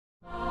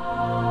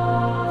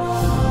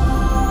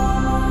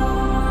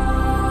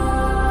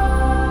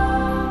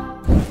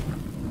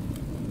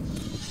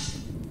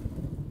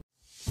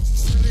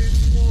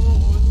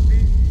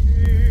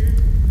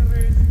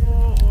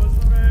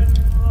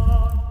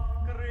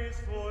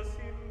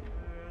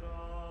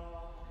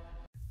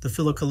the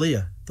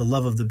Philokalia, the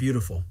love of the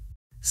beautiful.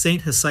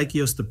 Saint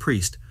Hesychios the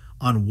priest,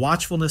 on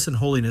watchfulness and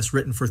holiness,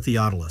 written for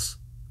Theodolos.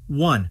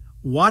 1.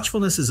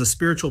 Watchfulness is a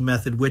spiritual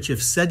method which,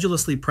 if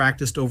sedulously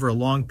practiced over a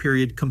long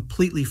period,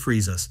 completely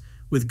frees us.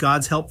 With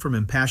God's help from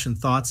impassioned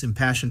thoughts,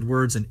 impassioned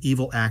words, and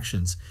evil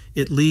actions,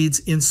 it leads,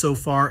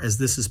 insofar as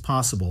this is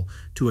possible,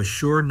 to a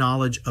sure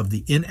knowledge of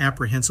the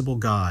inapprehensible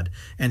God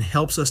and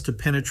helps us to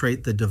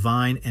penetrate the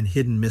divine and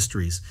hidden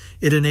mysteries.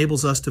 It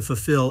enables us to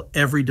fulfill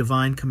every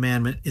divine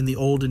commandment in the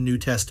Old and New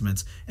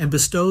Testaments and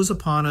bestows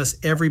upon us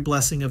every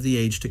blessing of the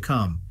age to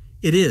come.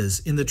 It is,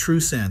 in the true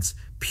sense,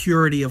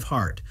 purity of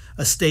heart,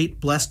 a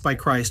state blessed by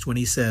Christ when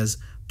he says,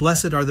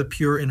 "Blessed are the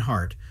pure in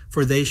heart,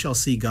 for they shall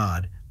see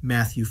God."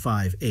 Matthew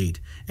 5:8,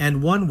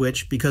 and one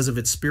which, because of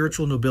its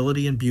spiritual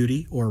nobility and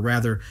beauty, or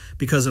rather,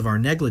 because of our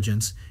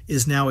negligence,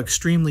 is now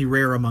extremely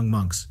rare among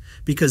monks.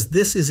 Because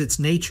this is its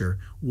nature,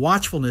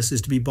 watchfulness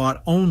is to be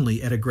bought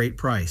only at a great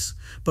price.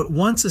 But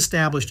once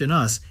established in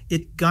us,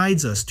 it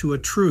guides us to a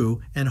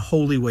true and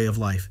holy way of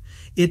life.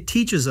 It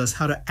teaches us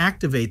how to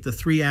activate the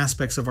three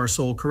aspects of our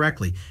soul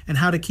correctly and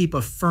how to keep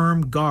a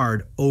firm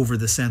guard over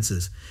the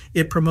senses.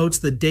 It promotes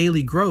the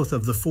daily growth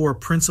of the four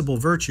principal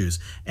virtues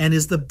and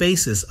is the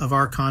basis of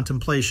our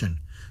contemplation.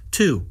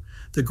 2.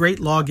 The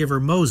great lawgiver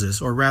Moses,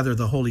 or rather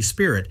the Holy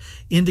Spirit,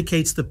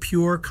 indicates the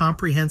pure,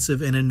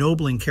 comprehensive, and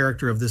ennobling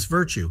character of this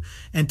virtue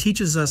and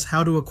teaches us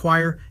how to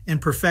acquire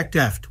and perfect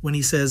it when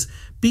he says,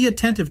 "Be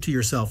attentive to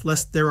yourself,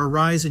 lest there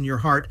arise in your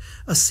heart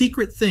a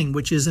secret thing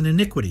which is an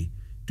iniquity."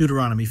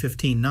 Deuteronomy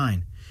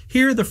 15:9.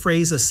 Here the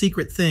phrase "a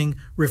secret thing"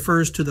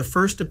 refers to the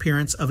first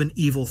appearance of an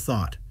evil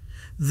thought.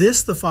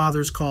 This the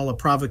fathers call a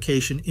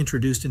provocation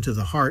introduced into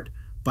the heart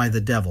by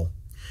the devil.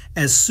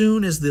 As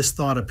soon as this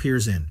thought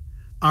appears in,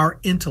 our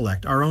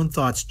intellect, our own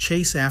thoughts,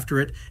 chase after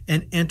it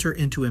and enter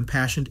into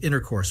impassioned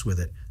intercourse with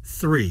it.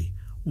 3.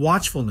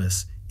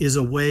 Watchfulness is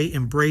a way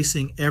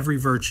embracing every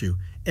virtue,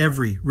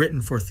 every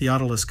written for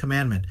Theodolos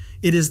commandment.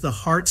 It is the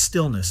heart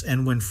stillness,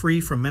 and when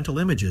free from mental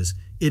images,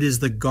 it is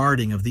the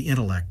guarding of the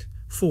intellect.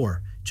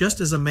 4.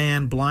 Just as a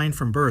man blind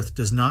from birth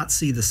does not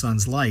see the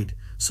sun's light,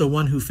 so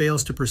one who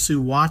fails to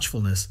pursue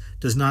watchfulness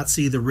does not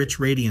see the rich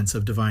radiance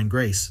of divine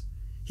grace.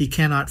 He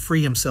cannot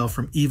free himself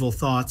from evil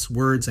thoughts,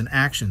 words, and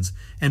actions,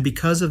 and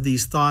because of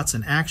these thoughts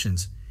and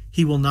actions,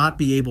 he will not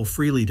be able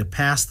freely to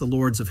pass the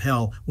lords of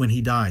hell when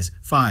he dies.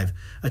 5.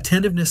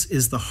 Attentiveness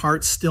is the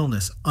heart's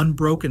stillness,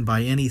 unbroken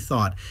by any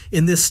thought.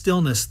 In this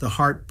stillness, the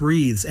heart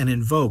breathes and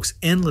invokes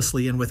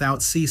endlessly and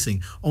without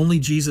ceasing only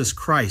Jesus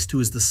Christ, who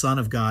is the Son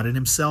of God and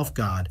himself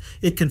God.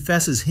 It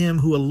confesses him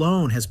who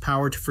alone has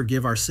power to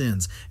forgive our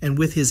sins, and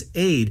with his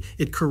aid,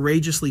 it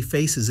courageously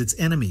faces its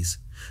enemies.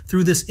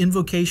 Through this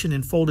invocation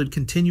enfolded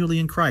continually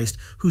in Christ,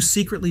 who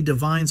secretly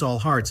divines all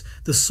hearts,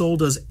 the soul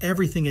does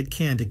everything it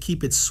can to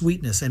keep its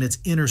sweetness and its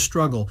inner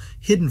struggle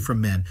hidden from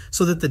men,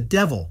 so that the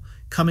devil,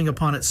 coming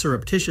upon it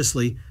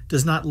surreptitiously,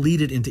 does not lead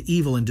it into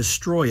evil and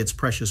destroy its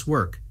precious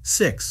work.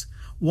 6.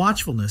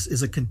 Watchfulness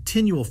is a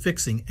continual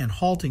fixing and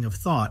halting of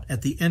thought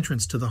at the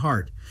entrance to the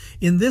heart.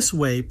 In this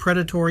way,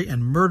 predatory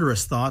and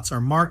murderous thoughts are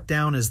marked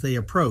down as they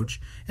approach,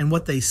 and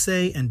what they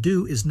say and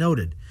do is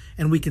noted,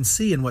 and we can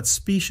see in what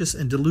specious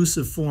and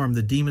delusive form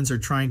the demons are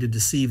trying to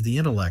deceive the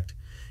intellect.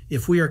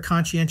 If we are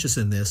conscientious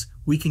in this,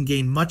 we can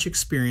gain much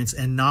experience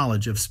and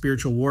knowledge of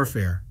spiritual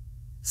warfare.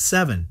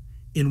 7.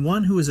 In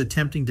one who is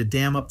attempting to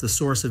dam up the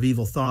source of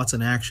evil thoughts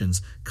and actions,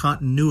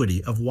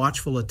 continuity of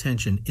watchful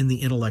attention in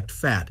the intellect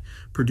fat,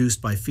 produced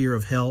by fear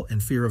of hell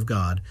and fear of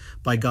God,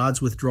 by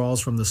God's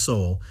withdrawals from the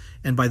soul,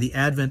 and by the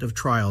advent of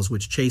trials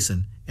which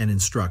chasten and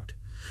instruct.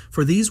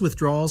 For these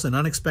withdrawals and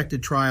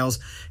unexpected trials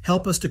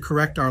help us to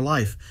correct our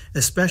life,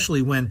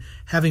 especially when,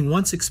 having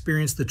once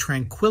experienced the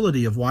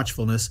tranquility of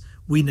watchfulness,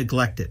 we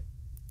neglect it.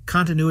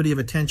 Continuity of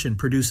attention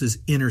produces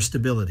inner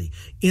stability.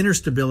 Inner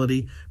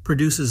stability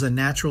produces a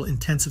natural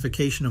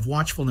intensification of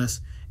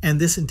watchfulness, and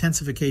this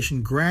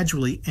intensification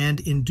gradually and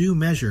in due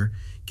measure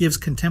gives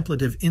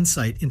contemplative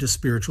insight into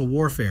spiritual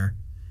warfare.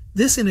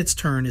 This in its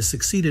turn is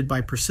succeeded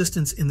by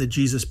persistence in the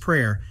Jesus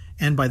prayer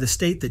and by the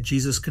state that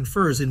Jesus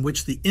confers, in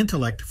which the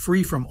intellect,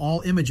 free from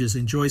all images,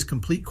 enjoys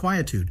complete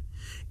quietude.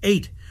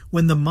 8.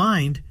 When the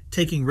mind,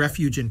 taking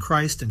refuge in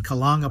Christ and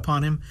calling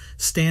upon him,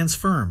 stands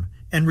firm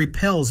and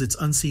repels its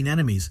unseen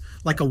enemies,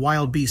 like a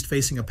wild beast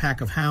facing a pack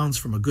of hounds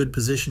from a good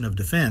position of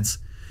defense,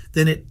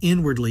 then it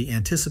inwardly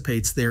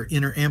anticipates their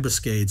inner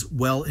ambuscades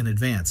well in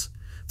advance.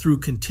 Through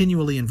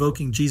continually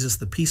invoking Jesus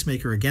the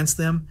peacemaker against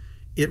them,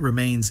 it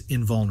remains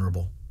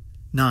invulnerable.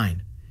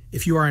 9.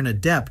 If you are an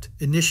adept,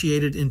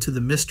 initiated into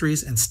the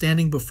mysteries and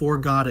standing before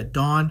God at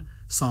dawn,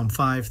 Psalm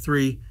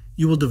 5:3,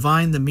 you will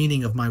divine the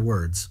meaning of my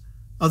words.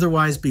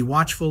 Otherwise be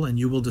watchful and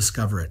you will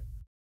discover it.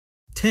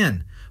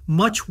 10.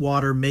 Much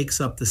water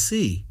makes up the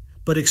sea,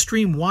 but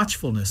extreme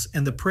watchfulness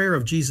and the prayer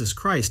of Jesus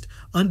Christ,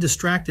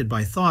 undistracted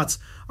by thoughts,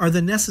 are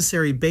the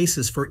necessary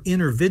basis for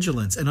inner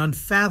vigilance and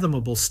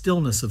unfathomable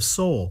stillness of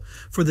soul,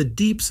 for the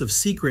deeps of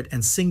secret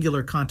and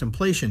singular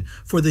contemplation,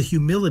 for the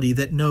humility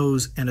that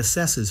knows and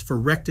assesses, for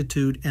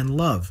rectitude and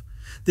love.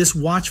 This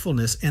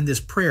watchfulness and this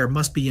prayer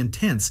must be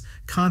intense,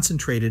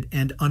 concentrated,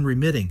 and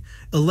unremitting.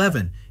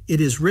 11. It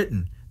is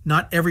written,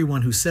 "Not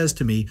everyone who says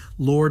to me,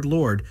 'Lord,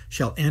 Lord,'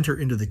 shall enter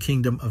into the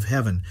kingdom of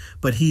heaven,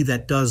 but he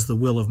that does the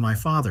will of my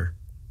Father."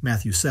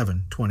 Matthew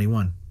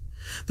 7:21.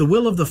 The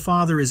will of the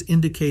Father is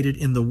indicated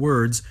in the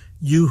words,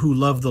 "You who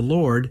love the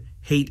Lord,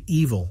 hate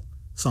evil."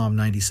 Psalm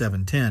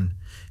 97:10.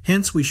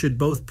 Hence we should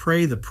both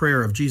pray the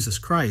prayer of Jesus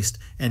Christ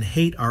and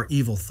hate our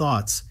evil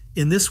thoughts.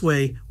 In this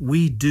way,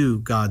 we do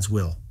God's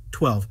will.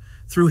 12.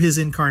 Through his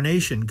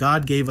incarnation,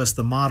 God gave us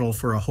the model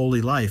for a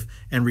holy life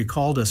and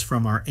recalled us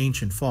from our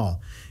ancient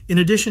fall. In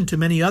addition to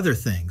many other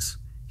things,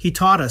 he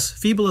taught us,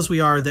 feeble as we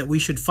are, that we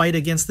should fight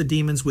against the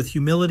demons with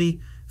humility,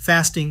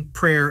 fasting,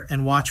 prayer,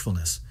 and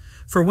watchfulness.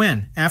 For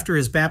when, after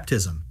his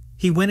baptism,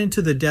 he went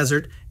into the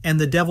desert and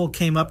the devil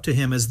came up to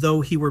him as though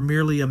he were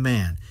merely a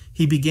man,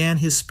 he began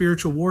his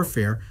spiritual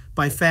warfare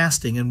by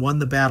fasting and won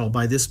the battle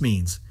by this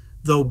means.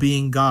 Though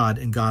being God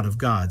and God of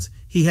gods,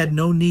 he had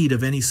no need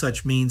of any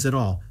such means at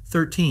all.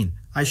 13.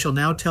 I shall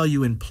now tell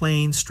you in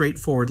plain,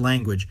 straightforward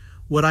language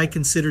what I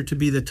consider to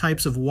be the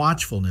types of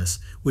watchfulness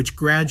which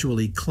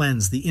gradually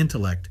cleanse the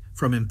intellect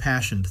from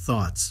impassioned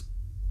thoughts.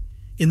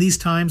 In these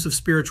times of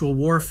spiritual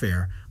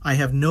warfare, I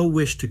have no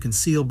wish to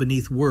conceal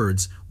beneath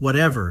words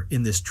whatever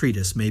in this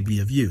treatise may be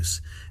of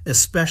use,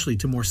 especially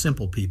to more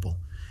simple people.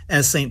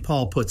 As St.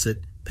 Paul puts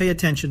it, pay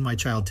attention, my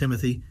child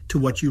Timothy, to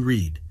what you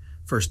read.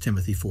 1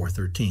 Timothy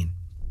 4:13.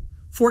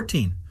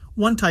 14.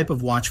 One type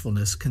of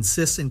watchfulness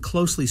consists in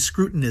closely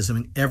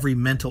scrutinizing every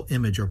mental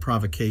image or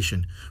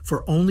provocation,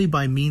 for only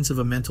by means of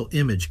a mental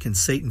image can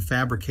Satan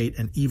fabricate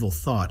an evil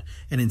thought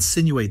and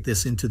insinuate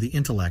this into the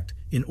intellect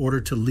in order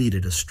to lead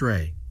it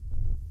astray.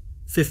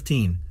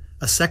 15.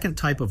 A second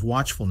type of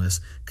watchfulness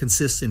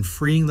consists in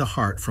freeing the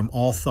heart from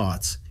all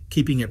thoughts,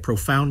 keeping it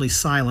profoundly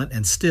silent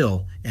and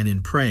still, and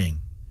in praying.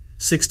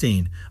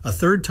 16. A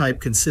third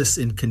type consists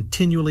in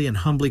continually and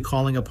humbly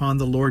calling upon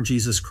the Lord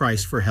Jesus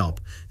Christ for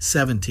help.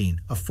 17.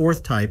 A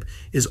fourth type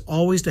is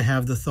always to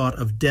have the thought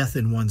of death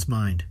in one's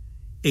mind.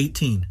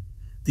 18.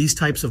 These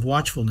types of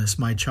watchfulness,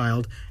 my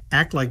child,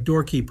 act like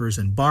doorkeepers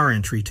and bar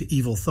entry to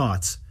evil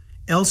thoughts.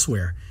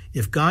 Elsewhere,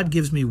 if God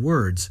gives me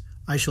words,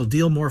 I shall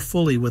deal more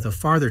fully with a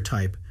farther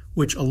type,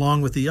 which,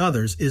 along with the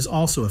others, is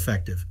also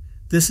effective.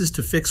 This is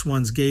to fix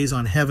one's gaze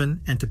on heaven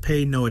and to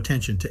pay no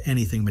attention to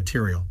anything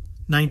material.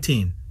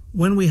 19.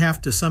 When we have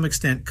to some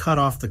extent cut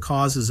off the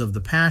causes of the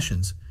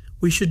passions,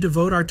 we should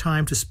devote our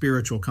time to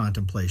spiritual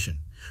contemplation.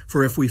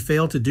 For if we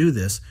fail to do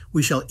this,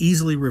 we shall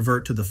easily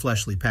revert to the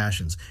fleshly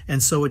passions,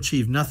 and so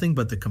achieve nothing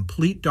but the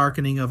complete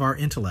darkening of our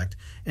intellect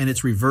and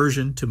its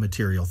reversion to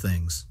material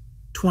things.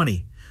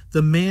 20.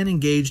 The man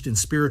engaged in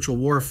spiritual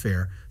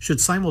warfare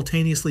should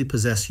simultaneously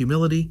possess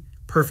humility,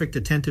 perfect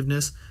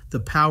attentiveness, the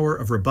power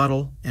of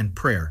rebuttal, and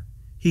prayer.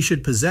 He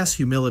should possess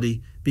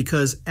humility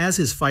because, as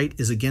his fight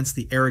is against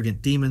the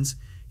arrogant demons,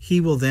 he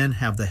will then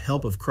have the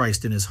help of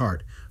Christ in his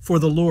heart. For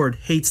the Lord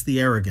hates the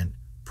arrogant.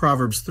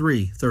 Proverbs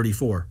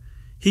 3:34.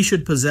 He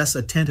should possess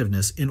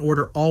attentiveness in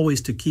order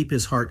always to keep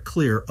his heart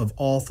clear of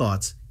all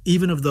thoughts,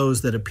 even of those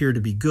that appear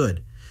to be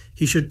good.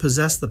 He should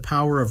possess the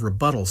power of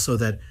rebuttal so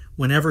that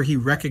whenever he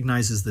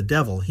recognizes the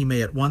devil, he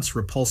may at once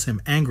repulse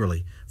him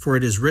angrily. For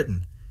it is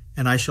written,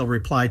 "And I shall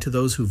reply to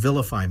those who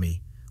vilify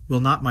me.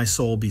 Will not my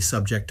soul be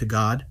subject to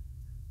God?"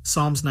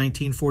 Psalms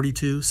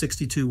 19:42,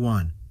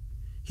 62:1.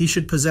 He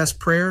should possess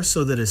prayer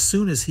so that as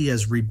soon as he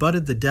has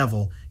rebutted the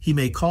devil, he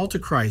may call to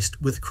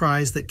Christ with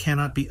cries that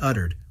cannot be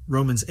uttered.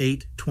 Romans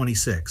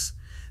 8:26.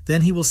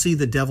 Then he will see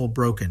the devil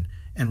broken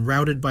and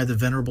routed by the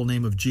venerable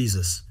name of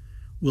Jesus.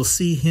 Will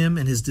see him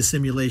and his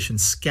dissimulation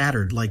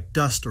scattered like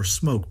dust or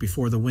smoke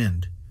before the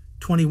wind.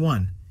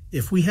 21.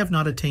 If we have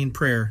not attained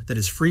prayer that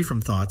is free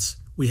from thoughts,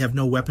 we have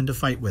no weapon to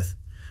fight with.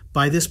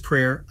 By this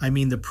prayer, I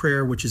mean the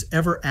prayer which is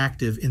ever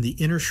active in the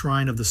inner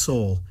shrine of the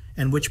soul,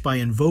 and which by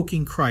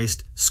invoking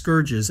Christ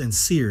scourges and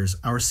sears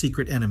our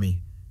secret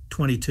enemy.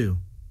 22.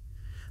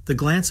 The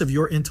glance of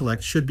your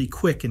intellect should be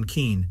quick and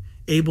keen,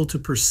 able to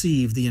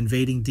perceive the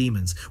invading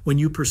demons. When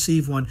you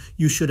perceive one,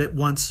 you should at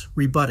once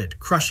rebut it,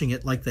 crushing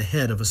it like the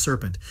head of a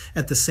serpent.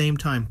 At the same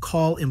time,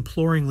 call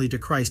imploringly to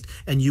Christ,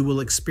 and you will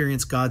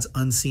experience God's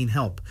unseen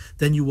help.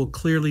 Then you will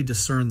clearly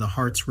discern the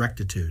heart's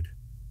rectitude.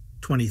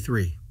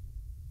 23.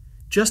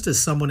 Just as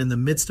someone in the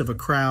midst of a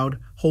crowd,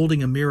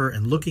 holding a mirror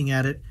and looking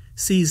at it,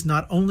 sees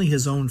not only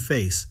his own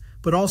face,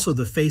 but also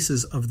the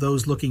faces of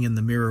those looking in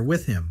the mirror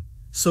with him,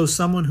 so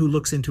someone who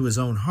looks into his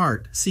own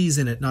heart sees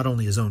in it not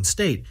only his own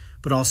state,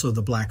 but also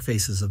the black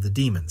faces of the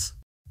demons.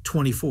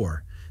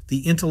 24. The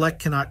intellect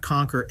cannot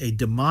conquer a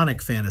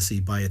demonic fantasy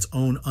by its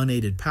own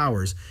unaided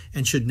powers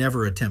and should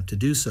never attempt to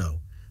do so.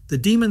 The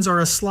demons are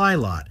a sly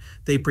lot.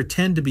 They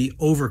pretend to be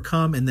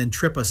overcome and then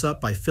trip us up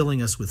by filling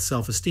us with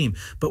self-esteem.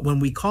 But when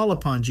we call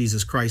upon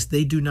Jesus Christ,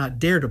 they do not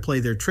dare to play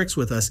their tricks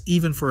with us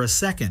even for a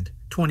second.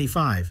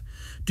 25.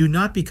 Do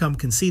not become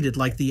conceited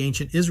like the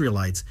ancient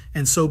Israelites,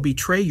 and so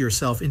betray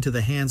yourself into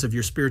the hands of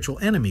your spiritual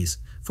enemies.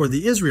 For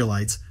the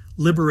Israelites,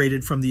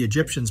 liberated from the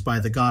Egyptians by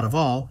the God of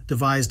all,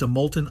 devised a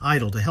molten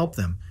idol to help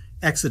them.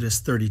 Exodus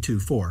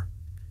 32:4.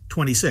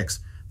 26.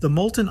 The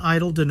molten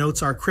idol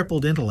denotes our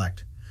crippled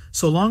intellect.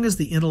 So long as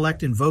the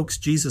intellect invokes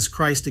Jesus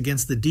Christ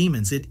against the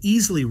demons, it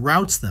easily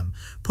routs them,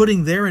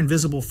 putting their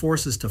invisible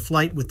forces to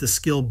flight with the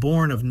skill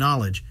born of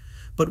knowledge.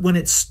 But when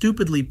it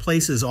stupidly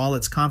places all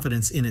its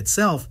confidence in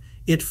itself,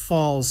 it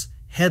falls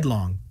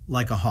headlong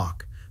like a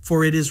hawk.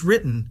 For it is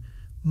written,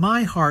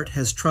 "My heart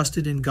has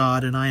trusted in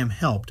God, and I am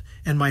helped,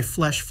 and my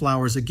flesh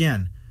flowers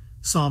again."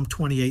 Psalm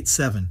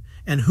 28:7.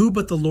 "And who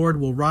but the Lord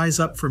will rise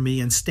up for me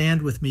and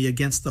stand with me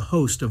against the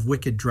host of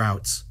wicked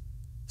droughts?"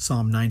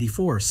 Psalm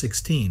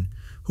 94:16.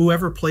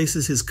 "Whoever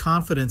places his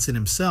confidence in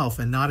himself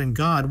and not in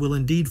God will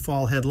indeed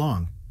fall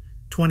headlong."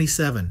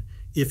 27.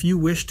 If you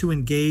wish to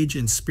engage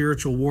in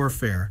spiritual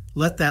warfare,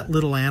 let that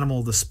little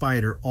animal, the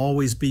spider,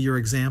 always be your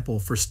example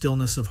for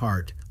stillness of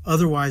heart.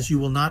 Otherwise you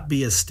will not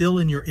be as still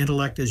in your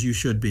intellect as you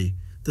should be.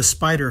 The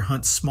spider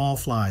hunts small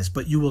flies,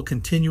 but you will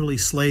continually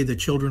slay the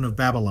children of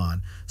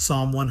Babylon.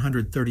 Psalm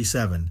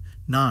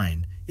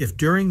 137:9. If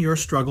during your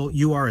struggle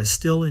you are as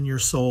still in your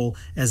soul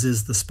as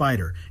is the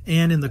spider,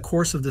 and in the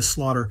course of this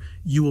slaughter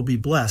you will be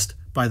blessed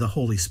by the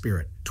Holy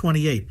Spirit.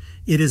 28.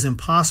 It is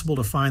impossible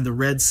to find the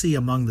Red Sea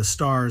among the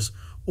stars,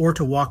 or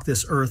to walk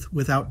this earth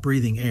without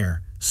breathing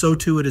air. So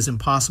too it is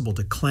impossible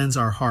to cleanse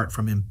our heart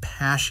from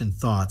impassioned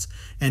thoughts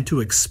and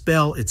to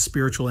expel its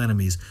spiritual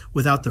enemies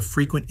without the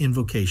frequent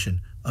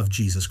invocation of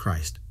Jesus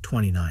Christ.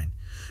 29.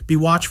 Be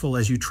watchful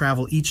as you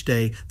travel each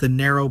day the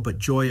narrow but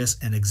joyous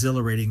and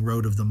exhilarating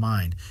road of the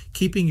mind,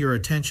 keeping your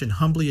attention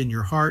humbly in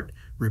your heart,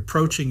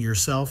 reproaching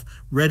yourself,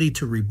 ready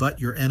to rebut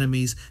your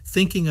enemies,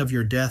 thinking of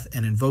your death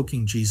and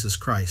invoking Jesus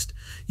Christ.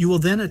 You will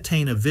then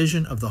attain a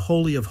vision of the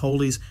Holy of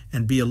Holies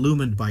and be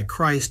illumined by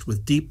Christ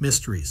with deep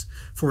mysteries.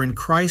 For in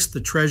Christ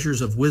the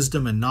treasures of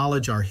wisdom and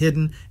knowledge are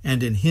hidden,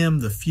 and in him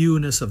the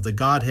fewness of the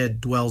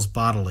Godhead dwells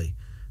bodily.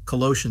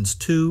 Colossians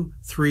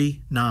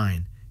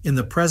 2:3-9. In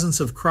the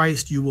presence of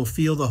Christ you will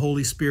feel the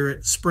Holy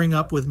Spirit spring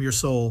up within your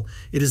soul.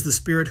 It is the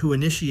Spirit who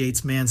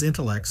initiates man's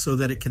intellect so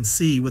that it can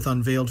see with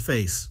unveiled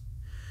face.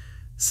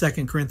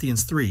 2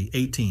 Corinthians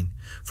 3:18.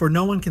 For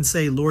no one can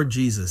say Lord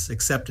Jesus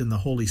except in the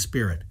Holy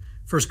Spirit.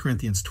 1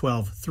 Corinthians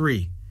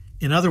 12:3.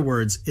 In other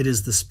words, it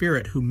is the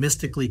Spirit who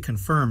mystically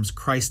confirms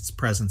Christ's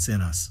presence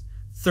in us.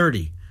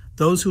 30.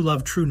 Those who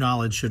love true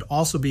knowledge should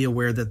also be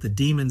aware that the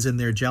demons in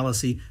their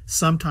jealousy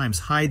sometimes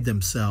hide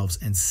themselves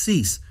and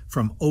cease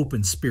from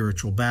open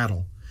spiritual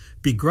battle,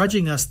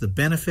 begrudging us the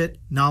benefit,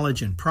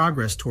 knowledge, and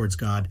progress towards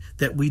God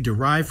that we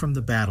derive from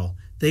the battle.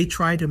 They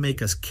try to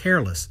make us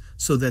careless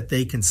so that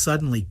they can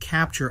suddenly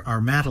capture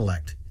our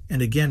intellect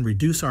and again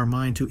reduce our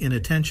mind to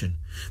inattention.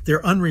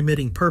 Their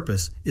unremitting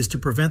purpose is to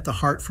prevent the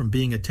heart from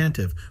being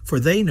attentive, for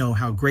they know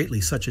how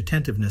greatly such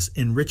attentiveness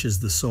enriches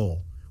the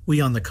soul. We,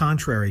 on the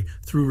contrary,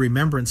 through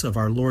remembrance of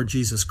our Lord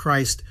Jesus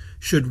Christ,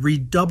 should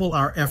redouble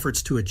our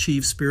efforts to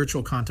achieve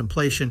spiritual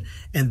contemplation,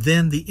 and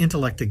then the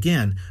intellect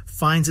again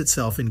finds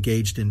itself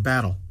engaged in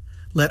battle.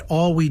 Let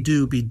all we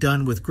do be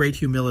done with great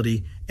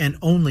humility, and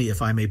only,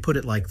 if I may put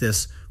it like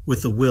this,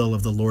 with the will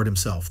of the Lord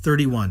himself.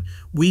 31.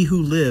 We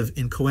who live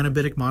in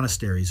coenobitic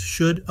monasteries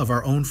should, of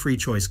our own free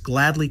choice,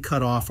 gladly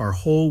cut off our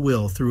whole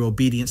will through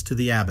obedience to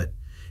the abbot.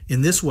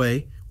 In this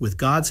way, with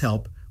God's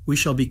help, we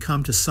shall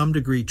become to some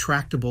degree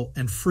tractable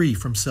and free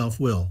from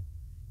self-will.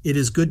 It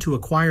is good to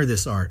acquire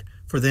this art,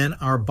 for then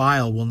our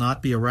bile will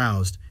not be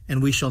aroused,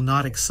 and we shall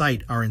not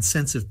excite our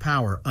insensive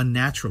power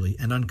unnaturally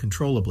and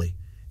uncontrollably,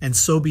 and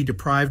so be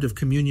deprived of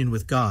communion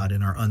with God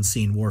in our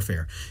unseen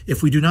warfare.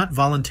 If we do not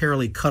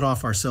voluntarily cut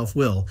off our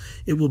self-will,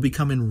 it will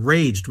become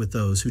enraged with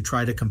those who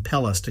try to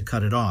compel us to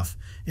cut it off,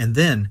 and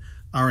then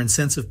our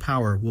insensitive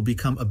power will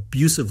become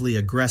abusively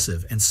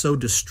aggressive and so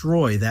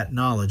destroy that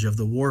knowledge of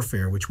the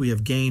warfare which we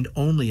have gained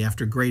only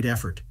after great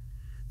effort.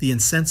 The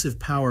insensitive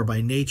power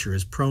by nature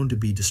is prone to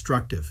be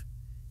destructive.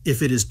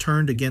 If it is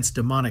turned against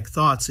demonic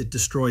thoughts, it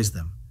destroys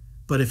them.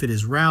 But if it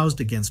is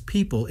roused against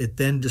people, it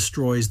then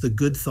destroys the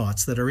good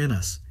thoughts that are in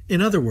us.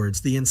 In other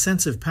words, the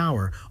insensitive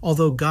power,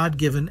 although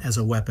God-given as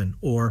a weapon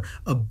or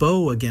a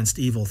bow against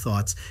evil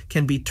thoughts,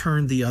 can be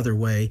turned the other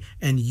way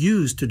and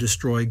used to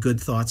destroy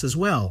good thoughts as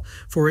well,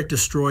 for it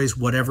destroys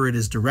whatever it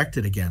is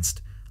directed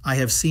against. I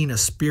have seen a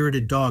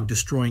spirited dog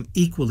destroying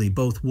equally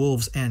both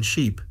wolves and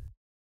sheep.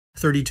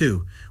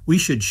 32. We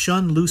should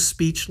shun loose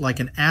speech like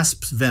an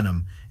asp's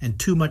venom, and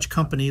too much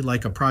company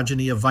like a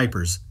progeny of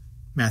vipers.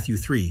 Matthew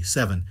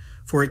 3:7.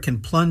 For it can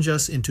plunge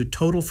us into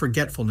total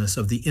forgetfulness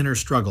of the inner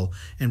struggle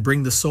and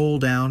bring the soul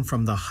down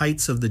from the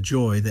heights of the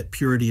joy that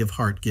purity of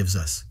heart gives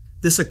us.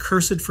 This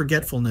accursed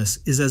forgetfulness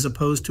is as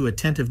opposed to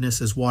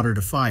attentiveness as water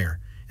to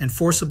fire, and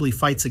forcibly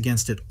fights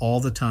against it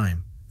all the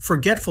time.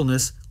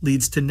 Forgetfulness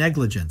leads to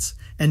negligence,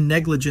 and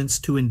negligence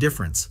to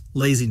indifference,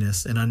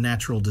 laziness, and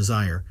unnatural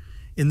desire.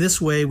 In this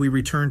way we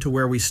return to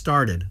where we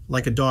started,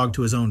 like a dog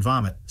to his own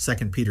vomit,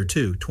 2 Peter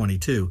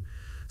 2:22.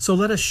 So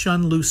let us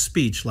shun loose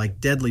speech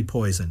like deadly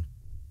poison.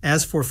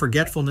 As for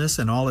forgetfulness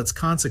and all its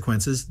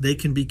consequences, they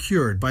can be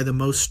cured by the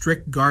most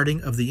strict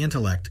guarding of the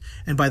intellect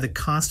and by the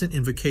constant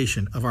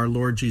invocation of our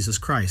Lord Jesus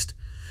Christ.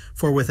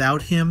 For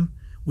without him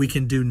we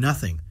can do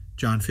nothing.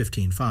 John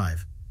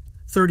 15:5.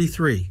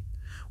 33.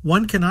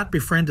 One cannot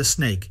befriend a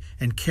snake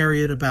and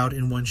carry it about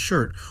in one's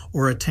shirt,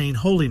 or attain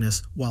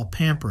holiness while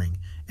pampering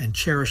and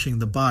cherishing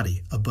the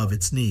body above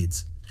its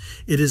needs.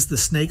 It is the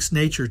snake's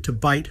nature to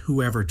bite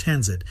whoever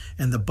tends it,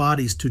 and the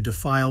body's to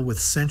defile with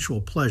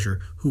sensual pleasure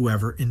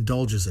whoever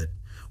indulges it.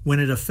 When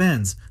it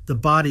offends, the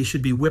body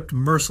should be whipped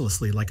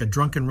mercilessly like a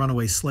drunken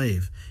runaway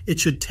slave. It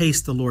should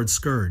taste the Lord's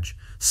scourge.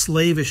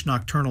 Slavish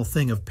nocturnal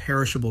thing of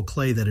perishable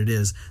clay that it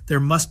is, there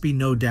must be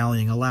no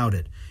dallying allowed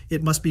it.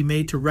 It must be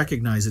made to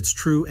recognize its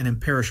true and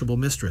imperishable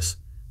mistress.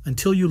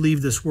 Until you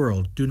leave this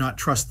world, do not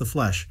trust the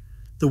flesh.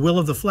 The will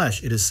of the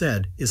flesh, it is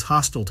said, is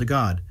hostile to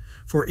God,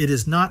 for it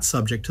is not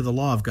subject to the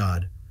law of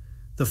God.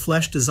 The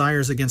flesh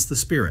desires against the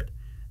Spirit.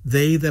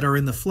 They that are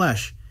in the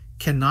flesh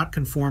cannot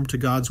conform to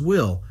God's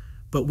will,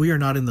 but we are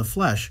not in the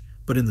flesh,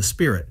 but in the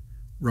Spirit.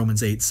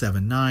 Romans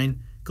 8:7-9,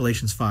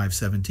 Galatians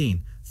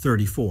 5:17,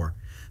 34.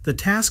 The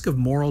task of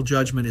moral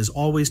judgment is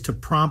always to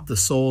prompt the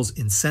soul's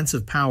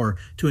insensitive power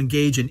to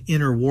engage in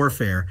inner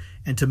warfare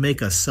and to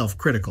make us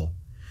self-critical.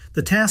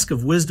 The task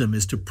of wisdom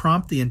is to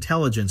prompt the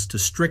intelligence to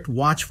strict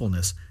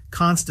watchfulness,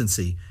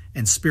 constancy,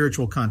 and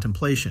spiritual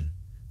contemplation.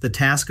 The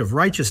task of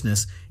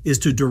righteousness is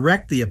to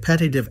direct the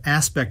appetitive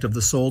aspect of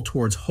the soul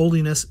towards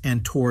holiness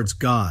and towards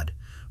God.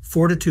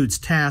 Fortitude's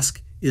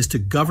task is to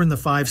govern the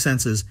five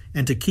senses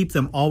and to keep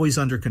them always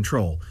under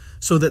control,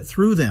 so that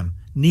through them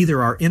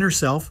neither our inner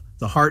self,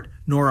 the heart,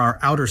 nor our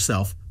outer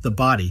self, the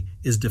body,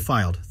 is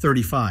defiled.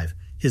 35.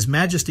 His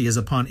majesty is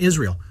upon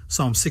Israel.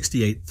 Psalm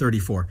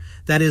 68:34.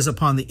 That is,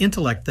 upon the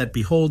intellect that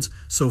beholds,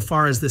 so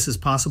far as this is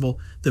possible,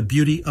 the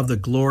beauty of the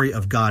glory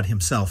of God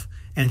himself.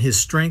 And his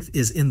strength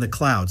is in the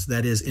clouds,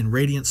 that is, in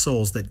radiant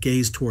souls that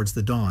gaze towards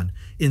the dawn.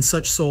 In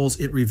such souls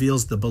it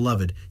reveals the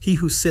beloved, he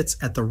who sits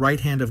at the right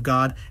hand of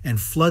God and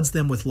floods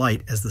them with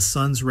light as the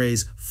sun's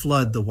rays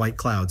flood the white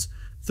clouds.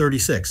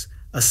 36.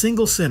 A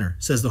single sinner,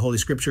 says the Holy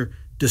Scripture,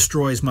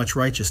 destroys much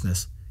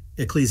righteousness.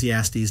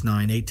 Ecclesiastes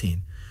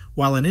 9:18.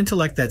 While an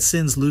intellect that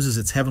sins loses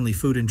its heavenly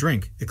food and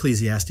drink.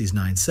 Ecclesiastes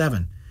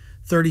 9:7.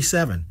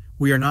 37.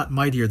 We are not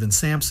mightier than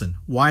Samson,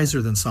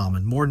 wiser than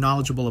Solomon, more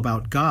knowledgeable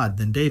about God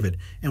than David,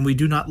 and we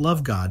do not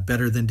love God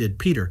better than did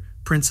Peter,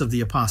 prince of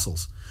the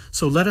apostles.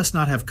 So let us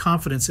not have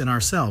confidence in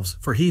ourselves,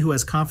 for he who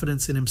has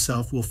confidence in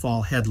himself will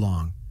fall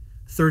headlong.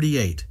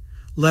 38.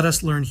 Let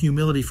us learn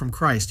humility from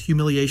Christ,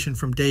 humiliation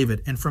from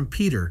David, and from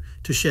Peter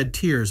to shed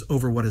tears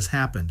over what has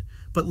happened.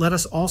 But let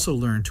us also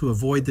learn to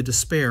avoid the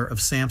despair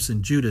of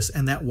Samson, Judas,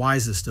 and that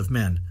wisest of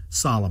men,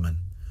 Solomon.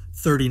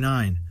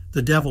 39.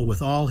 The devil,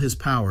 with all his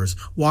powers,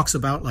 walks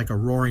about like a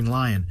roaring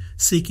lion,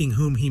 seeking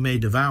whom he may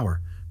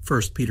devour.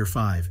 1 Peter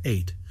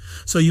 5:8.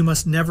 So you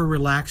must never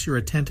relax your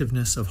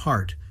attentiveness of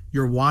heart,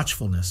 your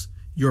watchfulness,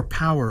 your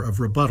power of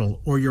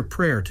rebuttal, or your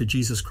prayer to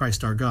Jesus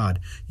Christ our God.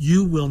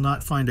 You will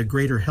not find a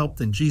greater help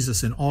than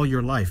Jesus in all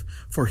your life,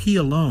 for he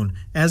alone,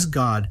 as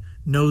God,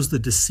 knows the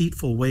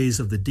deceitful ways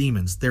of the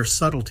demons, their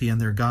subtlety and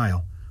their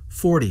guile.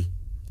 40.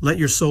 Let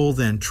your soul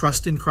then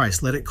trust in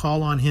Christ. Let it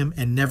call on him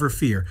and never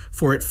fear,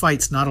 for it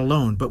fights not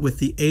alone, but with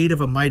the aid of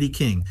a mighty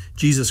King,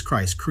 Jesus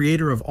Christ,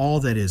 creator of all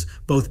that is,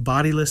 both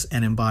bodiless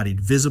and embodied,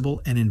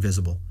 visible and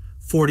invisible.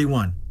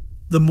 41.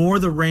 The more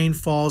the rain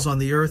falls on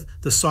the earth,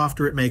 the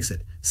softer it makes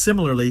it.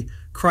 Similarly,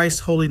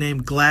 Christ's holy name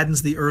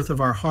gladdens the earth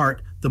of our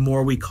heart the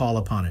more we call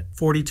upon it.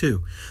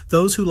 42.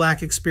 Those who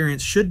lack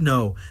experience should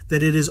know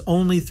that it is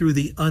only through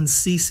the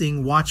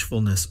unceasing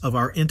watchfulness of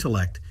our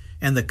intellect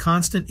and the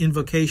constant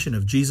invocation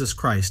of Jesus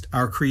Christ,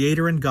 our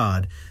Creator and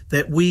God,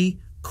 that we,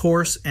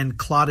 coarse and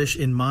cloddish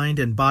in mind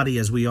and body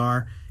as we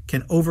are,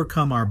 can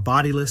overcome our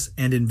bodiless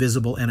and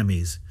invisible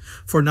enemies.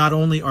 For not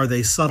only are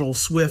they subtle,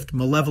 swift,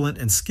 malevolent,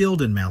 and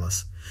skilled in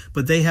malice,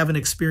 but they have an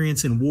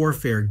experience in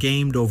warfare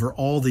gained over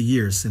all the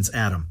years since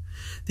Adam.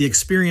 The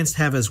experienced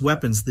have as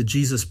weapons the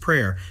Jesus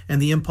prayer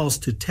and the impulse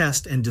to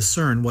test and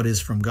discern what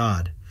is from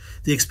God.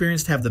 The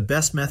experienced have the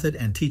best method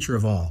and teacher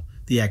of all,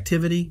 the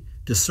activity,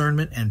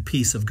 discernment, and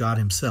peace of God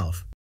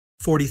himself.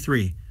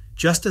 43.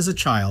 Just as a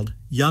child,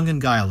 young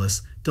and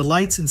guileless,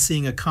 delights in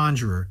seeing a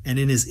conjurer and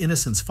in his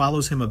innocence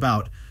follows him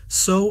about,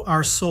 so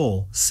our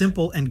soul,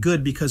 simple and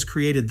good because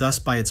created thus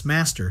by its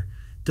master,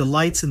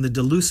 delights in the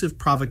delusive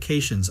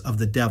provocations of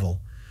the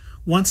devil.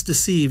 Once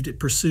deceived, it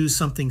pursues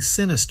something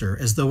sinister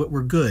as though it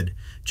were good,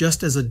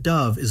 just as a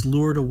dove is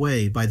lured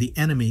away by the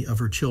enemy of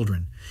her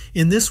children.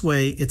 In this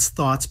way, its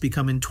thoughts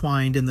become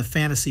entwined in the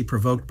fantasy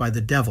provoked by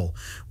the devil,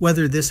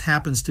 whether this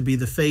happens to be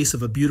the face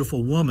of a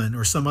beautiful woman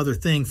or some other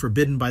thing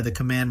forbidden by the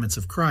commandments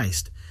of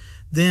Christ.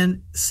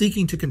 Then,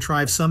 seeking to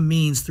contrive some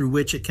means through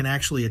which it can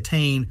actually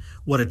attain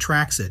what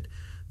attracts it,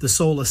 the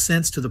soul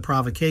assents to the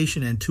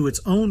provocation and to its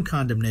own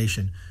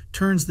condemnation,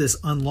 turns this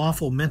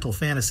unlawful mental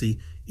fantasy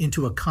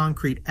into a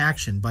concrete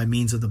action by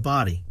means of the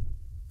body.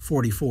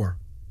 44.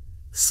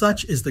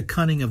 Such is the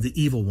cunning of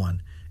the evil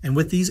one, and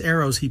with these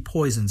arrows he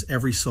poisons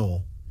every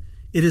soul.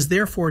 It is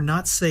therefore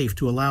not safe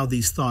to allow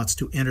these thoughts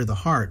to enter the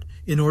heart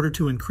in order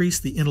to increase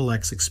the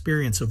intellect's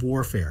experience of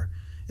warfare,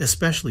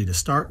 especially to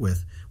start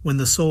with, when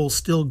the soul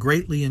still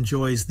greatly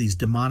enjoys these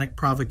demonic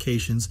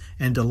provocations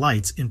and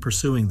delights in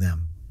pursuing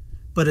them.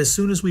 But as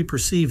soon as we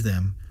perceive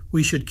them,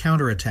 we should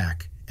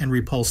counterattack and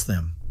repulse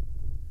them.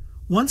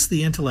 Once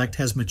the intellect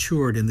has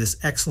matured in this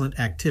excellent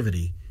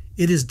activity,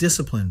 it is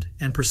disciplined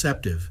and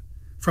perceptive.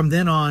 From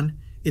then on,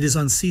 it is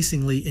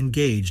unceasingly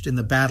engaged in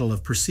the battle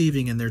of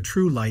perceiving in their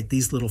true light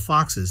these little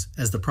foxes,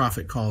 as the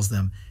prophet calls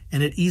them,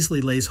 and it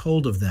easily lays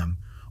hold of them.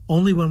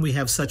 Only when we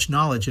have such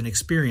knowledge and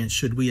experience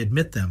should we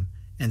admit them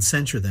and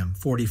censure them.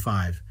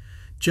 45.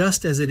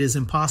 Just as it is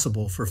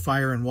impossible for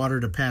fire and water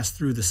to pass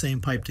through the same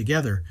pipe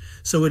together,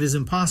 so it is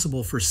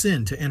impossible for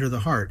sin to enter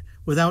the heart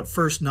without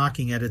first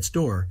knocking at its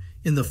door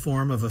in the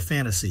form of a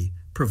fantasy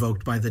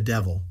provoked by the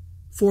devil.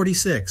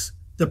 46.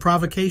 The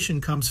provocation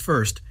comes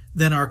first,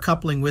 then our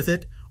coupling with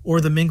it,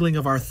 or the mingling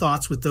of our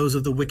thoughts with those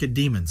of the wicked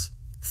demons.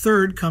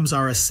 Third comes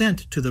our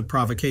assent to the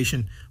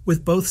provocation,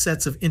 with both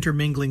sets of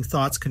intermingling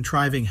thoughts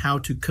contriving how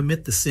to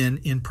commit the sin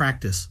in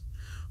practice.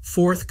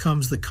 Fourth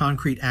comes the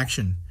concrete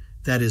action,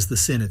 that is, the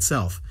sin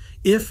itself.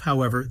 If,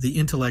 however, the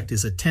intellect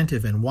is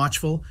attentive and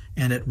watchful,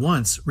 and at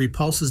once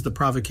repulses the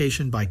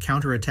provocation by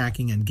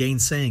counterattacking and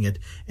gainsaying it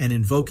and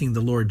invoking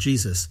the Lord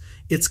Jesus,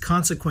 its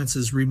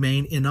consequences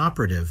remain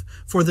inoperative,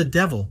 for the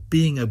devil,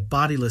 being a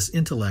bodiless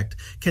intellect,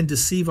 can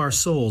deceive our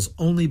souls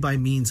only by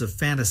means of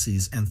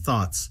fantasies and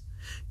thoughts.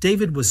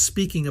 David was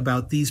speaking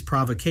about these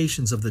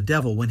provocations of the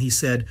devil when he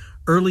said,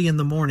 "Early in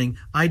the morning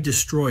I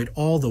destroyed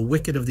all the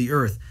wicked of the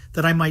earth,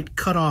 that I might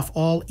cut off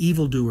all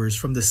evildoers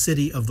from the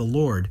city of the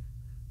Lord."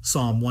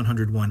 Psalm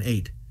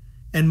 101:8.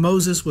 And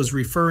Moses was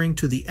referring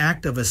to the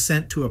act of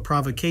assent to a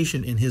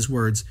provocation in his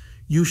words,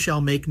 "You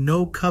shall make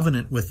no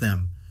covenant with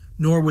them,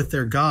 nor with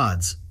their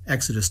gods."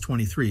 Exodus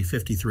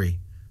 23:53.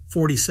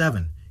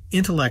 47.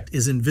 Intellect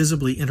is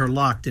invisibly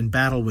interlocked in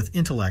battle with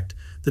intellect,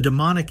 the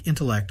demonic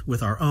intellect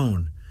with our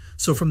own.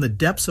 So from the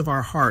depths of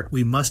our heart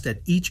we must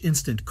at each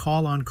instant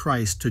call on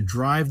Christ to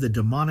drive the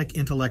demonic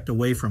intellect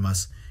away from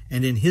us,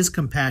 and in his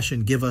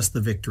compassion give us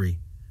the victory.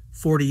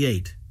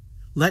 48.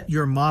 Let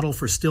your model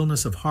for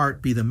stillness of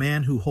heart be the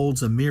man who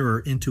holds a mirror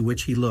into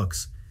which he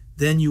looks.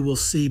 Then you will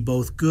see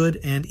both good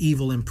and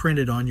evil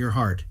imprinted on your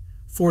heart.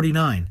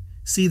 49.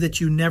 See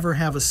that you never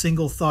have a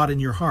single thought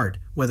in your heart,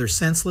 whether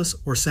senseless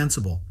or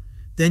sensible.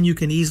 Then you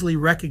can easily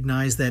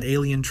recognize that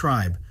alien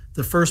tribe,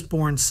 the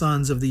firstborn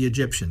sons of the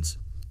Egyptians.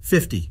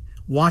 50.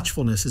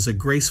 Watchfulness is a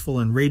graceful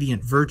and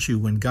radiant virtue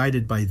when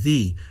guided by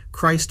Thee,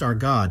 Christ our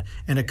God,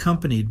 and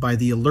accompanied by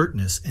the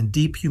alertness and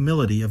deep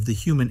humility of the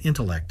human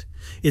intellect.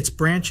 Its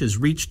branches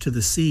reach to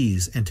the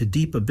seas and to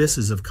deep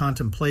abysses of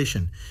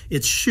contemplation.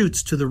 Its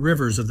shoots to the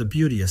rivers of the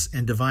beauteous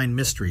and divine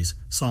mysteries.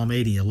 Psalm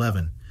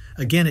 80:11.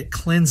 Again, it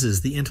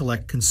cleanses the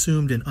intellect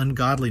consumed in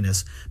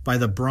ungodliness by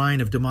the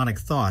brine of demonic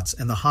thoughts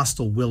and the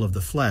hostile will of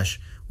the flesh,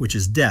 which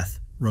is death.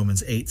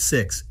 Romans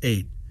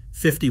 8:6-8.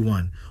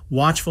 51.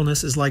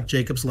 Watchfulness is like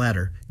Jacob's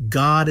ladder.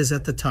 God is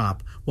at the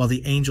top, while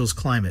the angels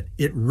climb it.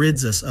 It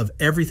rids us of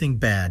everything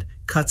bad,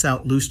 cuts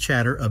out loose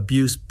chatter,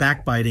 abuse,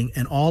 backbiting,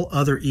 and all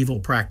other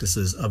evil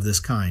practices of this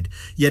kind.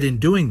 Yet in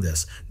doing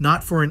this,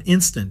 not for an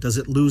instant does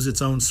it lose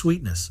its own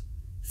sweetness.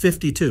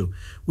 52.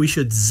 We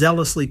should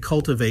zealously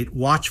cultivate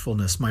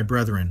watchfulness, my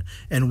brethren,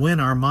 and when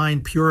our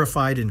mind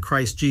purified in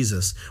Christ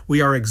Jesus,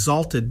 we are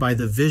exalted by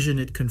the vision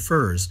it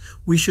confers,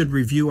 we should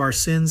review our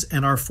sins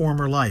and our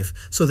former life,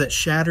 so that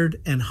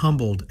shattered and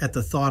humbled at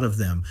the thought of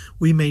them,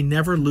 we may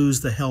never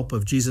lose the help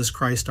of Jesus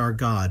Christ our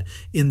God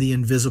in the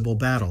invisible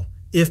battle.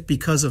 If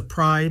because of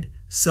pride,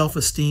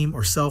 self-esteem,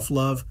 or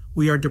self-love,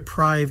 we are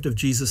deprived of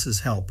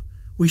Jesus' help,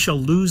 we shall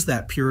lose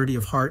that purity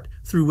of heart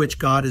through which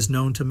God is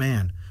known to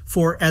man.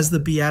 For, as the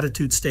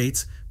Beatitude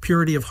states,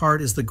 purity of heart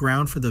is the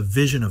ground for the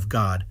vision of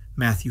God.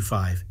 Matthew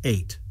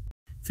 5:8.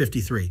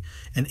 53.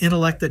 An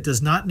intellect that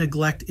does not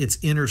neglect its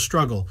inner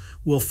struggle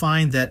will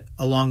find that,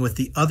 along with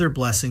the other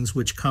blessings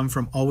which come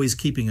from always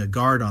keeping a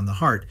guard on the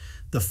heart,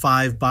 the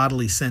 5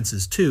 bodily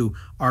senses, too,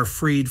 are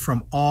freed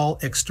from all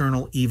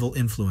external evil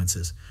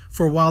influences.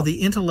 For while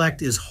the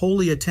intellect is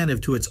wholly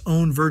attentive to its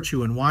own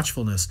virtue and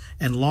watchfulness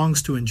and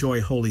longs to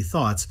enjoy holy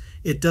thoughts,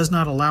 it does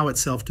not allow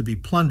itself to be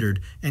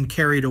plundered and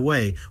carried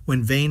away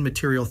when vain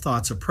material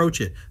thoughts approach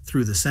it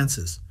through the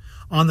senses.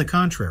 On the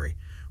contrary,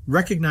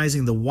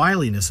 recognizing the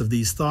wiliness of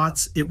these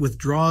thoughts, it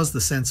withdraws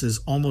the senses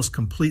almost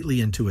completely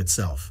into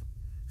itself.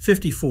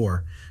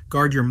 54.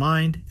 Guard your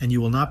mind, and you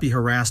will not be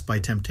harassed by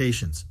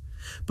temptations.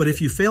 But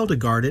if you fail to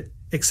guard it,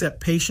 accept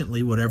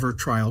patiently whatever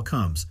trial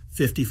comes.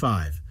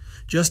 55.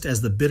 Just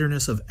as the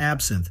bitterness of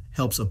absinthe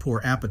helps a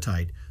poor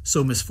appetite,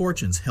 so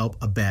misfortunes help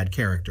a bad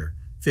character.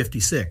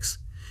 56.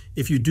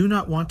 If you do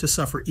not want to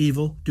suffer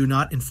evil, do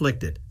not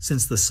inflict it,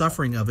 since the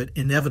suffering of it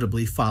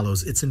inevitably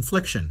follows its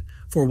infliction.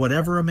 For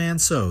whatever a man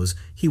sows,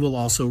 he will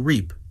also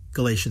reap.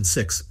 Galatians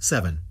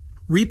 6:7.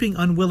 Reaping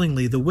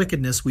unwillingly the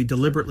wickedness we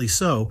deliberately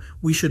sow,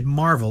 we should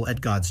marvel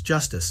at God's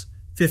justice.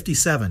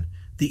 57.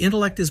 The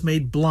intellect is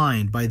made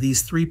blind by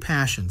these 3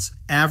 passions,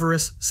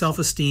 avarice,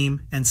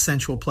 self-esteem, and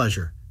sensual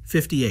pleasure.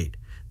 58.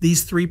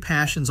 These 3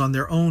 passions on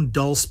their own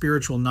dull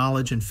spiritual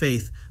knowledge and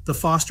faith, the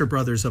foster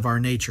brothers of our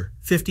nature.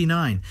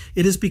 59.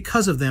 It is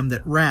because of them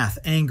that wrath,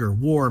 anger,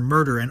 war,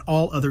 murder, and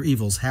all other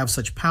evils have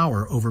such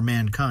power over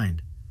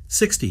mankind.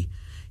 60.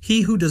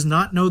 He who does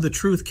not know the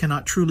truth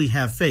cannot truly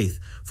have faith,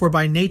 for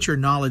by nature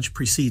knowledge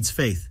precedes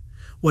faith.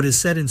 What is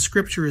said in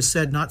Scripture is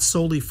said not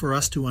solely for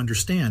us to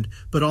understand,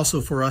 but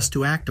also for us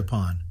to act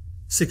upon.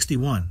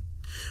 61.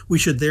 We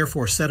should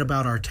therefore set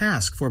about our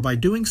task, for by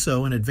doing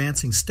so and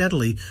advancing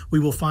steadily, we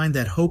will find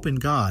that hope in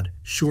God,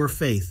 sure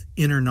faith,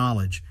 inner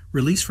knowledge,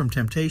 release from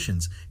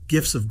temptations,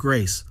 gifts of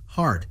grace,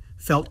 heart,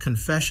 felt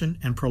confession,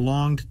 and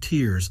prolonged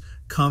tears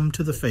come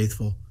to the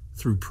faithful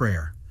through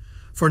prayer.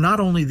 For not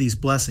only these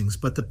blessings,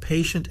 but the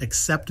patient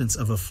acceptance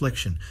of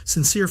affliction,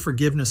 sincere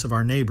forgiveness of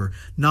our neighbor,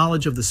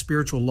 knowledge of the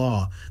spiritual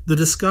law, the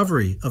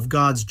discovery of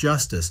God's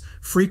justice,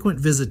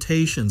 frequent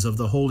visitations of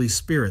the Holy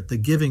Spirit, the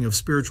giving of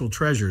spiritual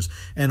treasures,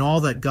 and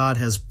all that God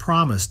has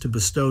promised to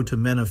bestow to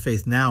men of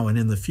faith now and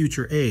in the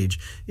future age,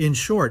 in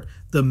short,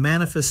 the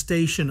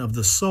manifestation of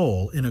the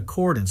soul in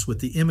accordance with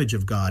the image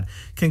of God,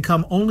 can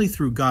come only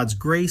through God's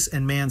grace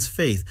and man's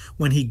faith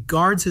when he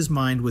guards his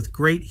mind with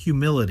great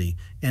humility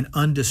and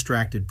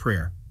undistracted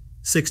prayer.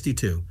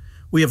 62.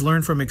 We have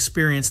learned from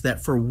experience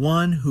that for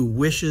one who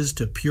wishes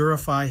to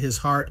purify his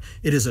heart,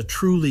 it is a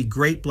truly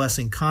great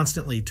blessing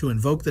constantly to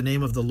invoke the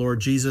name of the Lord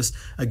Jesus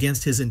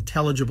against his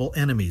intelligible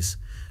enemies.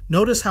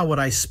 Notice how what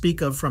I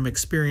speak of from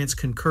experience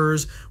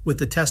concurs with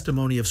the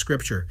testimony of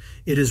Scripture.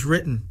 It is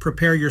written,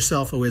 "Prepare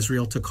yourself, O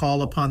Israel, to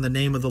call upon the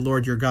name of the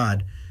Lord your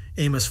God."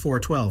 Amos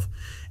 4:12.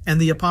 And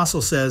the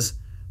apostle says,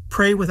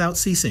 "Pray without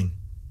ceasing."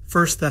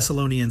 1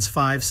 Thessalonians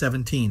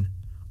 5:17.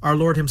 Our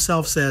Lord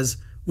himself says,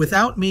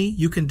 "Without me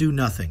you can do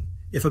nothing.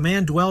 If a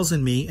man dwells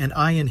in me and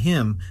I in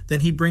him, then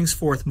he brings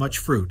forth much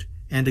fruit."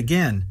 And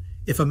again,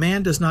 "If a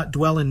man does not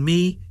dwell in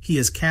me, he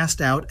is cast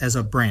out as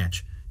a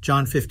branch."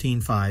 John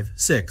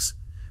 15:5-6.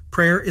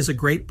 Prayer is a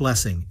great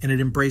blessing, and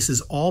it embraces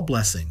all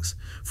blessings,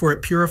 for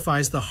it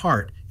purifies the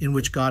heart in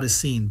which God is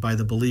seen by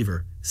the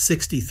believer.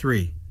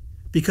 63.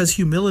 Because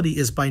humility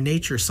is by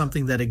nature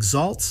something that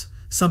exalts,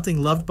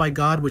 something loved by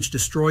God which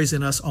destroys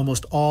in us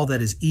almost all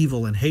that is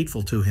evil and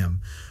hateful to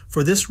him.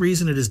 For this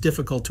reason it is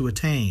difficult to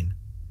attain.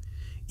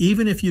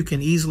 Even if you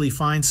can easily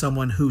find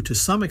someone who, to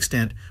some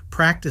extent,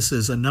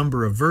 practices a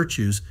number of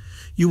virtues,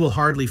 you will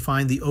hardly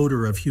find the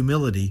odor of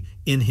humility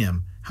in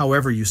him,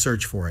 however you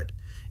search for it.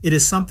 It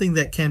is something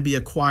that can be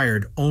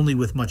acquired only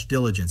with much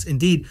diligence.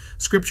 Indeed,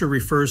 Scripture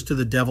refers to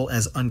the devil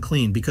as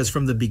unclean because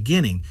from the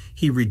beginning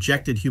he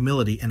rejected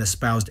humility and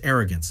espoused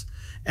arrogance.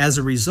 As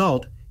a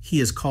result, he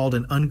is called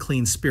an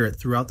unclean spirit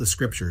throughout the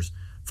Scriptures.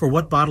 For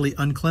what bodily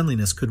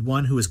uncleanliness could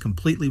one who is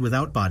completely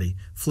without body,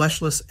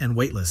 fleshless and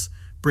weightless,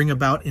 bring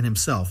about in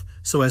himself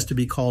so as to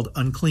be called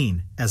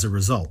unclean as a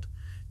result?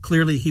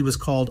 Clearly he was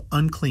called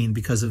unclean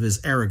because of his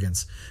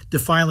arrogance,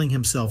 defiling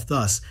himself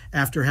thus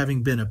after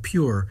having been a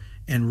pure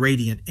and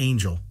radiant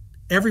angel.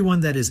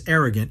 Everyone that is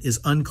arrogant is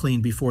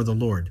unclean before the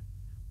Lord.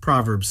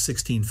 Proverbs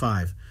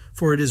 16:5.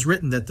 For it is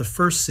written that the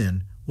first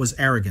sin was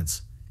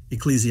arrogance.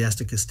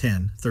 Ecclesiasticus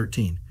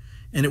 10:13.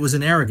 And it was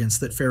in arrogance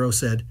that Pharaoh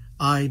said,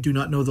 "I do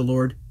not know the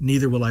Lord,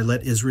 neither will I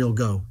let Israel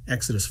go."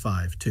 Exodus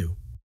 5:2.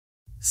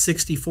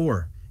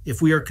 64.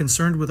 If we are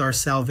concerned with our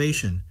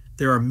salvation,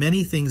 there are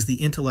many things the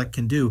intellect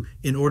can do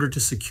in order to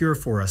secure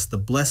for us the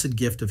blessed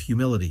gift of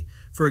humility.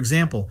 For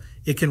example,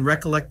 it can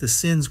recollect the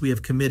sins we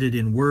have committed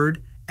in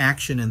word,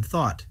 action, and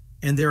thought.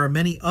 And there are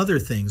many other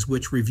things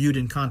which, reviewed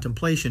in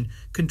contemplation,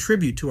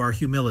 contribute to our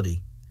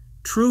humility.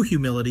 True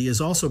humility is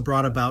also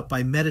brought about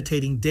by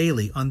meditating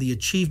daily on the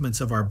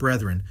achievements of our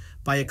brethren,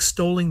 by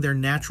extolling their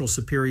natural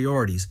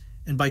superiorities,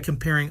 and by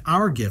comparing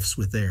our gifts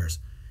with theirs.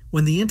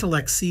 When the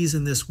intellect sees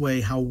in this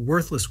way how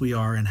worthless we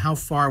are and how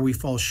far we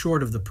fall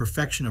short of the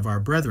perfection of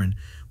our brethren,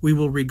 we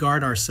will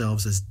regard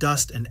ourselves as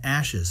dust and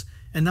ashes,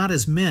 and not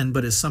as men,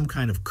 but as some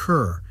kind of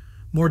cur,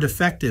 more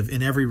defective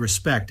in every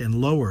respect and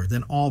lower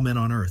than all men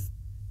on earth.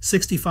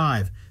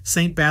 65.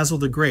 St. Basil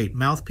the Great,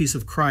 mouthpiece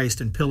of Christ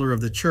and pillar of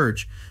the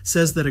Church,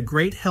 says that a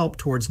great help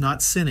towards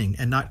not sinning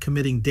and not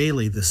committing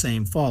daily the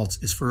same faults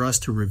is for us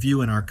to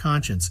review in our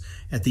conscience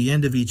at the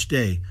end of each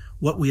day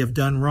what we have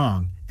done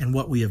wrong and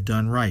what we have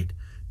done right.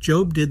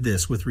 Job did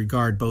this with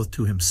regard both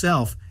to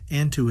himself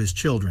and to his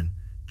children.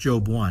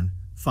 Job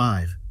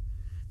 1:5.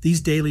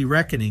 These daily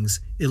reckonings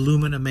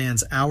illumine a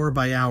man's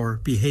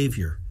hour-by-hour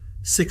behavior.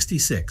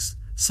 66.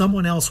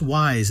 Someone else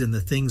wise in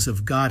the things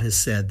of God has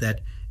said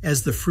that,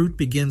 as the fruit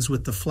begins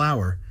with the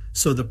flower,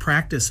 so the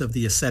practice of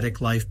the ascetic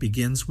life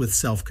begins with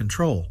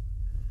self-control.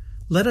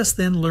 Let us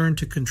then learn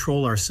to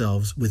control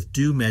ourselves with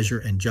due measure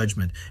and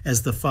judgment,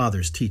 as the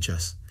Fathers teach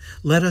us.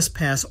 Let us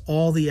pass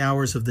all the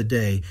hours of the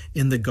day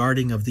in the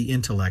guarding of the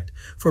intellect,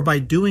 for by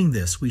doing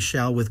this we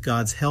shall, with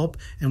God's help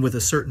and with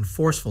a certain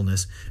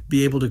forcefulness,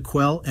 be able to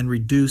quell and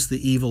reduce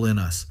the evil in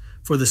us.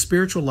 For the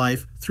spiritual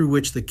life through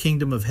which the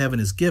kingdom of heaven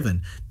is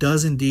given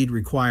does indeed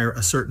require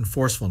a certain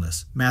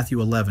forcefulness.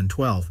 Matthew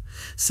 11:12.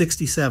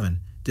 67.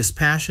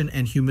 Dispassion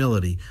and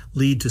humility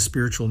lead to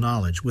spiritual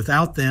knowledge.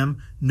 Without them,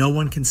 no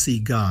one can see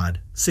God.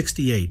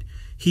 68.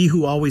 He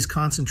who always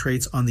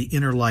concentrates on the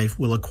inner life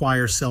will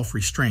acquire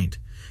self-restraint.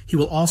 He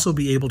will also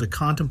be able to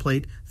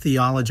contemplate,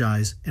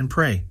 theologize, and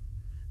pray.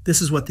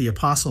 This is what the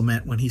apostle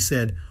meant when he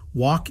said,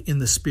 "Walk in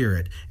the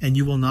Spirit, and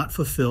you will not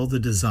fulfill the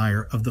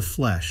desire of the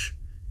flesh."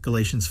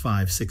 Galatians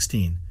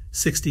 5:16.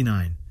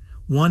 69.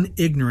 One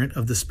ignorant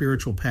of the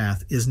spiritual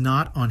path is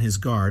not on his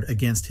guard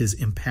against his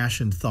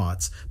impassioned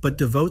thoughts, but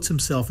devotes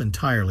himself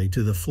entirely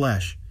to the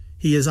flesh.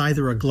 He is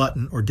either a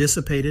glutton or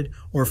dissipated,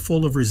 or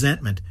full of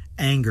resentment,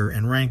 anger,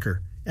 and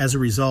rancor. As a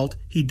result,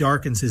 he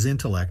darkens his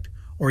intellect,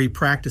 or he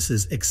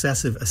practices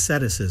excessive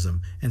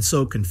asceticism, and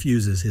so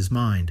confuses his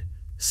mind.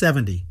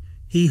 70.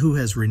 He who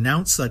has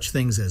renounced such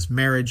things as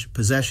marriage,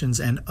 possessions,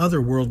 and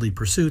other worldly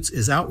pursuits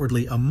is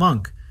outwardly a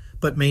monk,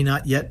 but may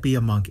not yet be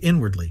a monk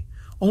inwardly.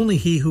 Only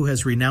he who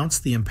has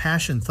renounced the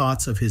impassioned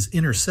thoughts of his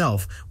inner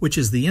self, which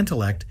is the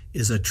intellect,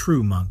 is a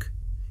true monk.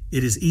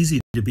 It is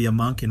easy to be a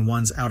monk in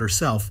one's outer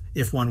self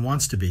if one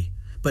wants to be,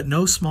 but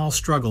no small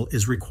struggle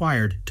is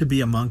required to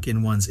be a monk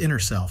in one's inner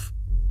self.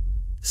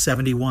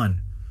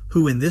 71.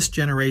 Who in this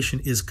generation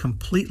is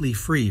completely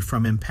free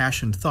from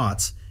impassioned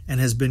thoughts and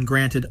has been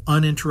granted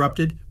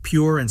uninterrupted,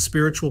 pure, and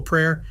spiritual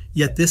prayer,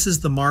 yet this is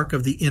the mark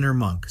of the inner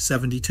monk.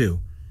 72.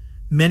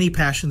 Many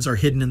passions are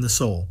hidden in the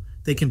soul.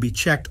 They can be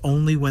checked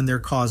only when their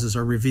causes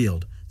are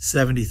revealed.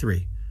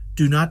 73.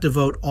 Do not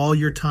devote all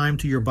your time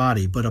to your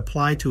body, but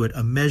apply to it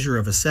a measure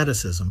of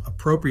asceticism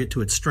appropriate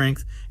to its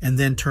strength, and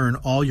then turn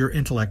all your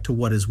intellect to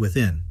what is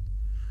within.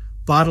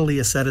 Bodily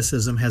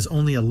asceticism has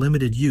only a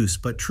limited use,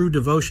 but true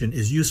devotion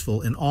is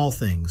useful in all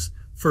things.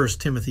 1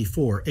 Timothy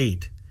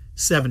 4:8.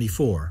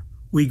 74.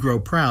 We grow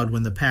proud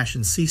when the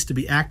passions cease to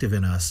be active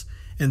in us,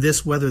 and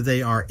this whether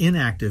they are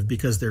inactive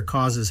because their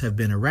causes have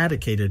been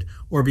eradicated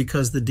or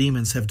because the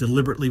demons have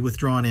deliberately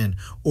withdrawn in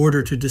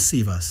order to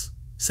deceive us.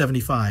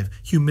 75.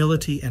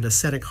 Humility and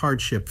ascetic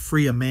hardship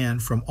free a man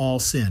from all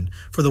sin,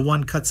 for the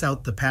one cuts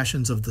out the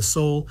passions of the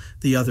soul,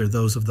 the other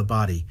those of the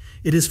body.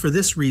 It is for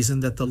this reason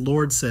that the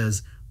Lord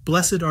says,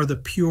 "Blessed are the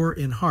pure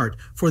in heart,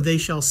 for they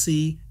shall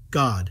see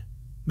God."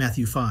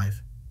 Matthew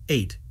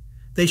 5:8.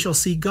 They shall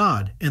see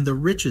God and the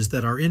riches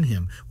that are in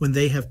him when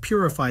they have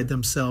purified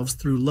themselves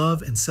through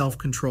love and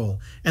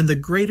self-control, and the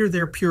greater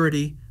their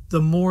purity,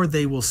 the more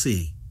they will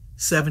see.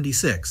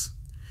 76.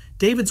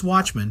 David's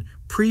watchman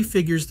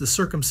prefigures the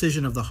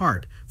circumcision of the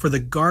heart, for the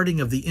guarding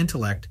of the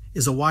intellect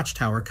is a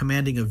watchtower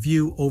commanding a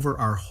view over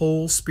our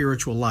whole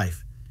spiritual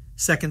life.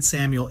 2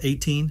 Samuel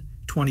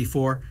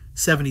 18:24,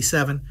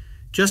 77.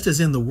 Just as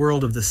in the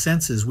world of the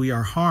senses we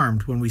are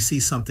harmed when we see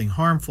something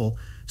harmful,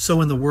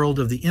 so in the world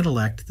of the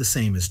intellect the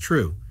same is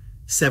true.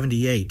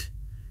 78.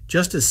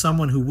 Just as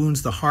someone who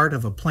wounds the heart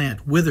of a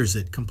plant withers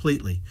it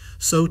completely,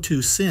 so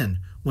too sin,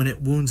 when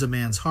it wounds a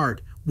man's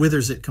heart,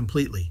 withers it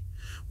completely.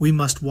 We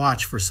must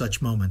watch for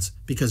such moments,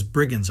 because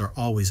brigands are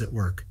always at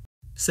work.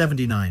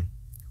 79.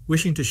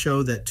 Wishing to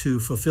show that to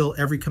fulfill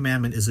every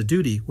commandment is a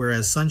duty,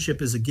 whereas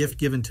sonship is a gift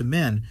given to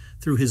men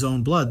through his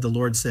own blood, the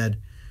Lord said,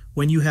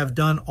 "When you have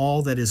done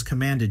all that is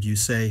commanded, you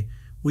say,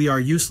 'We are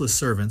useless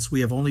servants,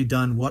 we have only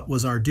done what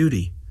was our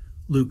duty.'"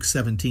 Luke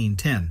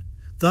 17:10.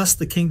 Thus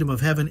the kingdom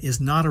of heaven is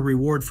not a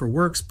reward for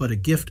works, but a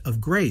gift of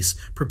grace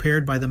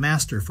prepared by the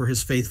master for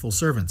his faithful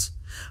servants.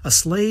 A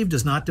slave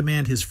does not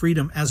demand his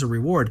freedom as a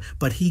reward,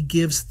 but he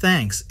gives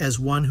thanks as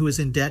one who is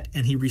in debt,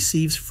 and he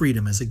receives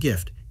freedom as a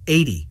gift.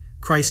 80.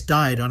 Christ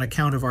died on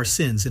account of our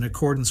sins in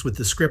accordance with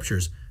the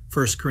Scriptures,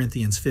 1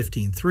 Corinthians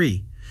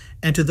 15:3.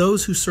 And to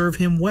those who serve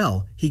him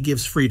well, he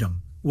gives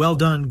freedom. "Well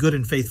done, good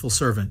and faithful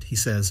servant," he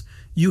says.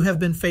 "You have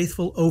been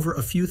faithful over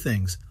a few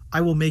things. I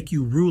will make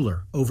you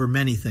ruler over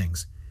many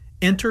things.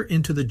 Enter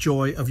into the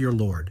joy of your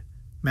Lord."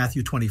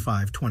 Matthew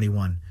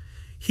 25:21.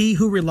 He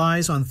who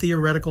relies on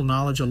theoretical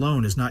knowledge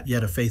alone is not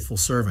yet a faithful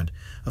servant.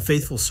 A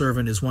faithful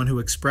servant is one who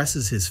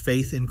expresses his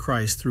faith in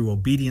Christ through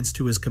obedience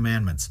to his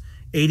commandments.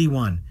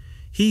 81.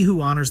 He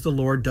who honors the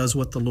Lord does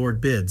what the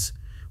Lord bids.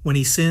 When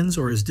he sins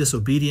or is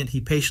disobedient,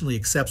 he patiently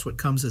accepts what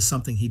comes as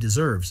something he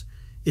deserves.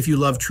 If you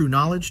love true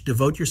knowledge,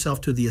 devote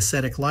yourself to the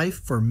ascetic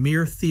life, for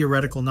mere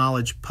theoretical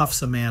knowledge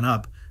puffs a man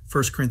up.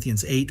 1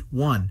 Corinthians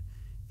 8:1.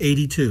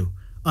 82.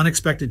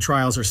 Unexpected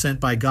trials are sent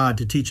by God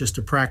to teach us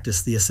to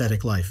practice the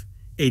ascetic life.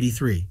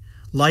 83.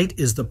 Light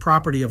is the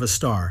property of a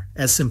star,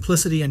 as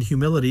simplicity and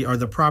humility are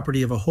the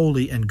property of a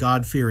holy and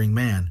God-fearing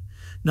man.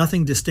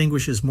 Nothing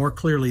distinguishes more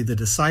clearly the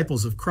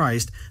disciples of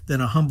Christ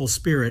than a humble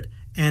spirit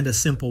and a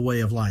simple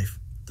way of life.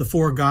 The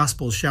four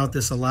Gospels shout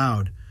this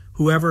aloud: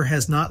 "Whoever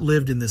has not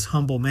lived in this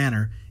humble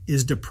manner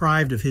is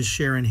deprived of his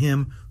share in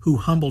him who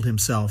humbled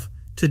himself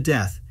to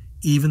death,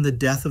 even the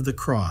death of the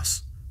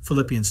cross."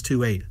 Philippians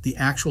 2:8, the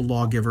actual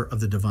lawgiver of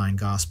the divine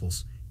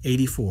Gospels.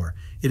 84.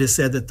 It is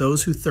said that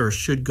those who thirst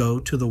should go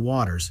to the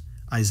waters.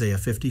 Isaiah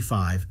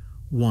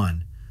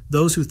 55:1.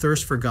 Those who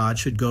thirst for God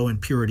should go in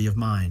purity of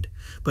mind.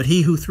 But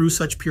he who through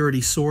such purity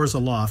soars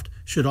aloft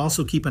should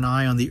also keep an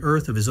eye on the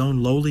earth of his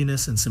own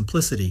lowliness and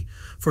simplicity,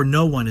 for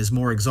no one is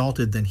more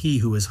exalted than he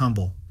who is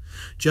humble.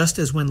 Just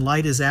as when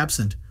light is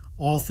absent,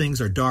 all things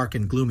are dark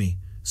and gloomy,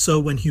 so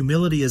when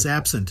humility is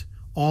absent,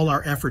 all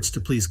our efforts to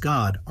please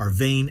God are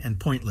vain and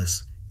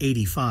pointless.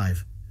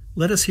 85.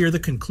 Let us hear the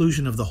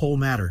conclusion of the whole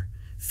matter.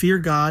 Fear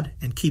God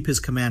and keep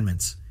his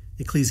commandments.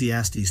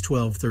 Ecclesiastes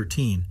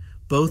 12:13.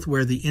 both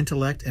where the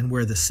intellect and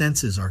where the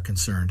senses are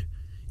concerned.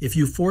 If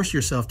you force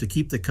yourself to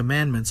keep the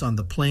commandments on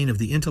the plane of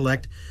the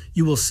intellect,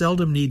 you will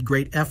seldom need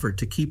great effort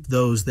to keep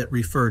those that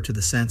refer to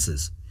the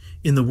senses.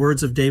 In the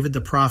words of David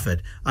the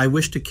prophet, I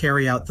wish to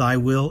carry out thy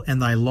will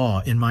and thy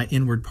law in my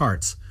inward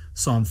parts.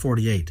 Psalm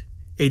 48.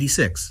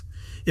 86.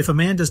 If a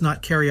man does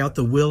not carry out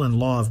the will and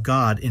law of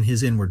God in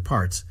his inward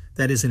parts,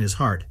 that is, in his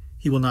heart,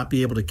 he will not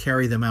be able to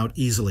carry them out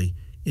easily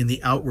in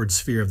the outward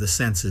sphere of the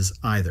senses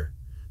either.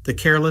 The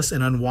careless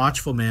and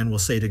unwatchful man will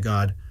say to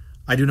God,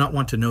 I do not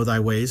want to know thy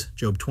ways,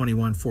 Job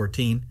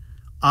 21:14,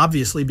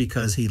 obviously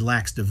because he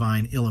lacks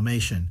divine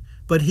illumination.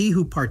 But he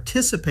who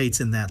participates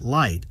in that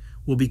light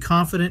will be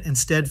confident and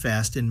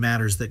steadfast in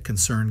matters that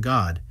concern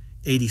God.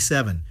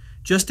 87.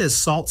 Just as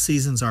salt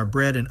seasons our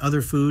bread and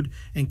other food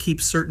and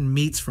keeps certain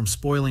meats from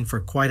spoiling for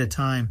quite a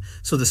time,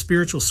 so the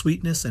spiritual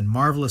sweetness and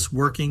marvelous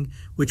working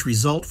which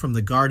result from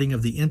the guarding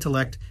of the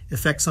intellect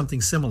effect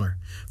something similar.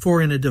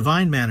 For in a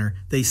divine manner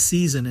they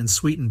season and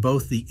sweeten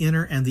both the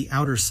inner and the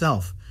outer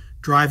self,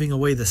 driving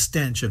away the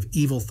stench of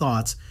evil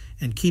thoughts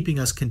and keeping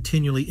us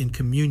continually in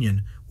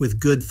communion with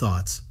good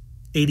thoughts.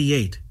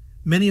 88.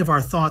 Many of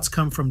our thoughts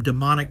come from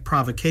demonic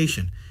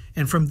provocation,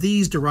 and from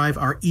these derive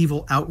our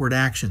evil outward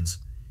actions.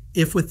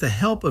 If with the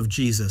help of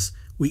Jesus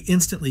we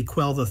instantly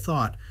quell the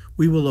thought,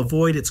 we will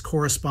avoid its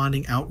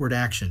corresponding outward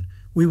action.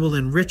 We will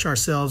enrich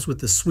ourselves with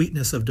the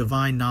sweetness of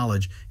divine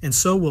knowledge, and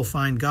so will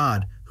find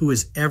God, who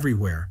is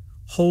everywhere.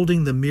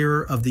 Holding the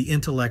mirror of the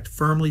intellect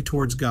firmly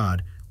towards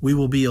God, we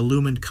will be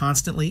illumined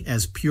constantly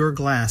as pure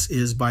glass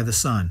is by the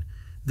sun.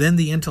 Then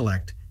the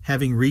intellect,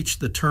 having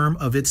reached the term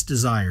of its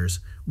desires,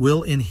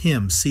 will in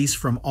him cease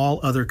from all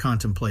other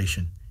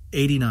contemplation.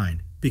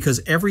 89.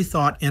 Because every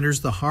thought enters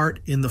the heart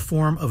in the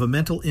form of a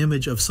mental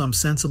image of some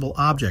sensible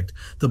object,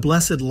 the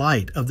blessed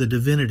light of the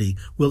divinity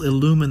will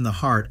illumine the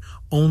heart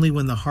only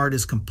when the heart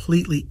is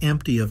completely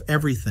empty of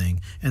everything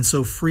and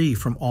so free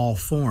from all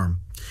form.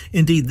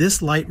 Indeed,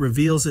 this light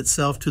reveals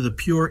itself to the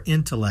pure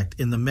intellect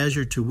in the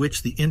measure to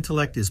which the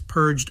intellect is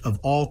purged of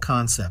all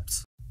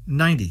concepts.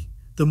 90.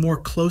 The more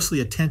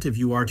closely attentive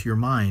you are to your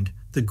mind,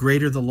 the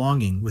greater the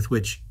longing with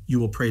which you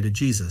will pray to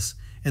Jesus.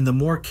 And the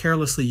more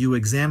carelessly you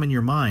examine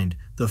your mind,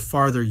 the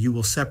farther you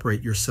will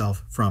separate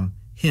yourself from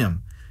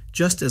Him.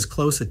 Just as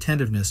close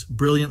attentiveness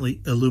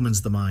brilliantly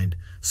illumines the mind,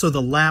 so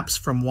the lapse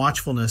from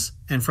watchfulness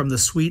and from the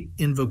sweet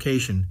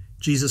invocation,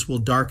 Jesus will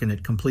darken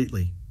it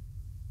completely.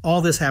 All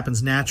this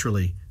happens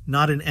naturally,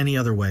 not in any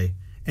other way,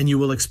 and you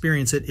will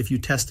experience it if you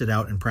test it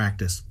out in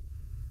practice.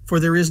 For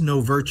there is no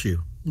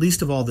virtue,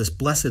 least of all this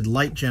blessed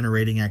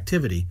light-generating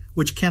activity,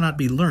 which cannot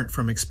be learnt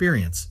from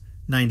experience.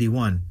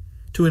 91.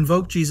 To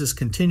invoke Jesus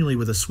continually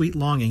with a sweet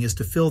longing is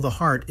to fill the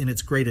heart in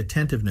its great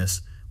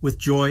attentiveness with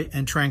joy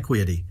and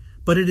tranquility.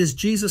 But it is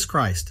Jesus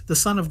Christ, the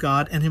Son of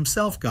God and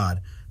Himself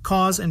God,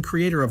 cause and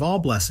creator of all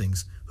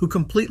blessings, who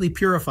completely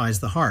purifies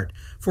the heart.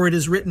 For it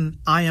is written,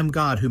 I am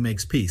God who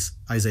makes peace.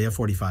 Isaiah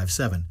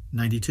 45:7,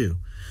 92.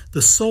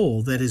 The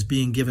soul that is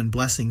being given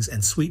blessings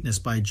and sweetness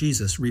by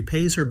Jesus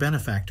repays her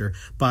benefactor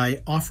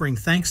by offering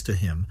thanks to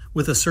Him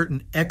with a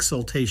certain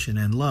exultation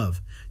and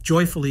love.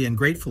 Joyfully and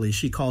gratefully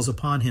she calls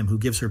upon Him who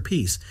gives her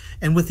peace,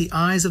 and with the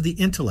eyes of the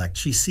intellect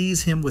she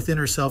sees Him within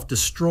herself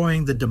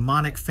destroying the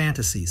demonic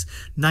fantasies.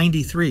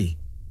 93.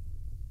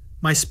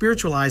 My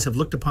spiritual eyes have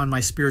looked upon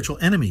my spiritual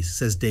enemies,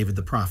 says David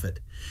the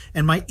prophet,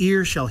 and my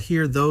ear shall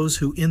hear those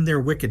who in their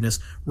wickedness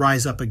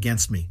rise up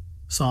against me.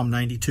 Psalm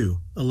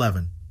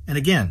 92:11. And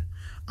again,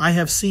 I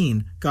have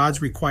seen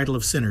God's requital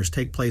of sinners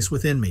take place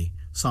within me.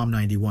 Psalm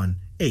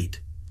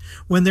 91:8.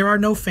 When there are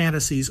no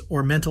fantasies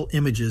or mental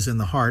images in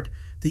the heart,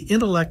 the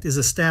intellect is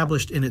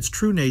established in its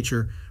true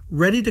nature,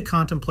 ready to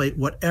contemplate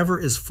whatever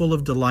is full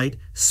of delight,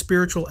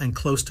 spiritual and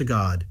close to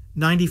God.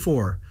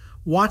 94.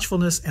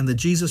 Watchfulness and the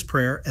Jesus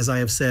prayer, as I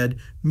have said,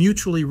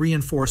 mutually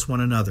reinforce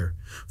one another.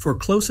 For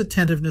close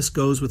attentiveness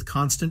goes with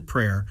constant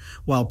prayer,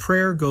 while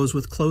prayer goes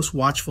with close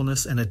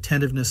watchfulness and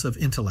attentiveness of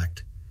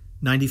intellect.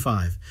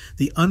 95.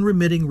 The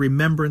unremitting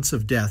remembrance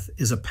of death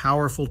is a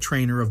powerful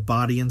trainer of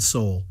body and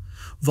soul.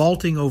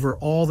 Vaulting over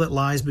all that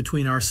lies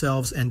between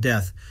ourselves and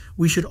death,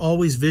 we should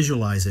always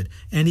visualize it,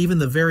 and even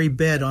the very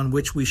bed on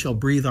which we shall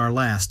breathe our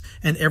last,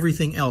 and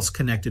everything else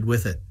connected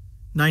with it.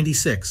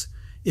 96.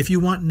 If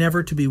you want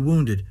never to be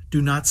wounded, do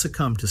not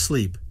succumb to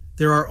sleep.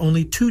 There are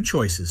only two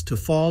choices: to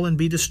fall and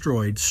be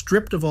destroyed,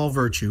 stripped of all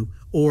virtue,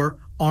 or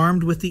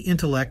armed with the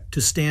intellect to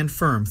stand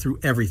firm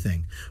through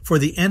everything. For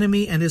the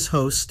enemy and his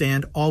hosts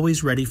stand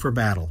always ready for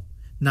battle.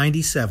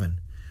 97.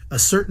 A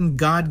certain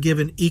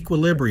God-given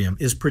equilibrium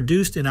is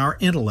produced in our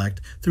intellect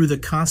through the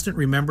constant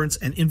remembrance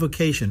and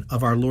invocation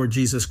of our Lord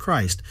Jesus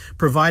Christ,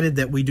 provided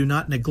that we do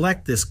not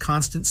neglect this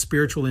constant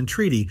spiritual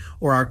entreaty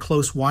or our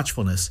close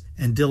watchfulness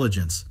and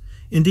diligence.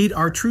 Indeed,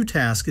 our true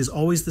task is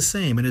always the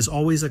same and is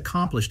always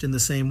accomplished in the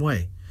same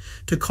way: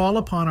 to call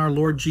upon our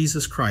Lord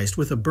Jesus Christ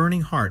with a burning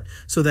heart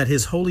so that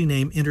His holy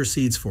name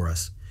intercedes for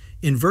us.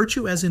 In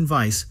virtue as in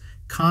vice,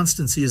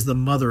 constancy is the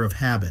mother of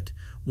habit.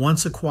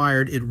 Once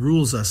acquired, it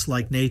rules us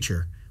like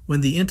nature. When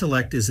the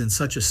intellect is in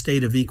such a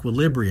state of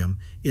equilibrium,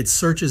 it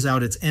searches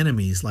out its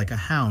enemies like a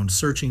hound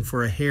searching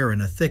for a hare in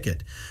a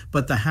thicket,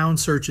 but the hound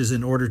searches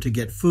in order to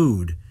get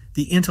food,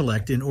 the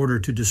intellect in order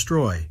to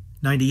destroy.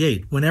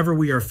 98. Whenever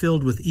we are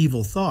filled with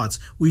evil thoughts,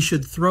 we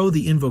should throw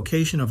the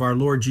invocation of our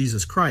Lord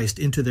Jesus Christ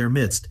into their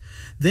midst.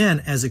 Then,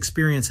 as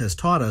experience has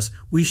taught us,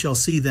 we shall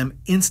see them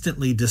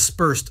instantly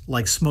dispersed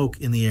like smoke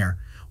in the air.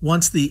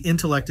 Once the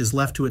intellect is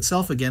left to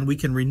itself again, we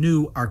can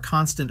renew our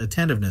constant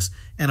attentiveness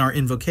and our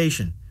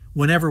invocation.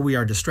 Whenever we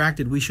are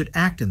distracted, we should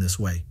act in this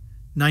way.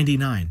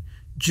 99.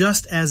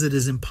 Just as it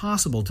is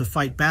impossible to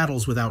fight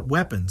battles without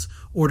weapons,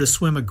 or to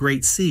swim a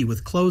great sea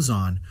with clothes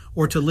on,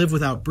 or to live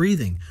without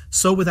breathing,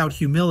 so without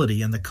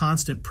humility and the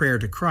constant prayer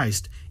to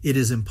Christ, it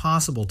is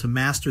impossible to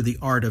master the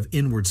art of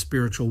inward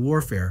spiritual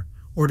warfare,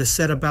 or to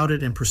set about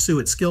it and pursue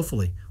it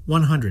skillfully.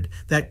 100.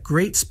 That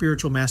great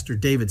spiritual master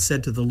David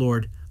said to the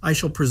Lord, I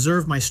shall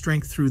preserve my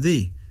strength through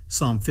thee.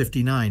 Psalm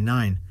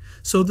 59:9.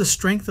 So the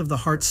strength of the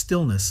heart's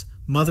stillness,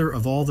 mother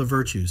of all the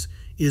virtues,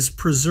 is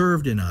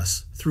preserved in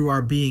us through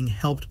our being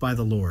helped by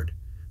the Lord.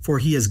 For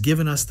he has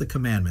given us the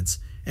commandments,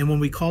 and when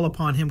we call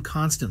upon him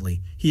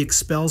constantly, he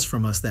expels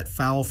from us that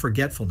foul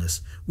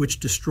forgetfulness, which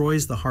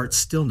destroys the heart's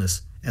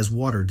stillness as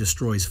water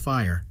destroys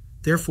fire.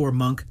 Therefore,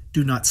 monk,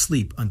 do not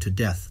sleep unto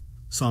death.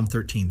 Psalm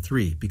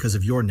 13:3, because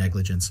of your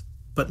negligence.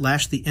 But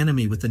lash the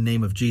enemy with the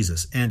name of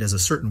Jesus, and as a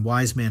certain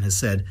wise man has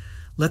said,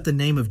 let the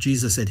name of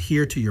Jesus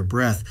adhere to your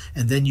breath,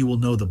 and then you will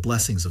know the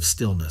blessings of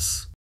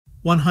stillness.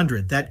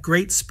 100. That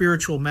great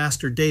spiritual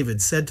master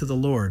David said to the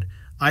Lord,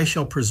 I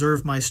shall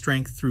preserve my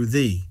strength through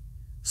thee.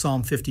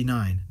 Psalm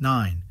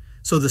 59:9.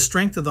 So the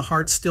strength of the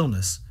heart's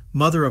stillness,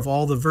 mother of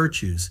all the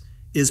virtues,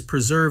 is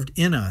preserved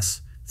in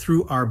us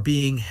through our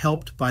being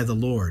helped by the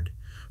Lord.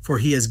 For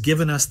he has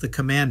given us the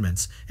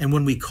commandments, and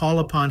when we call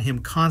upon him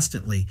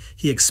constantly,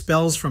 he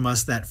expels from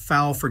us that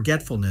foul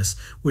forgetfulness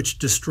which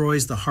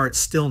destroys the heart's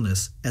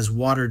stillness as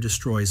water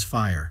destroys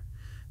fire.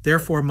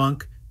 Therefore,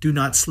 monk, do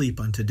not sleep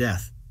unto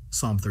death.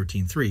 Psalm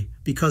 13:3,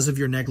 because of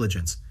your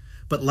negligence.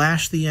 But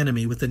lash the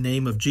enemy with the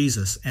name of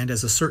Jesus, and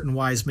as a certain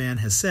wise man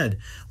has said,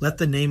 let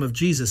the name of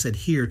Jesus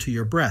adhere to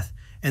your breath,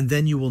 and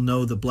then you will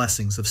know the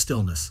blessings of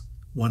stillness.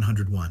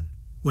 101.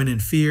 When in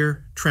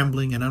fear,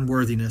 trembling, and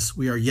unworthiness,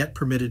 we are yet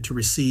permitted to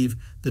receive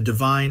the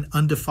divine,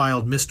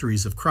 undefiled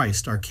mysteries of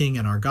Christ, our King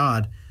and our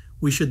God,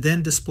 we should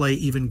then display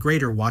even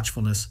greater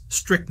watchfulness,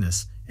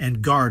 strictness,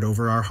 and guard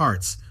over our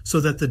hearts, so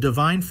that the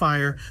divine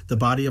fire, the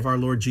body of our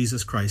Lord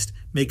Jesus Christ,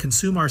 may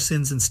consume our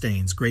sins and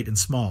stains, great and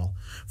small.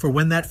 For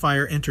when that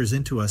fire enters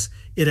into us,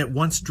 it at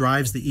once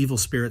drives the evil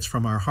spirits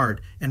from our heart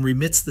and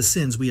remits the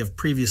sins we have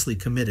previously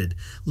committed,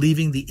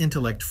 leaving the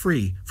intellect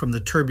free from the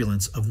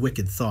turbulence of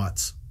wicked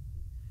thoughts.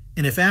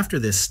 And if after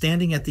this,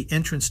 standing at the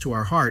entrance to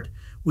our heart,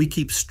 we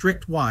keep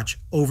strict watch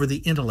over the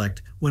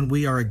intellect when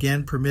we are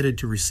again permitted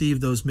to receive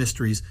those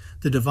mysteries,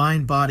 the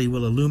divine body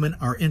will illumine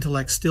our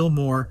intellect still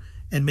more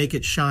and make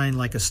it shine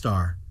like a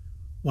star.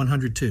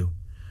 102.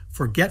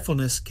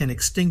 Forgetfulness can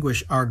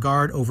extinguish our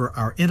guard over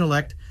our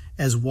intellect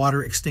as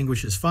water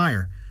extinguishes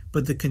fire,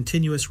 but the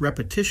continuous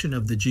repetition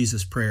of the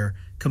Jesus prayer,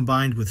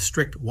 combined with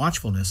strict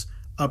watchfulness,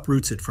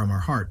 uproots it from our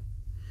heart.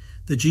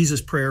 The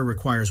Jesus prayer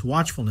requires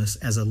watchfulness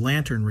as a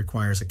lantern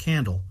requires a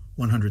candle.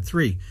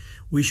 103.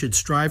 We should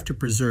strive to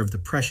preserve the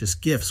precious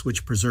gifts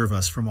which preserve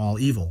us from all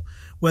evil,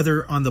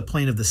 whether on the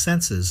plane of the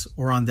senses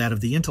or on that of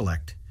the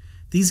intellect.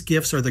 These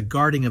gifts are the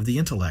guarding of the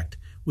intellect,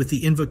 with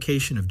the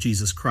invocation of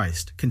Jesus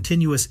Christ,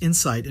 continuous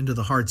insight into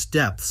the heart's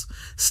depths,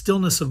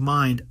 stillness of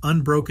mind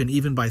unbroken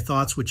even by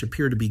thoughts which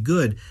appear to be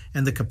good,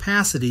 and the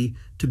capacity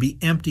to be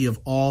empty of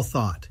all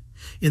thought.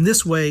 In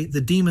this way,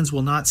 the demons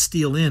will not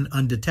steal in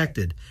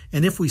undetected,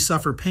 and if we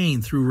suffer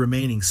pain through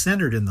remaining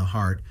centered in the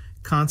heart,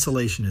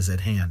 consolation is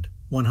at hand.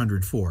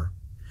 104.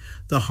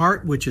 The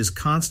heart which is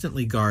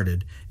constantly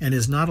guarded and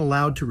is not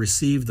allowed to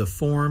receive the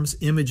forms,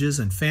 images,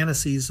 and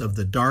fantasies of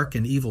the dark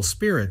and evil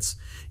spirits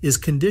is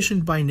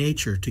conditioned by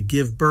nature to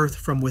give birth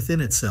from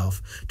within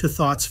itself to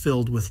thoughts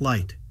filled with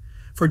light.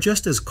 For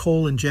just as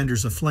coal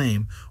engenders a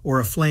flame, or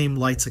a flame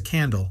lights a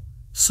candle,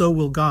 so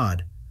will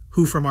God,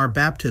 who from our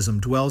baptism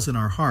dwells in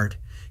our heart,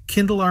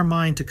 kindle our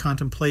mind to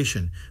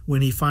contemplation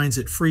when he finds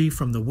it free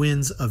from the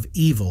winds of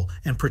evil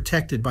and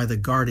protected by the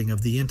guarding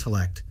of the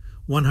intellect.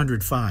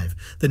 105.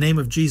 The name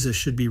of Jesus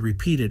should be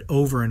repeated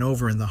over and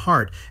over in the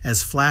heart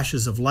as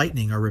flashes of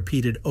lightning are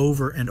repeated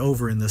over and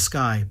over in the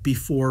sky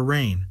before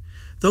rain.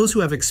 Those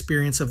who have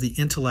experience of the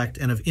intellect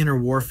and of inner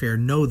warfare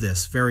know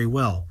this very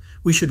well.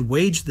 We should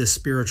wage this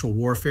spiritual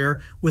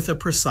warfare with a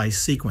precise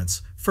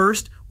sequence.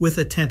 First, with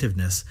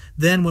attentiveness.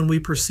 Then, when we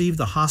perceive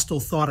the hostile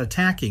thought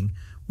attacking,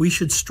 we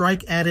should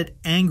strike at it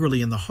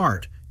angrily in the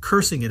heart,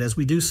 cursing it as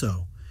we do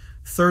so.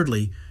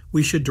 Thirdly,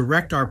 we should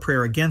direct our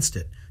prayer against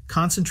it,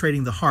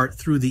 concentrating the heart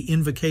through the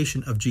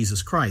invocation of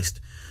Jesus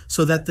Christ,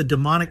 so that the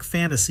demonic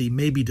fantasy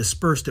may be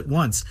dispersed at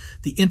once,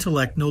 the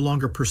intellect no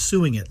longer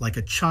pursuing it like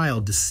a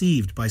child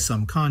deceived by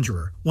some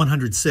conjurer.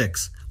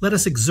 106. Let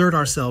us exert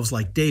ourselves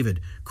like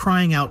David,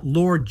 crying out,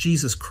 Lord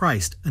Jesus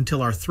Christ,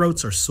 until our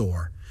throats are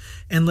sore.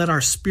 And let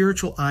our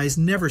spiritual eyes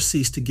never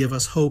cease to give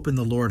us hope in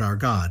the Lord our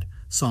God.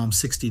 Psalm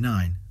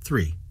 69,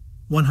 3.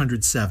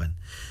 107.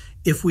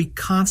 If we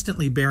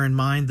constantly bear in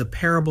mind the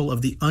parable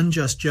of the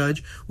unjust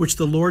judge, which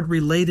the Lord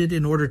related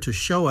in order to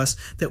show us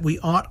that we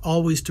ought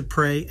always to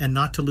pray and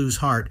not to lose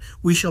heart,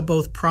 we shall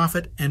both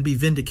profit and be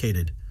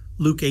vindicated.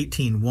 Luke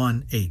 18,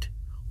 8.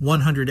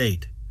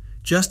 108.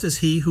 Just as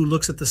he who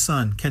looks at the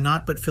sun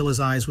cannot but fill his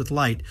eyes with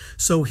light,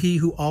 so he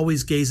who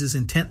always gazes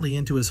intently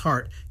into his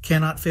heart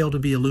cannot fail to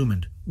be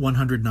illumined.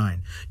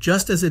 109.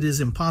 Just as it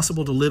is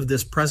impossible to live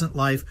this present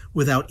life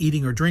without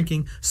eating or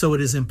drinking, so it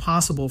is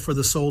impossible for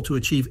the soul to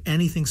achieve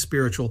anything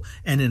spiritual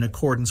and in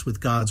accordance with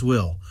God's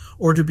will,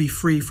 or to be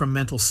free from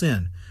mental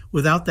sin,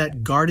 without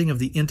that guarding of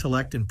the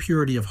intellect and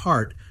purity of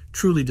heart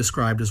truly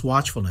described as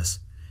watchfulness.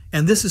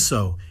 And this is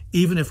so,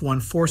 even if one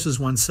forces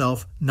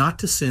oneself not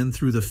to sin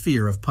through the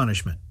fear of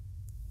punishment.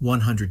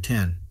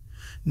 110.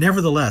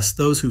 Nevertheless,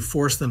 those who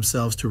force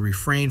themselves to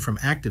refrain from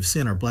active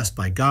sin are blessed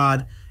by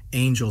God,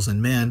 angels,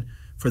 and men,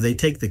 for they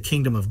take the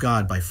kingdom of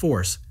God by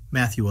force.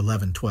 Matthew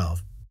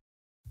 11:12.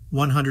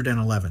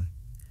 111.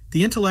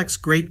 The intellect's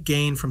great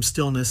gain from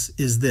stillness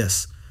is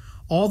this: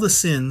 all the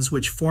sins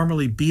which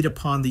formerly beat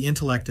upon the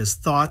intellect as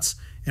thoughts,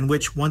 and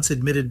which, once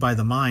admitted by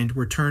the mind,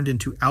 were turned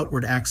into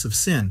outward acts of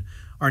sin,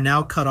 are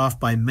now cut off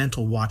by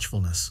mental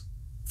watchfulness.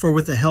 For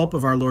with the help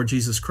of our Lord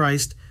Jesus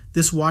Christ,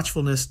 this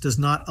watchfulness does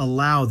not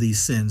allow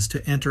these sins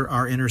to enter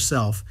our inner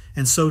self,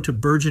 and so to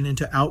burgeon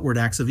into outward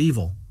acts of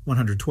evil.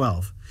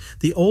 112.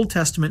 The Old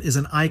Testament is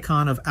an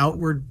icon of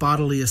outward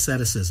bodily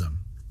asceticism.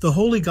 The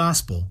Holy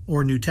Gospel,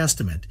 or New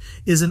Testament,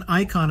 is an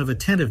icon of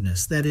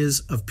attentiveness, that is,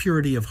 of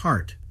purity of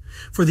heart.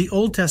 For the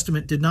Old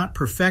Testament did not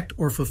perfect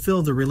or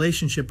fulfill the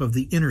relationship of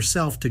the inner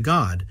self to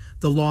God.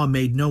 The law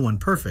made no one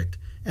perfect.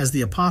 As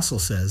the Apostle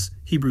says,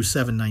 Hebrews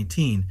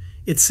 7:19,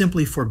 it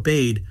simply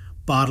forbade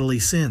bodily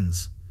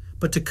sins.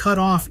 But to cut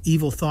off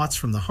evil thoughts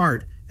from the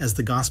heart, as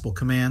the Gospel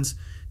commands,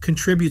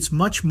 contributes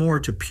much more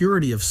to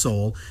purity of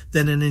soul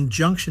than an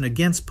injunction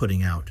against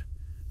putting out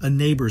a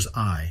neighbor's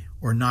eye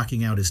or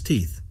knocking out his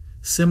teeth.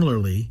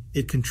 Similarly,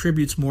 it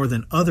contributes more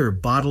than other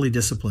bodily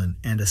discipline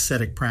and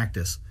ascetic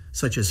practice,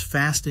 such as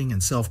fasting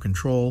and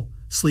self-control,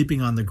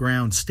 sleeping on the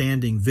ground,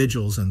 standing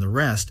vigils, and the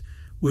rest,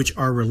 which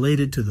are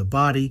related to the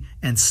body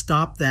and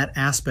stop that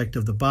aspect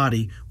of the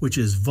body which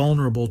is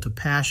vulnerable to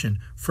passion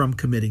from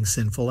committing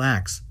sinful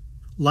acts.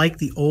 Like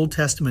the Old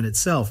Testament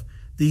itself,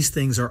 these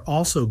things are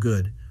also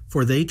good,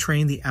 for they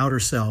train the outer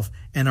self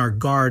and are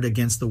guard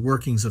against the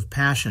workings of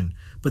passion,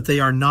 but they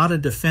are not a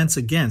defense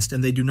against,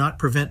 and they do not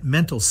prevent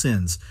mental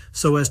sins,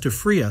 so as to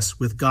free us,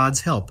 with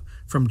God's help,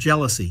 from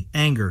jealousy,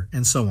 anger,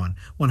 and so on.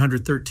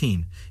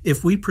 113.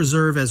 If we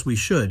preserve as we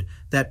should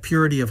that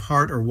purity of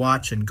heart or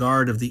watch and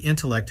guard of the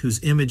intellect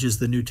whose image is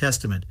the New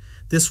Testament,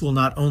 this will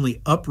not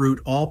only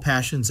uproot all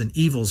passions and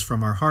evils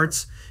from our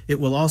hearts, it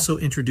will also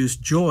introduce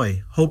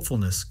joy,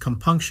 hopefulness,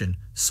 compunction,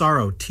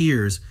 sorrow,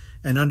 tears,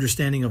 an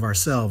understanding of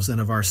ourselves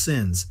and of our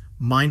sins,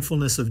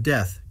 mindfulness of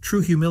death,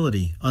 true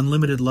humility,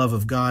 unlimited love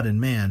of God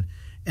and man,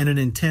 and an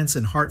intense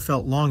and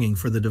heartfelt longing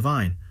for the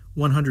divine.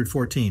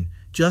 114.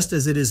 Just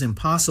as it is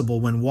impossible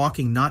when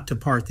walking not to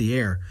part the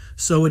air,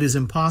 so it is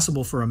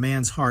impossible for a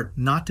man's heart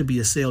not to be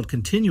assailed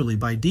continually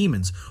by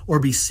demons or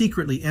be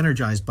secretly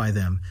energized by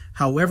them,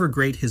 however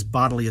great his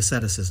bodily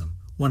asceticism.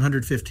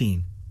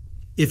 115.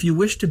 If you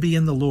wish to be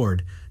in the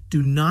Lord,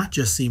 do not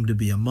just seem to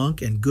be a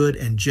monk and good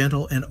and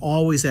gentle and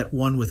always at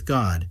one with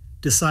God.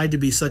 Decide to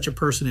be such a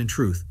person in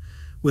truth.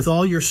 With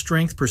all your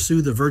strength,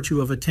 pursue the virtue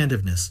of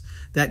attentiveness,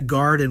 that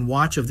guard and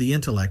watch of the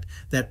intellect,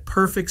 that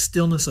perfect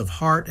stillness of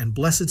heart and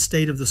blessed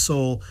state of the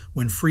soul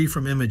when free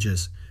from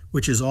images,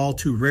 which is all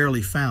too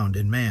rarely found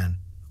in man.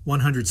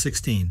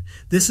 116.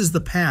 This is the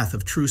path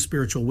of true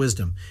spiritual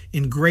wisdom.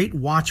 In great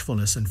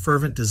watchfulness and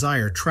fervent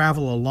desire,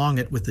 travel along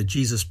it with the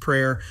Jesus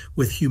prayer,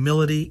 with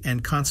humility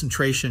and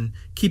concentration,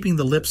 keeping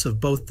the lips of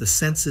both the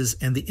senses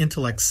and the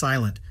intellect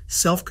silent,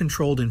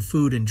 self-controlled in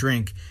food and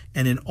drink,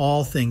 and in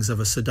all things of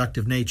a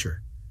seductive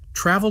nature.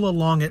 Travel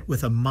along it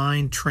with a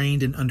mind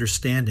trained in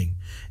understanding,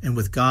 and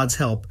with God's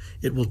help,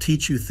 it will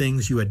teach you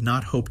things you had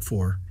not hoped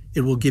for.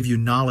 It will give you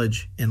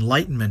knowledge,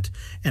 enlightenment,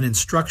 and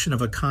instruction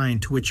of a kind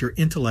to which your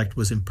intellect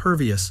was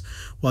impervious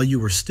while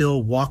you were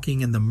still walking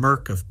in the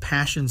murk of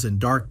passions and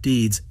dark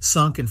deeds,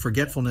 sunk in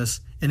forgetfulness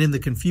and in the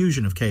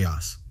confusion of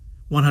chaos.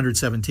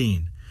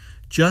 117.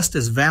 Just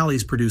as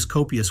valleys produce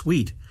copious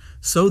wheat,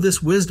 so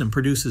this wisdom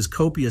produces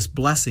copious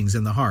blessings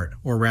in the heart,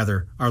 or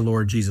rather, our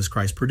Lord Jesus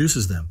Christ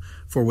produces them,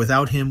 for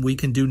without him we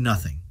can do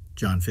nothing.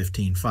 John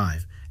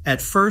 15:5.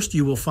 At first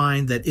you will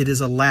find that it is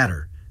a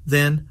ladder,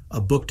 then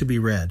a book to be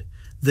read.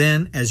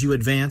 Then, as you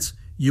advance,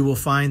 you will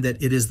find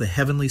that it is the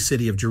heavenly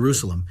city of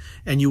Jerusalem,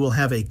 and you will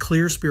have a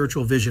clear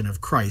spiritual vision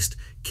of Christ,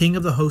 King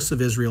of the hosts of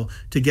Israel,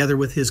 together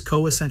with his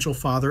co-essential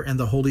Father and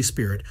the Holy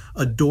Spirit,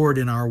 adored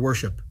in our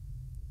worship.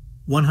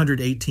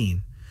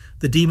 118.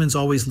 The demons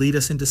always lead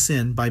us into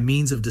sin by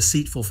means of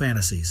deceitful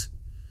fantasies.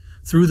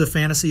 Through the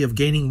fantasy of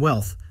gaining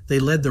wealth, they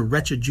led the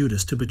wretched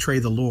Judas to betray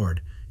the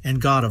Lord and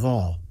God of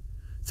all.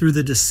 Through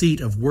the deceit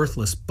of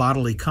worthless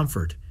bodily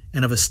comfort,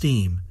 and of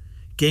esteem.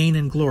 Gain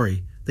and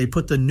glory, they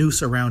put the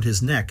noose around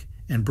his neck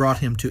and brought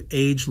him to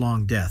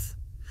age-long death.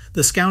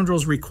 The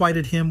scoundrels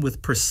requited him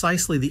with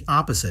precisely the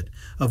opposite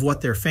of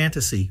what their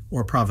fantasy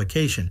or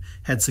provocation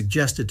had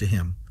suggested to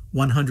him.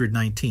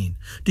 119.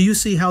 Do you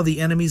see how the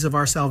enemies of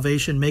our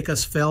salvation make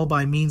us fell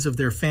by means of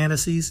their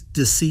fantasies,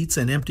 deceits,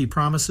 and empty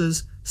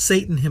promises?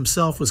 Satan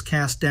himself was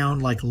cast down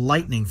like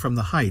lightning from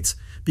the heights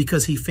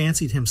because he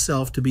fancied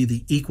himself to be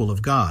the equal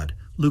of God.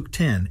 Luke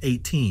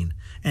 10:18.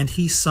 And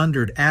he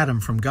sundered Adam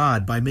from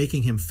God by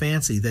making him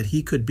fancy that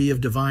he could be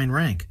of divine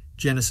rank.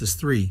 Genesis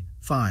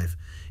 3:5.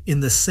 In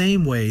the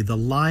same way, the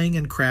lying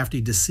and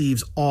crafty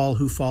deceives all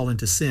who fall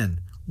into sin.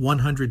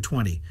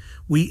 120.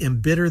 We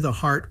embitter the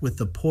heart with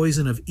the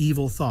poison of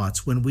evil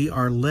thoughts when we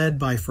are led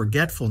by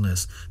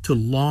forgetfulness to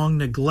long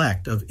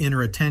neglect of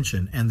inner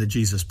attention and the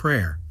Jesus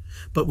prayer.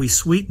 But we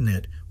sweeten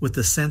it with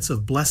the sense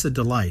of blessed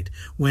delight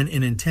when,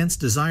 in intense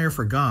desire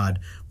for God,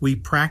 we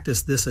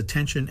practice this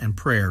attention and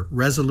prayer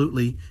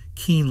resolutely,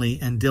 keenly,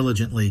 and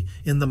diligently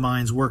in the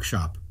mind's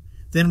workshop.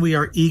 Then we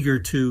are eager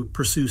to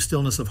pursue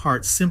stillness of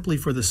heart simply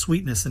for the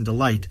sweetness and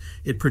delight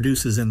it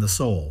produces in the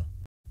soul.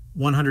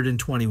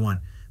 121.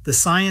 The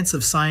science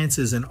of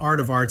sciences and art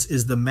of arts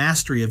is the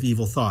mastery of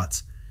evil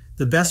thoughts.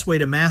 The best way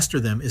to master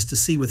them is to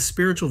see with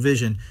spiritual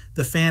vision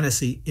the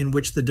fantasy in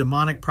which the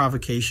demonic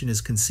provocation is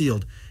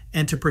concealed,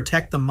 and to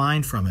protect the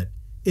mind from it.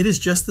 It is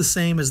just the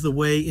same as the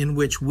way in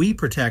which we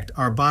protect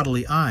our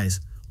bodily eyes,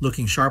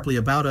 looking sharply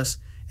about us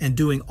and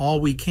doing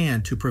all we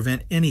can to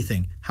prevent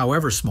anything,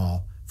 however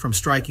small, from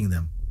striking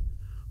them.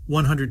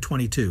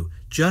 122.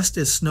 Just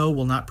as snow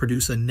will not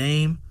produce a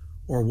name,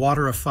 or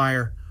water a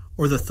fire,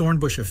 or the thorn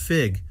bush a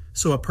fig,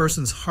 so a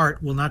person's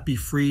heart will not be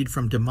freed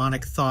from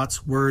demonic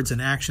thoughts, words,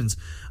 and actions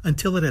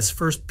until it has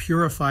first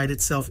purified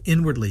itself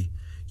inwardly,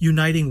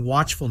 uniting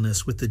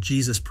watchfulness with the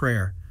Jesus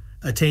prayer,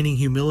 attaining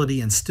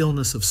humility and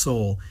stillness of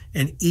soul,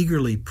 and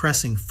eagerly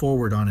pressing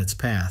forward on its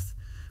path.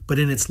 But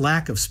in its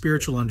lack of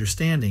spiritual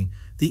understanding,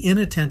 the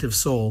inattentive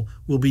soul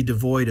will be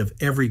devoid of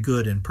every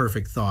good and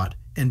perfect thought,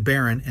 and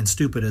barren and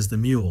stupid as the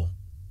mule.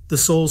 The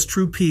soul's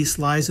true peace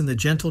lies in the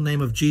gentle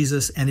name of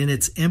Jesus and in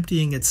its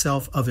emptying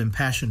itself of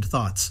impassioned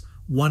thoughts.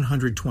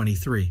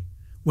 123.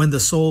 When the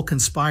soul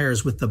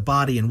conspires with the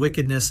body in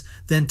wickedness,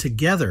 then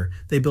together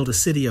they build a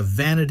city of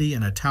vanity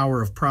and a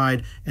tower of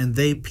pride, and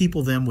they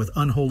people them with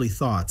unholy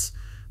thoughts.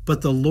 But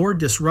the Lord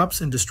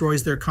disrupts and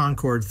destroys their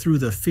concord through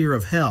the fear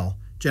of hell.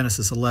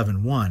 Genesis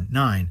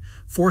 11:1-9,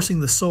 forcing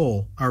the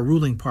soul, our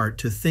ruling part,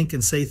 to think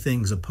and say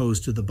things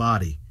opposed to the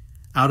body.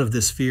 Out of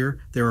this fear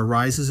there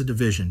arises a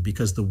division,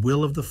 because the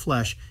will of the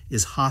flesh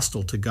is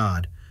hostile to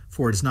God,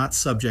 for it is not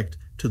subject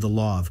to the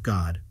law of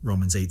God.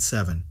 Romans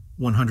 8:7.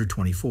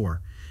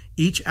 124.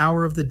 Each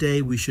hour of the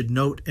day we should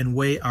note and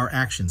weigh our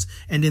actions,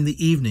 and in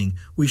the evening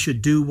we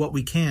should do what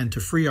we can to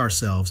free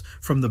ourselves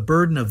from the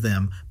burden of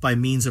them by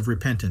means of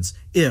repentance,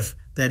 if,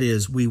 that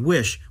is, we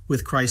wish,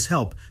 with Christ's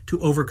help,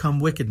 to overcome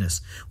wickedness.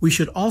 We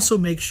should also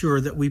make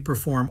sure that we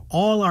perform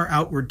all our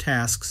outward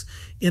tasks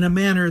in a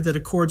manner that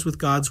accords with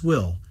God's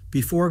will,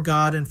 before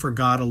God and for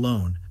God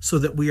alone, so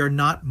that we are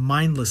not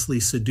mindlessly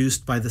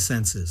seduced by the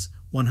senses.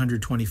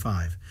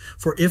 125.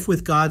 For if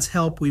with God's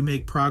help we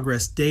make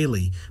progress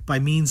daily by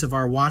means of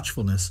our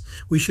watchfulness,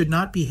 we should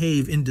not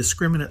behave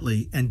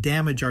indiscriminately and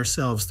damage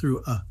ourselves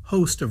through a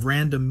host of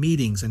random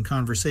meetings and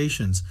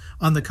conversations.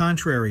 On the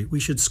contrary, we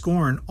should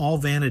scorn all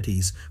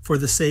vanities for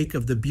the sake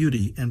of the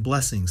beauty and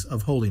blessings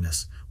of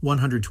holiness.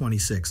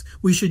 126.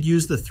 We should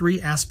use the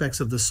three aspects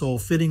of the soul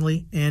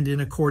fittingly and in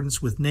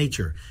accordance with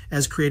nature.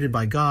 As created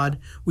by God,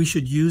 we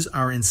should use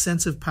our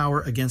incensive power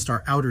against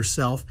our outer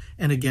self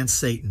and against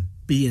Satan.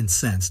 Be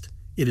incensed,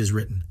 it is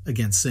written,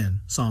 against sin.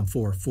 Psalm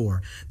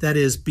 4:4. That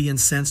is, be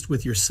incensed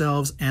with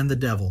yourselves and the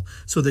devil,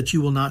 so that you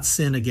will not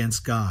sin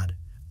against God.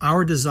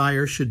 Our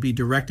desire should be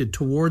directed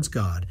towards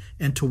God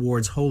and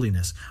towards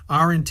holiness.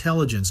 Our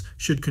intelligence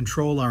should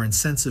control our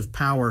incensive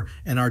power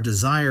and our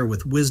desire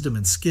with wisdom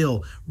and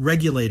skill,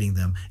 regulating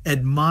them,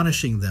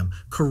 admonishing them,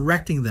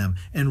 correcting them,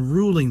 and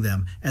ruling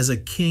them as a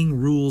king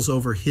rules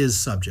over his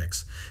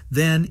subjects.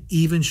 Then,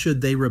 even should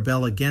they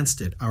rebel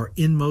against it, our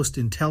inmost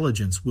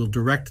intelligence will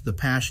direct the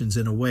passions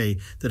in a way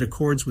that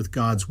accords with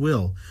God's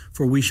will,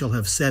 for we shall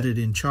have set it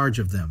in charge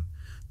of them.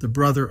 The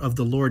brother of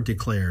the Lord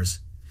declares,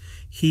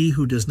 "He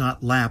who does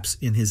not lapse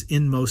in his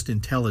inmost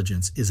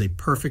intelligence is a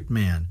perfect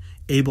man,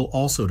 able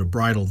also to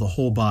bridle the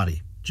whole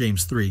body."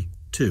 James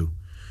 3:2.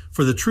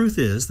 For the truth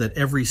is that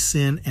every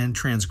sin and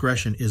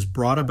transgression is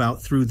brought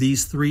about through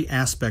these three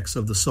aspects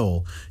of the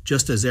soul,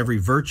 just as every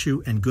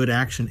virtue and good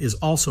action is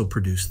also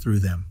produced through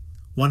them.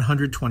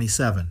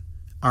 127.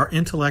 Our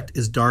intellect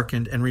is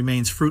darkened and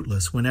remains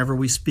fruitless whenever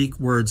we speak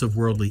words of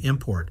worldly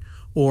import,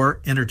 or,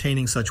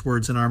 entertaining such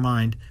words in our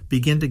mind,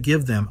 begin to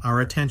give them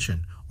our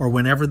attention, or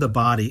whenever the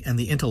body and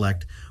the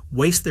intellect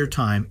waste their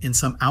time in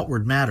some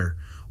outward matter,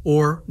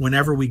 or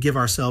whenever we give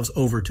ourselves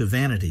over to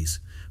vanities.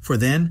 For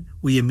then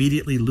we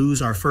immediately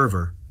lose our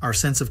fervor, our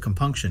sense of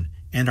compunction,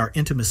 and our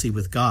intimacy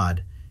with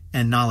God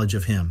and knowledge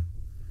of Him.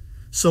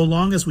 So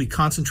long as we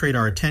concentrate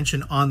our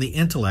attention on the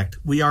intellect,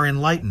 we are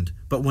enlightened,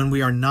 but when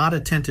we are not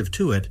attentive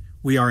to it,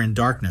 we are in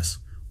darkness.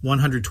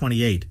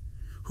 128.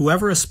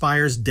 Whoever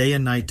aspires day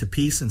and night to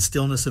peace and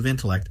stillness of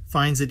intellect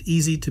finds it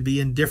easy to be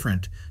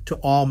indifferent to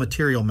all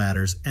material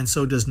matters, and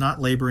so does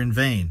not labor in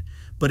vain.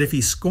 But if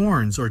he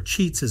scorns or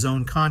cheats his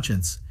own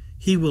conscience,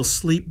 he will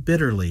sleep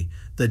bitterly,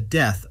 the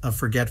death of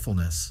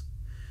forgetfulness.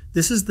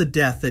 This is the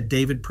death that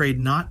David prayed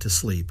not to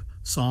sleep,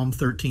 Psalm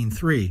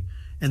 13:3,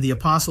 and the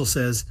apostle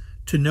says,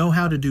 "To know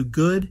how to do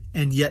good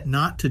and yet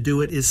not to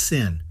do it is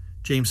sin,"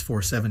 James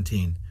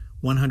 4:17,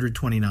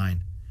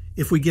 129.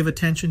 If we give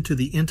attention to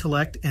the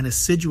intellect and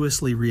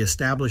assiduously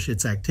reestablish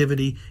its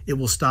activity, it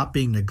will stop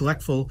being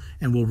neglectful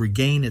and will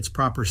regain its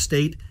proper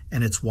state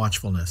and its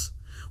watchfulness.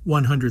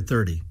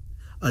 130.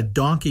 A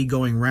donkey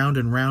going round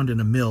and round in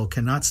a mill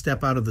cannot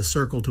step out of the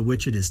circle to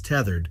which it is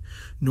tethered,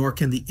 nor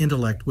can the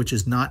intellect which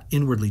is not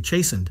inwardly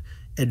chastened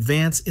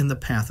advance in the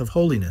path of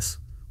holiness.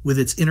 With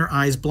its inner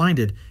eyes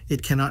blinded,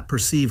 it cannot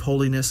perceive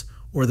holiness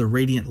or the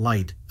radiant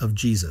light of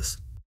Jesus.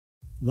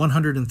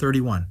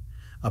 131.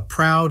 A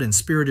proud and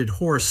spirited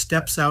horse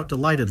steps out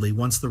delightedly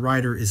once the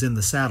rider is in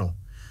the saddle.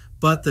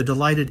 But the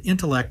delighted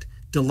intellect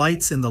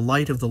delights in the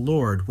light of the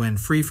Lord when,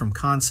 free from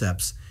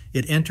concepts,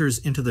 it enters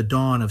into the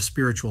dawn of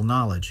spiritual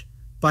knowledge.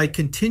 By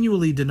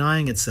continually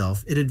denying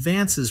itself, it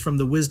advances from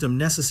the wisdom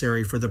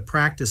necessary for the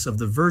practice of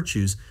the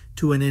virtues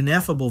to an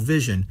ineffable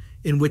vision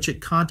in which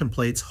it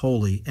contemplates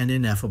holy and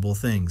ineffable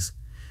things.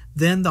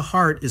 Then the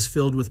heart is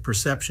filled with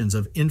perceptions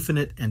of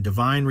infinite and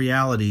divine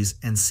realities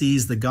and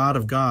sees the God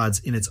of gods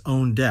in its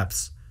own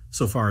depths,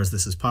 so far as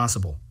this is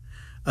possible.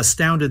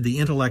 Astounded, the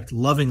intellect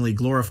lovingly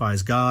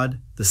glorifies God,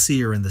 the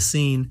seer and the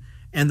seen,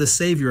 and the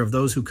Savior of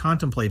those who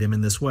contemplate him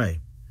in this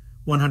way.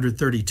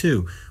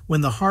 132.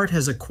 When the heart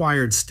has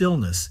acquired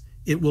stillness,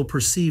 it will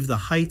perceive the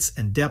heights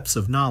and depths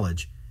of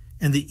knowledge,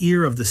 and the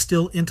ear of the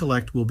still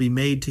intellect will be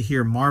made to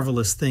hear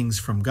marvelous things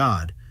from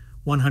God.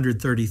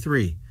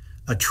 133.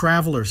 A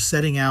traveler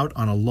setting out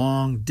on a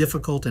long,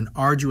 difficult, and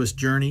arduous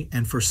journey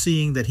and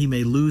foreseeing that he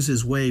may lose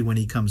his way when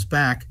he comes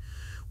back,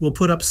 will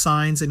put up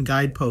signs and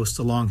guideposts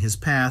along his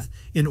path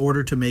in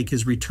order to make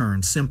his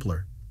return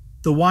simpler.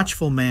 The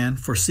watchful man,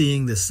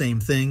 foreseeing this same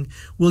thing,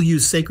 will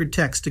use sacred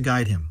text to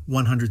guide him.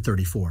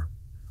 134.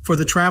 For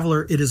the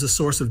traveler, it is a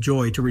source of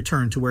joy to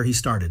return to where he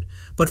started.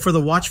 But for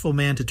the watchful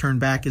man to turn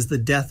back is the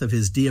death of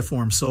his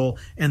deiform soul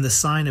and the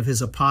sign of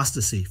his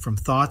apostasy from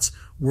thoughts,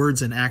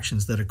 words, and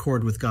actions that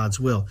accord with God's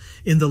will.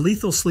 In the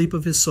lethal sleep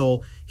of his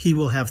soul, he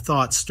will have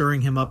thoughts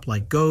stirring him up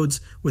like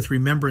goads, with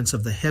remembrance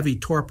of the heavy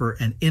torpor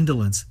and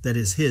indolence that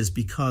is his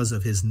because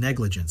of his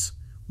negligence.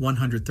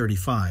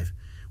 135.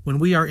 When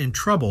we are in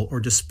trouble or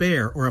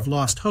despair or have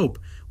lost hope,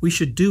 we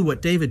should do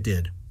what David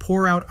did,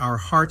 pour out our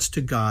hearts to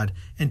God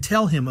and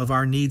tell him of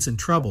our needs and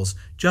troubles,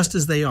 just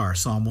as they are,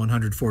 Psalm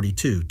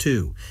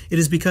 142:2. It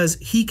is because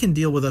he can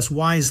deal with us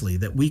wisely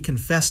that we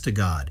confess to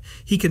God.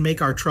 He can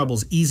make our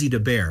troubles easy to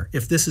bear,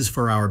 if this is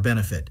for our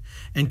benefit,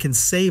 and can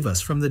save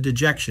us from the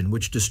dejection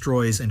which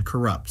destroys and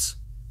corrupts.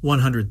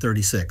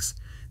 136.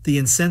 The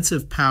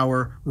incensive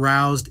power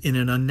roused in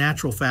an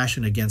unnatural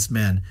fashion against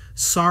men,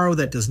 sorrow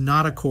that does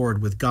not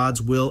accord with God's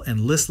will,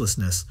 and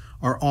listlessness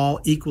are all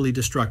equally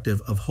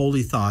destructive of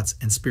holy thoughts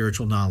and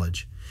spiritual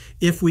knowledge.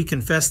 If we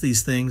confess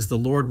these things, the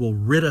Lord will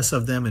rid us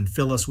of them and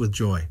fill us with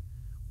joy.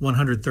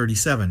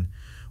 137.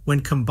 When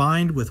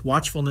combined with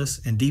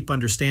watchfulness and deep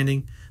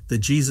understanding, the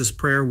Jesus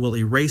prayer will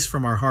erase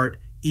from our heart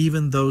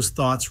even those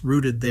thoughts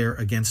rooted there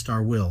against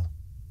our will.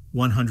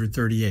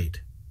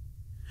 138.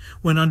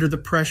 When under the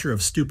pressure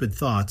of stupid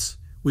thoughts,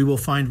 we will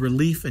find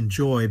relief and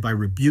joy by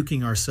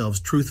rebuking ourselves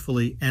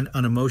truthfully and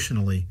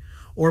unemotionally,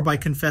 or by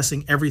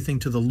confessing everything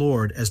to the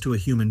Lord as to a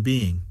human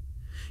being.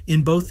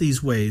 In both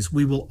these ways,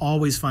 we will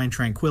always find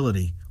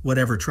tranquility,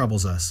 whatever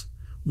troubles us.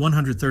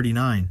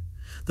 139.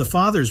 The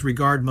fathers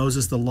regard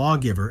Moses the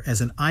lawgiver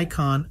as an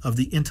icon of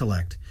the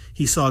intellect.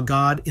 He saw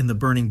God in the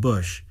burning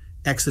bush.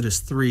 Exodus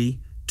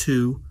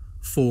 3:2,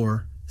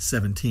 4,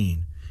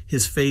 17.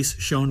 His face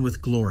shone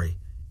with glory.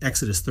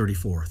 Exodus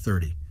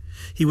 34:30.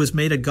 He was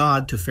made a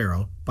god to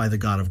Pharaoh by the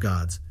God of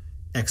gods.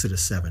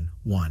 Exodus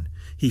 7:1.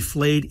 He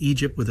flayed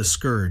Egypt with a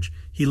scourge.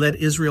 He led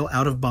Israel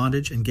out of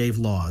bondage and gave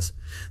laws.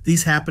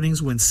 These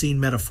happenings, when seen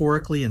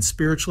metaphorically and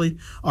spiritually,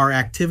 are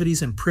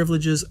activities and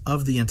privileges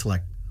of the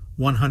intellect.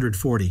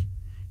 140.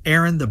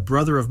 Aaron, the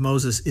brother of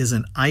Moses, is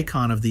an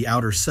icon of the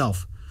outer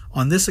self.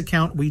 On this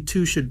account, we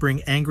too should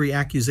bring angry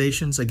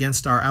accusations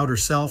against our outer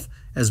self,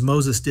 as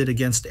Moses did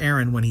against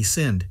Aaron when he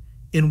sinned.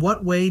 In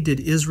what way did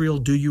Israel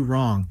do you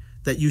wrong,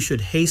 that you should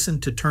hasten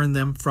to turn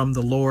them from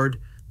the Lord,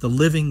 the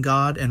living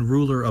God and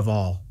ruler of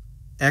all?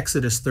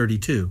 Exodus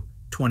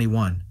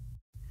 32:21.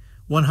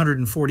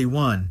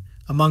 141.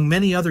 Among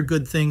many other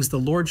good things the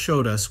Lord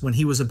showed us when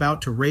he was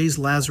about to raise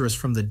Lazarus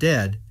from the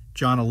dead,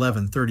 John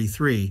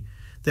 11:33,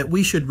 that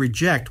we should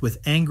reject with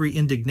angry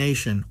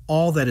indignation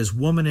all that is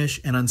womanish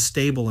and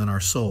unstable in our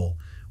soul.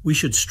 We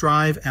should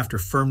strive after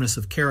firmness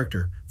of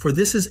character, for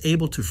this is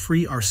able to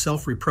free our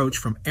self-reproach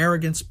from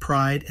arrogance,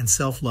 pride, and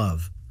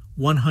self-love.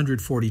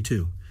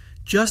 142.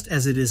 Just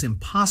as it is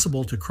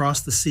impossible to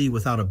cross the sea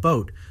without a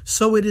boat,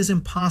 so it is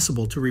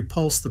impossible to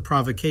repulse the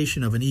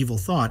provocation of an evil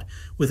thought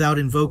without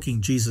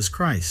invoking Jesus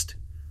Christ.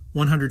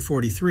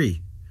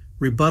 143.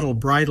 Rebuttal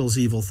bridles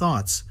evil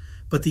thoughts,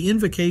 but the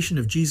invocation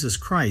of Jesus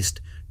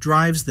Christ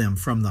drives them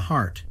from the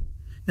heart.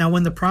 Now,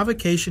 when the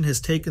provocation has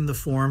taken the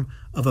form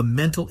of a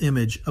mental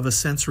image of a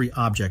sensory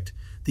object,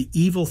 the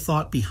evil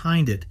thought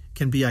behind it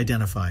can be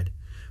identified.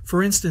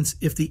 For instance,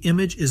 if the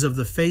image is of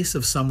the face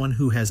of someone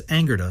who has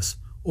angered us,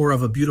 or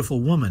of a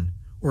beautiful woman,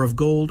 or of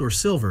gold or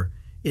silver,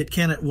 it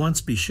can at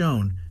once be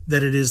shown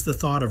that it is the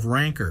thought of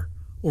rancor,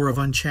 or of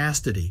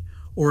unchastity,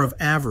 or of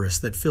avarice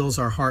that fills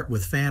our heart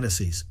with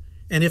fantasies.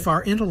 And if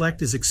our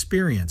intellect is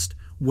experienced,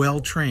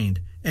 well-trained,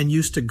 and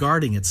used to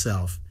guarding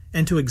itself,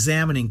 and to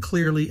examining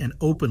clearly and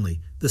openly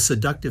the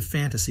seductive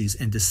fantasies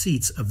and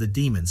deceits of the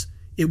demons,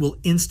 it will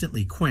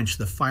instantly quench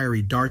the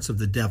fiery darts of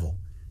the devil,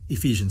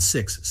 Ephesians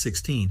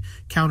 6:16,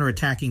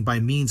 counterattacking by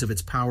means of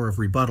its power of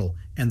rebuttal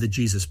and the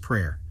Jesus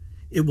prayer.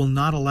 It will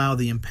not allow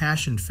the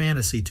impassioned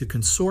fantasy to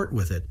consort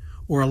with it,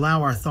 or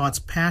allow our thoughts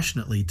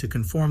passionately to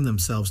conform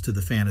themselves to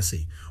the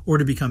fantasy, or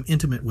to become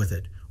intimate with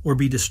it, or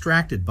be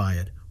distracted by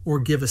it, or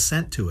give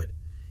assent to it.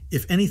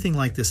 If anything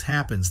like this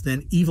happens,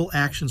 then evil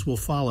actions will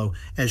follow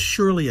as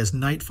surely as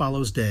night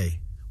follows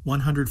day.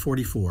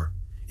 144.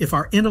 If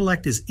our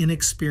intellect is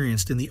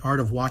inexperienced in the art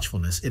of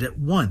watchfulness, it at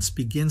once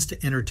begins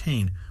to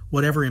entertain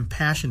whatever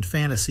impassioned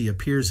fantasy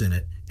appears in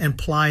it, and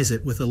plies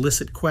it with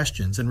illicit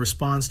questions and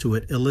responds to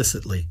it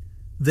illicitly.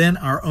 Then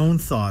our own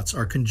thoughts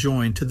are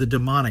conjoined to the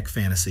demonic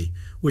fantasy,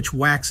 which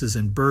waxes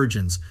and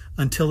burgeons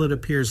until it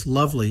appears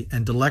lovely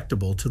and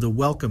delectable to the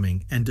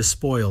welcoming and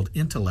despoiled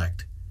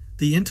intellect.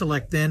 The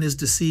intellect then is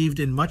deceived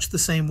in much the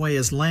same way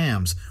as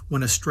lambs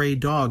when a stray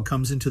dog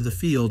comes into the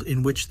field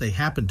in which they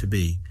happen to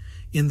be.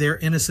 In their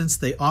innocence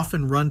they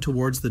often run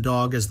towards the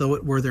dog as though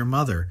it were their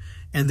mother,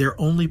 and their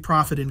only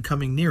profit in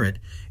coming near it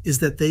is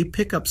that they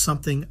pick up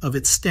something of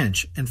its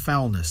stench and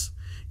foulness.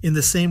 In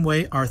the same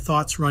way, our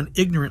thoughts run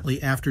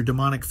ignorantly after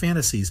demonic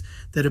fantasies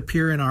that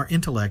appear in our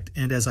intellect,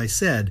 and as I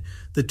said,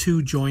 the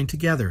two join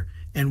together,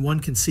 and one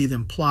can see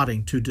them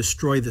plotting to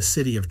destroy the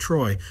city of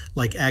Troy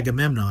like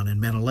Agamemnon and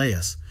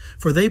Menelaus.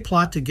 For they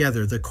plot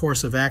together the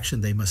course of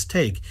action they must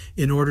take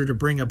in order to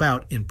bring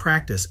about in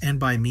practice and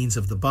by means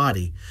of the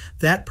body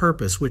that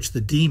purpose which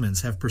the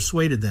demons have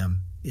persuaded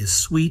them is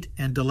sweet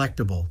and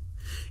delectable.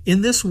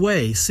 In this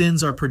way,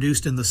 sins are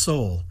produced in the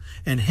soul,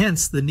 and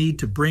hence the need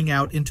to bring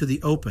out into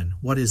the open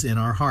what is in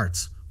our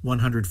hearts.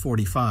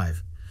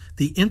 145.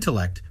 The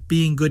intellect,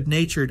 being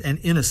good-natured and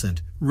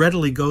innocent,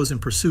 readily goes in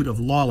pursuit of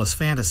lawless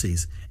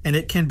fantasies, and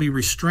it can be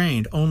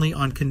restrained only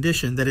on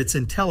condition that its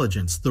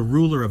intelligence, the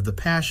ruler of the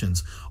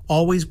passions,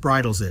 always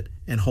bridles it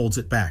and holds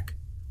it back.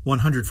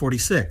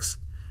 146.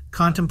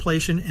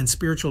 Contemplation and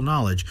spiritual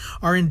knowledge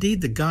are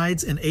indeed the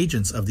guides and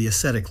agents of the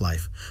ascetic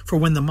life, for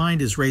when the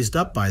mind is raised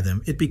up by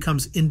them, it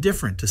becomes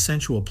indifferent to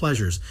sensual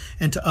pleasures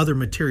and to other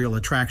material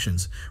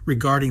attractions,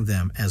 regarding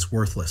them as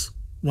worthless.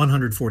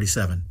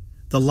 147.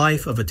 The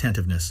life of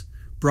attentiveness,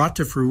 brought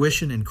to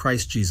fruition in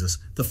Christ Jesus,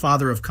 the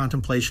Father of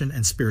contemplation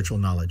and spiritual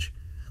knowledge.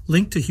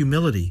 Linked to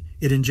humility,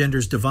 it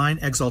engenders divine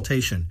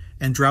exaltation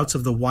and droughts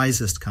of the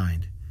wisest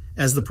kind.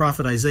 As the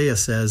prophet Isaiah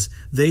says,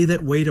 "They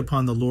that wait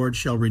upon the Lord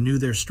shall renew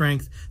their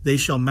strength, they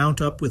shall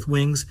mount up with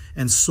wings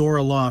and soar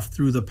aloft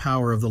through the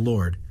power of the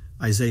Lord."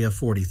 Isaiah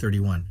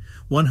 40:31.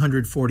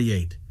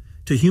 148.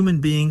 To human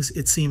beings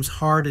it seems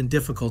hard and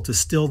difficult to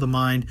still the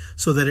mind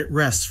so that it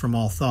rests from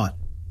all thought.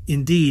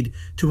 Indeed,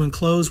 to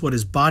enclose what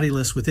is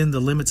bodiless within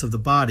the limits of the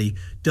body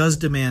does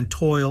demand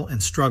toil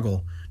and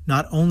struggle,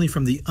 not only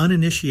from the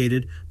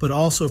uninitiated, but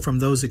also from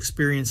those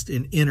experienced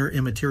in inner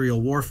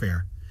immaterial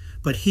warfare.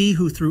 But he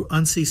who through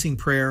unceasing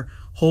prayer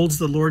holds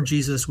the Lord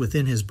Jesus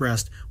within his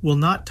breast will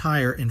not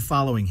tire in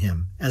following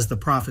him, as the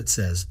prophet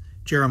says,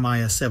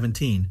 Jeremiah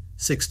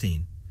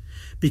 17:16.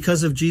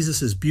 Because of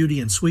Jesus'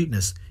 beauty and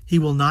sweetness, he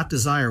will not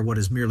desire what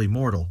is merely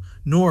mortal,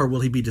 nor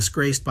will he be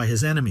disgraced by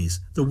his enemies,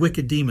 the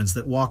wicked demons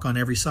that walk on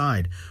every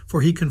side,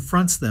 for he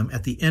confronts them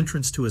at the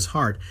entrance to his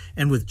heart,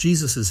 and with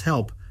Jesus'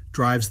 help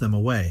drives them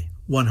away.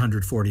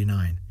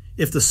 149.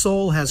 If the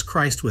soul has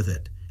Christ with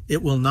it,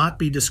 it will not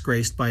be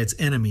disgraced by its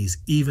enemies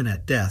even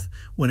at death,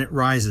 when it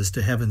rises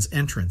to heaven's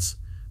entrance.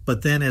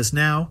 But then, as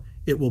now,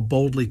 it will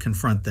boldly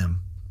confront them.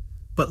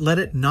 But let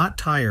it not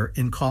tire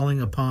in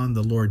calling upon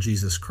the Lord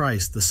Jesus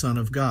Christ, the Son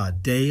of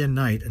God, day and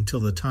night until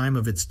the time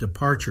of its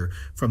departure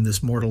from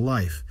this mortal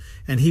life,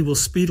 and he will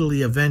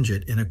speedily avenge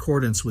it in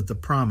accordance with the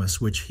promise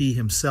which he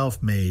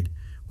himself made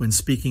when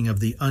speaking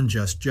of the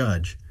unjust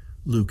judge.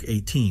 Luke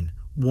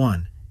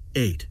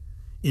 18:1-8.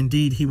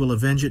 Indeed, he will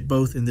avenge it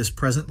both in this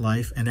present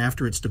life and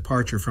after its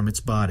departure from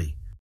its body.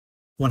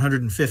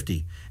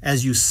 150.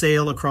 As you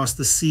sail across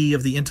the sea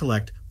of the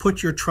intellect,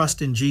 put your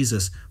trust in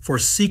Jesus, for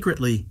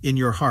secretly in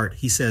your heart,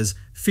 he says,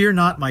 "Fear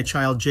not, my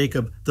child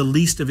Jacob, the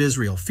least of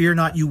Israel. Fear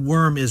not, you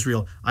worm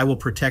Israel. I will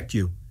protect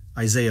you."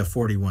 Isaiah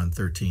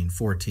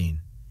 41:13-14.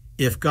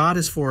 If God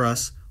is for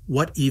us,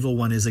 what evil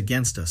one is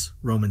against us?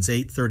 Romans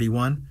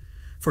 8:31.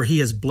 For he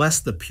has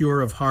blessed the pure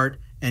of heart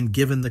and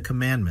given the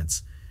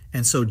commandments.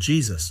 And so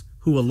Jesus,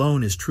 who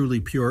alone is truly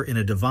pure in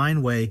a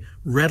divine way,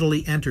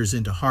 readily enters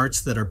into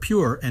hearts that are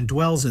pure and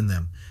dwells in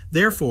them.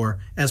 Therefore,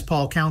 as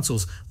Paul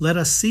counsels, let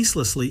us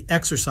ceaselessly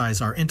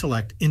exercise our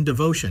intellect in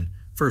devotion,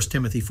 1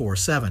 Timothy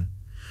 4:7.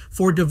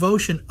 For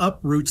devotion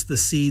uproots the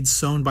seeds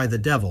sown by the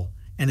devil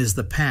and is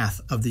the path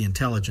of the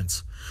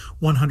intelligence.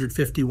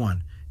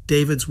 151.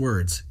 David's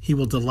words, he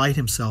will delight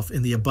himself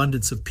in the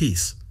abundance of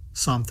peace,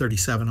 Psalm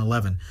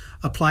 37:11,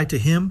 apply to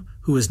him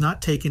who is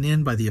not taken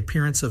in by the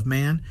appearance of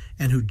man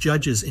and who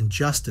judges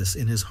injustice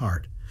in his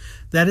heart.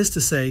 That is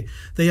to say,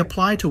 they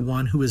apply to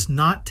one who is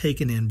not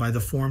taken in by the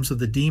forms of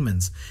the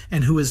demons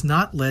and who is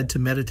not led to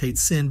meditate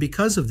sin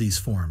because of these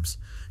forms,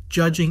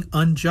 judging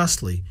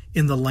unjustly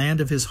in the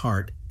land of his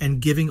heart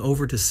and giving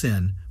over to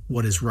sin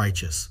what is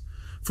righteous.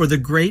 For the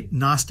great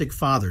Gnostic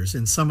fathers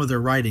in some of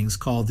their writings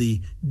call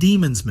the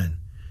demonsmen,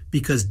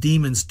 because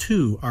demons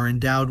too are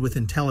endowed with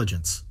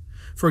intelligence.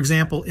 For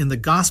example, in the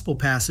Gospel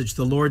passage,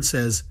 the Lord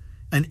says,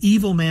 "An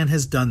evil man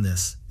has done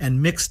this,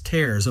 and mixed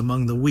tares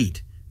among the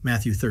wheat,"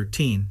 Matthew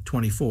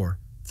 13:24,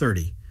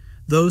 30.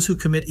 Those who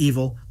commit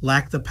evil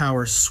lack the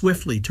power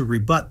swiftly to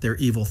rebut their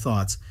evil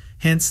thoughts,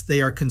 hence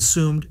they are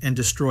consumed and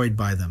destroyed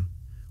by them.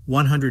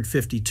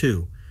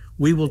 152.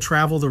 We will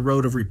travel the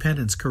road of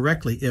repentance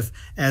correctly if,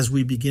 as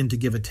we begin to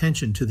give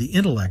attention to the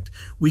intellect,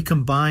 we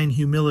combine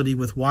humility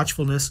with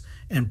watchfulness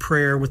and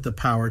prayer with the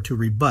power to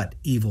rebut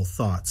evil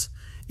thoughts.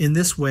 In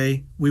this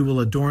way, we will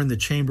adorn the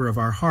chamber of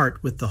our heart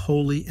with the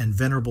holy and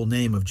venerable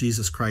name of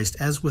Jesus Christ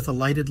as with a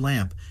lighted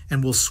lamp,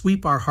 and will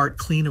sweep our heart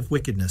clean of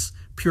wickedness,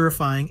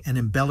 purifying and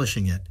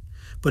embellishing it.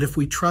 But if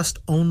we trust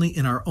only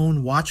in our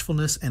own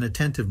watchfulness and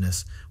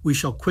attentiveness, we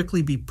shall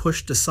quickly be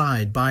pushed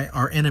aside by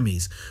our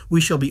enemies.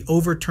 We shall be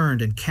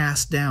overturned and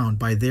cast down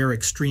by their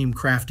extreme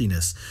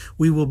craftiness.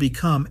 We will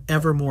become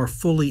ever more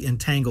fully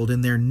entangled in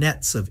their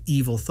nets of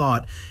evil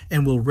thought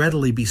and will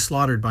readily be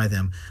slaughtered by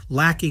them,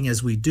 lacking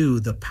as we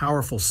do the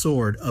powerful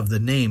sword of the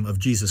name of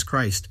Jesus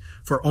Christ.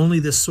 For only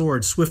this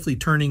sword, swiftly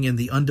turning in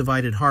the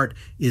undivided heart,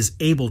 is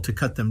able to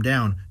cut them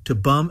down, to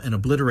bum and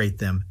obliterate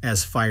them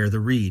as fire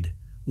the reed.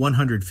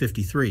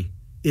 153.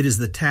 It is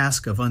the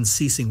task of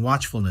unceasing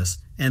watchfulness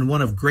and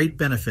one of great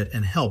benefit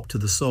and help to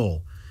the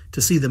soul,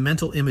 to see the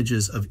mental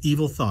images of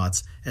evil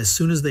thoughts as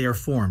soon as they are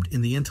formed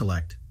in the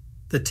intellect.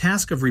 The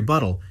task of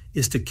rebuttal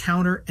is to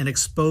counter and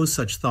expose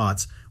such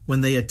thoughts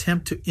when they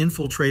attempt to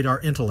infiltrate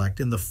our intellect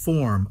in the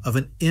form of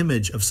an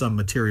image of some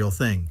material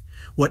thing.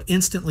 What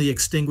instantly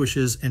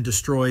extinguishes and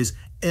destroys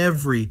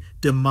every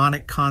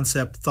demonic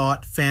concept,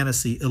 thought,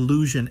 fantasy,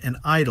 illusion, and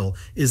idol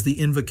is the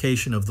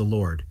invocation of the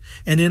Lord.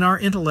 And in our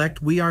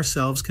intellect, we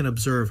ourselves can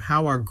observe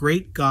how our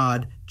great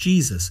God,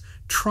 Jesus,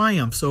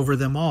 triumphs over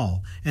them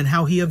all, and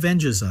how he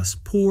avenges us,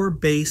 poor,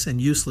 base,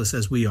 and useless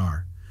as we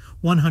are.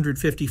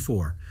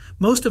 154.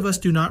 Most of us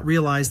do not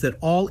realize that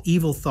all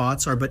evil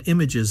thoughts are but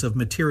images of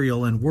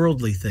material and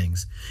worldly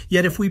things.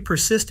 Yet if we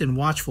persist in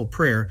watchful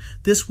prayer,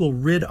 this will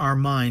rid our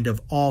mind of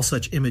all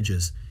such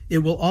images. It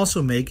will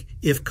also make,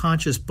 if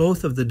conscious,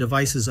 both of the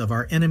devices of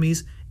our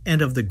enemies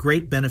and of the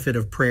great benefit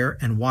of prayer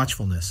and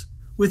watchfulness.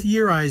 With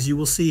your eyes you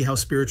will see how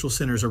spiritual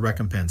sinners are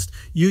recompensed.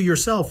 You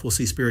yourself will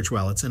see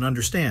spiritualities and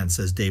understand,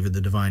 says David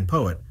the divine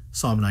poet,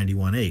 Psalm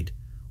 91:8.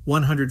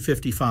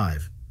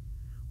 155.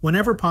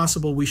 Whenever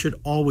possible, we should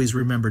always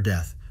remember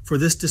death, for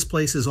this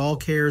displaces all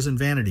cares and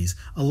vanities,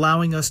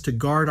 allowing us to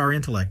guard our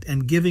intellect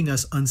and giving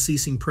us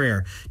unceasing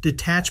prayer,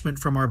 detachment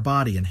from our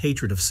body and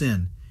hatred of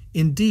sin.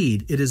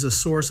 Indeed, it is a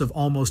source of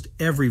almost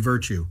every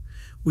virtue.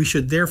 We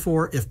should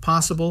therefore, if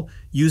possible,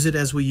 use it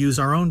as we use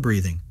our own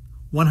breathing.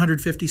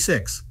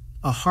 156.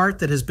 A heart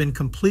that has been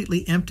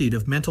completely emptied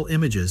of mental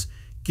images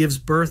gives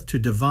birth to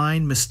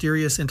divine,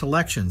 mysterious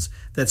intellections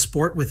that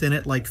sport within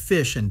it like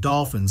fish and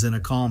dolphins in a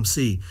calm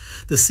sea.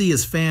 The sea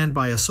is fanned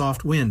by a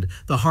soft wind,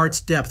 the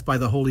heart's depth by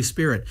the Holy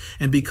Spirit.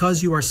 And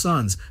because you are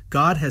sons,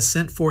 God has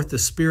sent forth the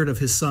Spirit of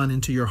his Son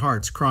into your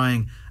hearts,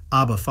 crying,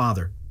 Abba,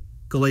 Father.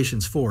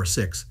 Galatians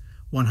 4:6,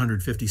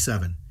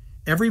 157.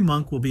 Every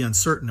monk will be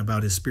uncertain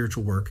about his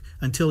spiritual work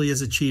until he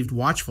has achieved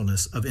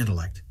watchfulness of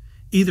intellect.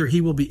 Either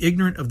he will be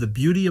ignorant of the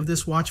beauty of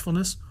this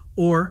watchfulness,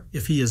 or,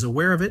 if he is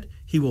aware of it,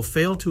 he will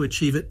fail to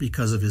achieve it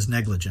because of his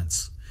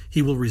negligence.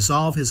 He will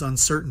resolve his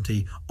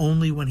uncertainty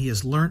only when he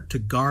has learnt to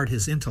guard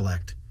his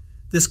intellect.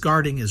 This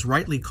guarding is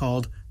rightly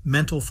called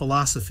mental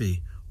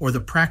philosophy, or the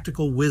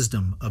practical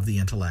wisdom of the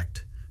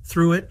intellect.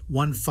 Through it,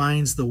 one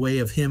finds the way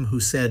of him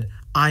who said,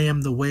 I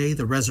am the way,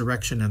 the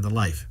resurrection, and the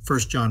life. 1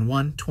 John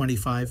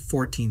 1:25,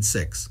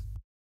 14:6.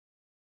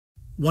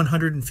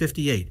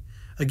 158.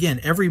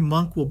 Again, every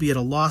monk will be at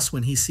a loss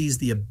when he sees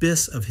the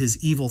abyss of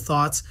his evil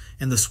thoughts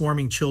and the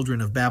swarming children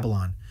of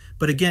Babylon.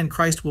 But again,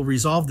 Christ will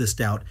resolve this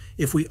doubt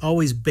if we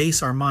always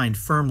base our mind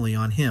firmly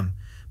on him.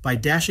 By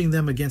dashing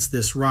them against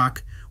this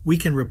rock, we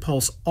can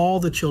repulse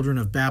all the children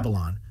of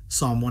Babylon,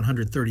 Psalm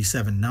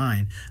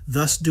 137:9,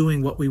 thus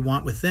doing what we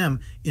want with them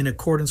in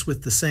accordance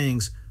with the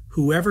sayings,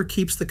 whoever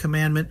keeps the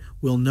commandment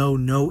will know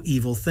no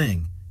evil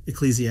thing,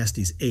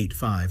 Ecclesiastes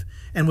 8:5,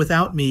 and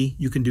without me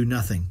you can do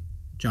nothing,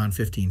 John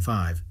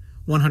 15:5.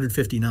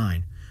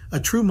 159. A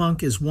true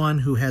monk is one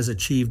who has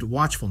achieved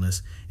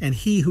watchfulness, and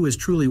he who is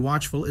truly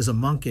watchful is a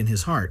monk in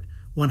his heart.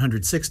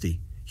 160.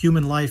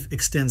 Human life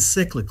extends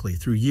cyclically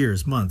through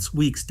years, months,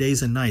 weeks,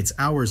 days and nights,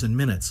 hours and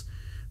minutes.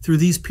 Through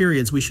these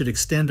periods we should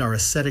extend our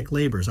ascetic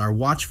labors, our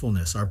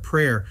watchfulness, our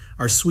prayer,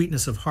 our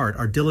sweetness of heart,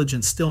 our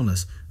diligent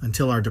stillness,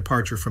 until our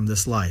departure from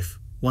this life.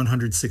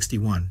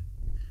 161.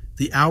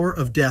 The hour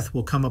of death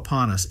will come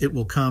upon us. It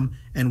will come,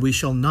 and we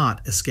shall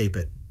not escape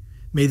it.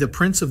 May the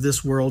prince of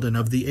this world and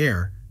of the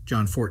air,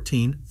 John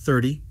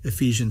 14:30,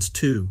 Ephesians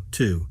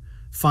 2:2,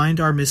 find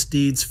our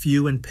misdeeds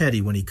few and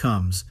petty when he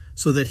comes,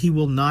 so that he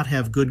will not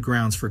have good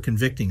grounds for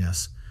convicting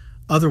us.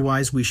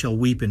 Otherwise we shall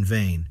weep in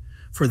vain.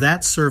 For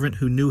that servant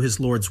who knew his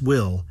Lord's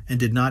will, and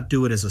did not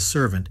do it as a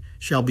servant,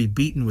 shall be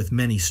beaten with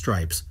many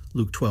stripes.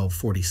 Luke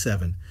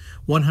 12:47.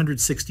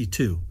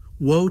 162.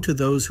 Woe to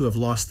those who have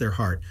lost their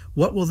heart.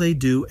 What will they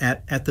do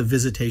at the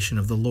visitation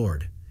of the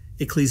Lord?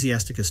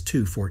 Ecclesiasticus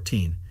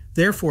 2:14.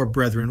 Therefore,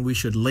 brethren, we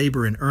should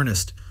labor in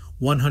earnest.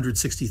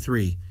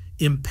 163.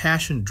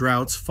 Impassioned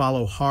droughts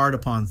follow hard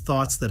upon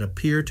thoughts that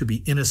appear to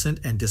be innocent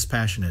and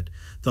dispassionate.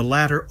 The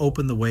latter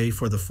open the way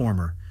for the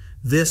former.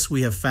 This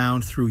we have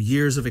found through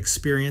years of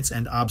experience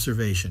and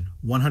observation.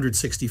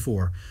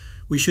 164.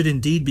 We should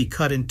indeed be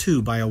cut in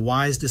two by a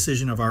wise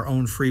decision of our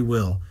own free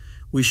will.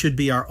 We should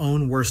be our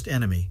own worst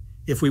enemy.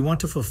 If we want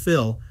to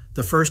fulfill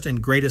the first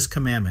and greatest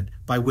commandment,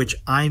 by which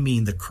I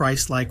mean the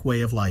Christ-like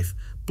way of life,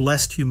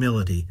 blessed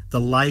humility, the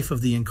life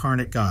of the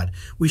incarnate God,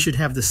 we should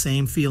have the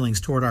same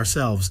feelings toward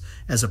ourselves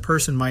as a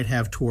person might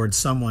have toward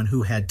someone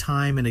who had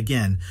time and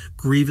again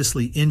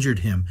grievously injured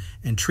him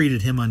and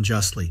treated him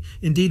unjustly.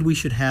 Indeed, we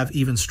should have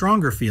even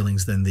stronger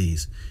feelings than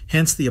these.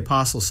 Hence the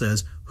apostle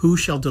says, "Who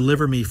shall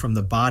deliver me from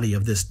the body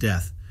of this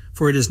death?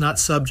 For it is not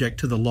subject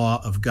to the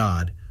law of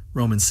God."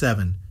 Romans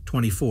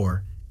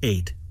 7:24,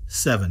 8,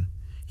 7.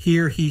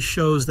 Here he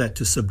shows that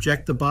to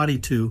subject the body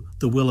to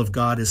the will of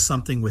God is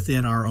something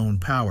within our own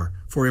power.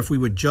 For if we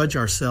would judge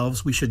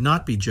ourselves, we should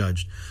not be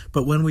judged.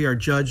 But when we are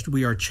judged,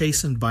 we are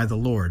chastened by the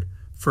Lord.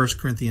 1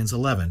 Corinthians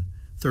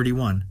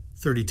 11:31,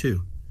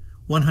 32.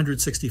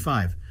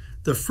 165.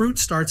 The fruit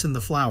starts in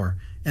the flower,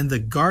 and the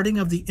guarding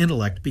of the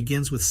intellect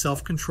begins with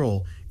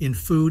self-control in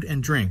food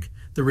and drink,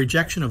 the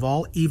rejection of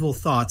all evil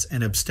thoughts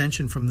and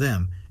abstention from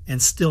them,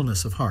 and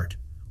stillness of heart.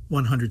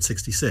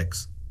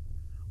 166.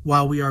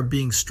 While we are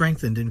being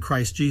strengthened in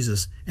Christ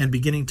Jesus and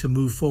beginning to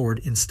move forward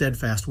in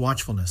steadfast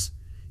watchfulness,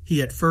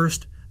 he at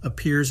first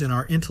appears in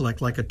our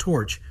intellect like a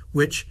torch,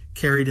 which,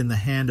 carried in the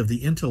hand of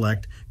the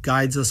intellect,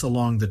 guides us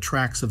along the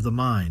tracks of the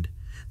mind.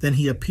 Then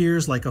he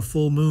appears like a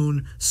full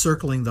moon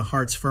circling the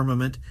heart's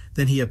firmament.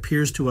 Then he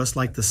appears to us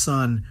like the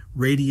sun,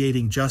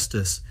 radiating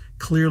justice,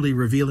 clearly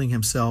revealing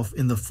himself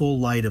in the full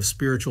light of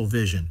spiritual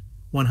vision.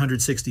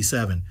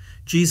 167.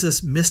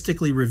 Jesus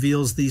mystically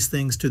reveals these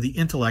things to the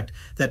intellect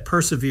that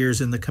perseveres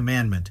in the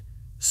commandment,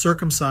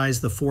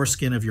 "Circumcise the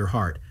foreskin of your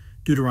heart."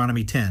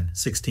 Deuteronomy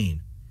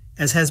 10:16.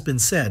 As has been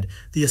said,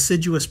 the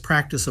assiduous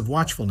practice of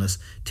watchfulness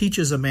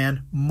teaches a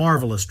man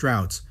marvelous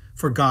droughts,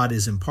 for God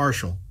is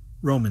impartial.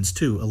 Romans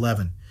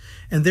 2:11.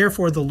 And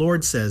therefore the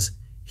Lord says,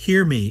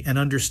 "Hear me and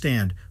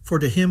understand, for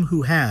to him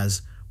who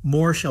has,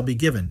 more shall be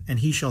given, and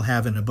he shall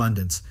have in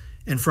abundance.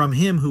 And from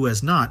him who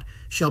has not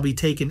shall be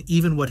taken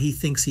even what he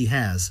thinks he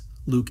has."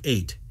 Luke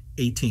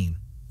 8:18.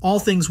 All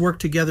things work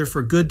together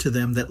for good to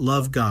them that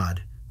love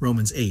God.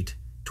 Romans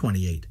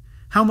 8:28.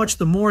 How much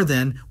the more,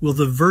 then, will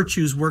the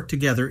virtues work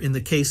together in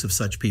the case of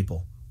such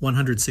people?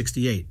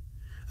 168.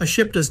 A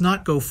ship does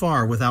not go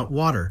far without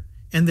water,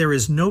 and there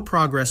is no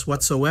progress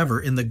whatsoever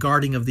in the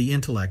guarding of the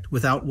intellect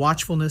without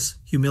watchfulness,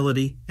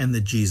 humility, and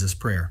the Jesus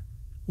prayer.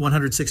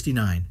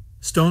 169.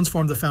 Stones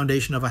form the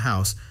foundation of a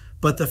house,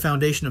 but the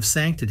foundation of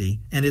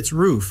sanctity and its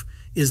roof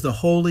is the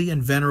holy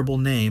and venerable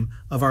name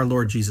of our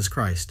Lord Jesus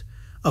Christ.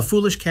 A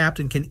foolish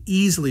captain can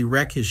easily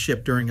wreck his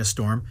ship during a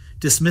storm,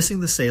 dismissing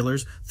the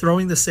sailors,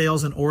 throwing the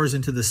sails and oars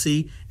into the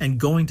sea, and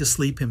going to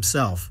sleep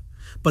himself.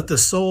 But the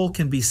soul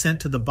can be sent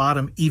to the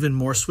bottom even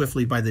more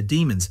swiftly by the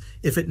demons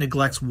if it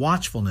neglects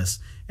watchfulness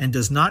and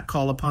does not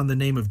call upon the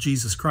name of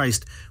Jesus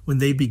Christ when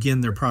they begin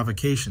their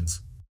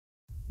provocations.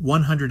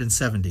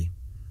 170.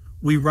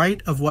 We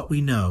write of what we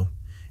know,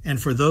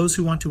 and for those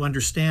who want to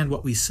understand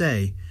what we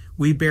say,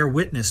 we bear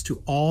witness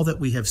to all that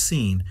we have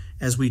seen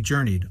as we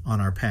journeyed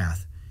on our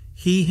path.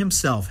 He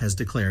himself has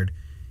declared,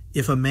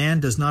 "If a man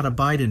does not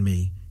abide in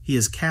me, he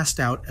is cast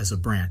out as a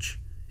branch,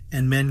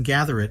 and men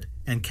gather it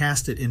and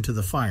cast it into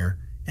the fire,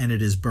 and it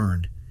is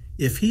burned.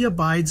 If he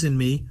abides in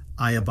me,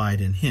 I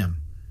abide in him."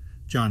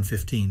 John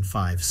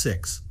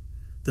 15:5-6.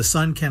 The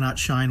sun cannot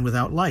shine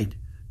without light,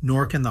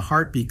 nor can the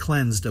heart be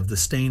cleansed of the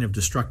stain of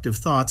destructive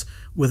thoughts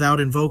without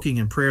invoking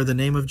in prayer the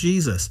name of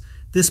Jesus.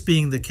 This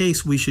being the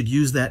case, we should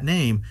use that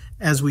name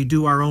as we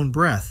do our own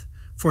breath.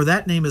 For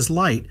that name is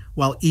light,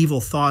 while evil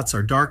thoughts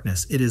are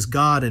darkness. It is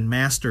God and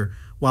Master,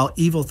 while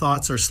evil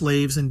thoughts are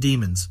slaves and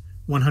demons.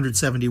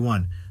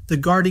 171. The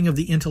guarding of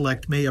the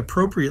intellect may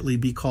appropriately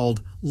be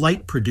called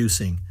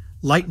light-producing,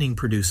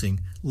 lightning-producing,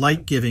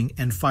 light-giving,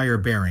 and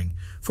fire-bearing,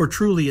 for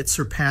truly it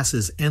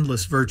surpasses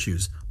endless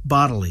virtues,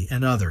 bodily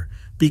and other.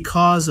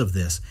 Because of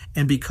this,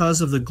 and because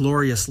of the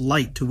glorious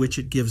light to which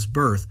it gives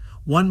birth,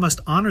 one must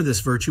honor this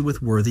virtue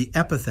with worthy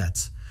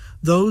epithets.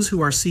 Those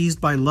who are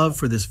seized by love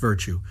for this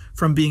virtue,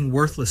 from being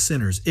worthless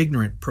sinners,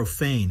 ignorant,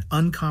 profane,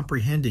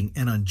 uncomprehending,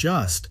 and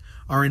unjust,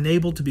 are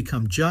enabled to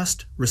become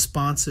just,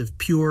 responsive,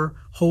 pure,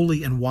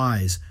 holy, and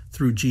wise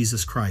through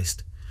Jesus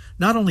Christ.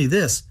 Not only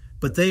this,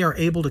 but they are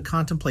able to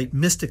contemplate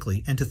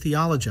mystically and to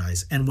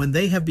theologize, and when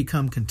they have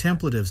become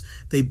contemplatives,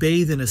 they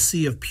bathe in a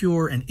sea of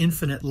pure and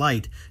infinite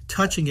light,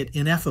 touching it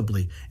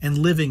ineffably, and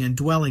living and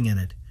dwelling in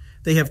it.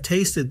 They have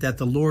tasted that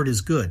the Lord is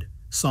good,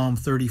 Psalm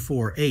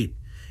 34:8,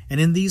 and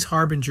in these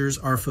harbingers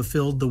are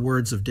fulfilled the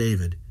words of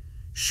David,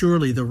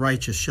 Surely the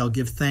righteous shall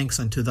give thanks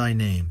unto thy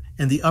name,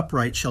 and the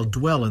upright shall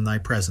dwell in thy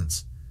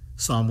presence,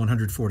 Psalm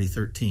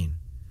 140:13.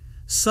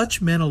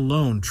 Such men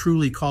alone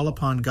truly call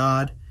upon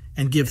God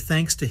and give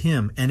thanks to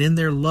him, and in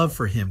their love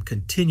for him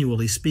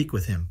continually speak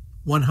with him.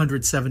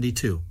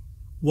 172.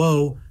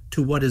 Woe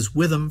to what is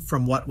within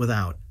from what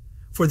without.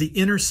 For the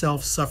inner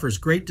self suffers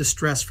great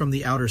distress from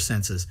the outer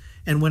senses,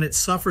 and when it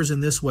suffers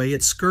in this way,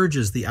 it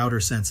scourges the outer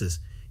senses.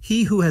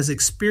 He who has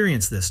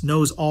experienced this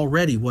knows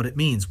already what it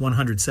means.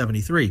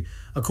 173.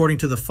 According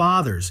to the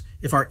Fathers,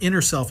 if our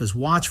inner self is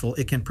watchful,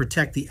 it can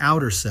protect the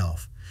outer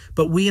self.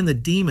 But we and the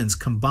demons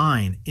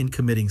combine in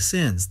committing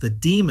sins. The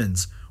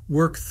demons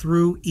work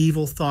through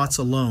evil thoughts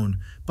alone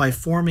by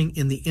forming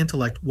in the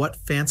intellect what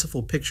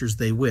fanciful pictures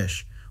they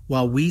wish,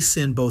 while we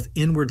sin both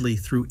inwardly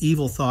through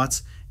evil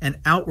thoughts and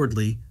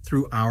outwardly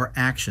through our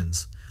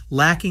actions.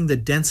 Lacking the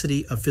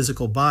density of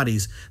physical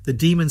bodies, the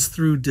demons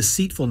through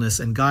deceitfulness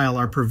and guile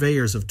are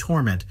purveyors of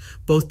torment,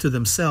 both to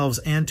themselves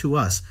and to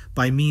us,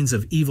 by means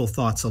of evil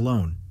thoughts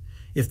alone.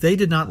 If they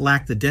did not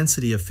lack the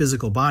density of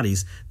physical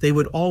bodies, they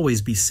would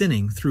always be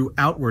sinning through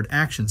outward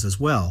actions as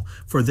well,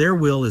 for their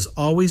will is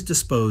always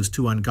disposed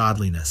to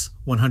ungodliness.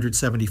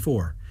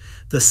 174.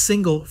 The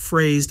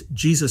single-phrased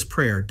Jesus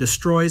prayer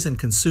destroys and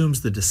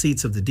consumes the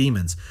deceits of the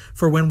demons,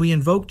 for when we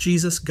invoke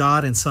Jesus,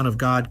 God and Son of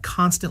God,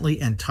 constantly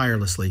and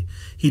tirelessly,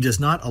 he does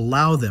not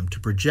allow them to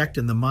project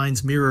in the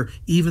mind's mirror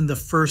even the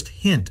first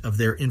hint of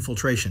their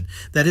infiltration,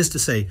 that is to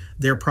say,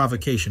 their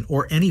provocation,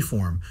 or any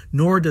form,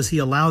 nor does he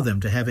allow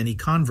them to have any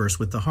converse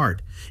with the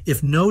heart.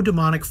 If no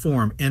demonic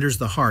form enters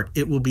the heart,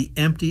 it will be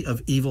empty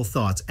of evil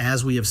thoughts,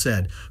 as we have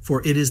said,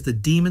 for it is the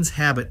demon's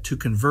habit to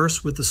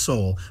converse with the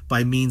soul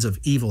by means of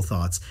evil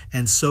thoughts,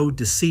 and so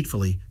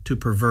deceitfully to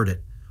pervert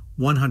it.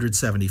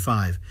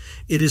 175.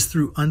 It is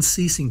through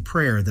unceasing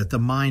prayer that the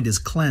mind is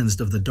cleansed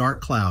of the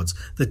dark clouds,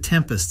 the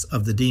tempests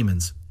of the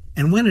demons.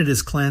 And when it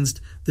is cleansed,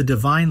 the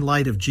divine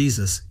light of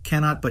Jesus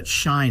cannot but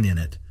shine in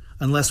it,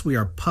 unless we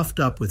are puffed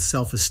up with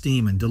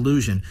self-esteem and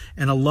delusion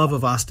and a love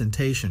of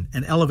ostentation,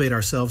 and elevate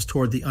ourselves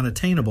toward the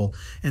unattainable,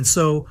 and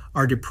so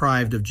are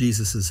deprived of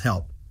Jesus'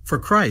 help. For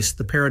Christ,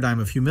 the paradigm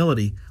of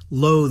humility,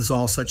 loathes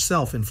all such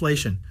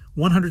self-inflation.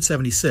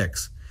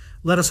 176.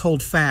 Let us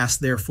hold fast,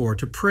 therefore,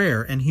 to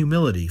prayer and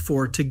humility,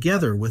 for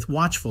together with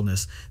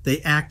watchfulness they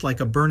act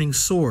like a burning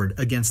sword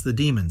against the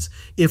demons.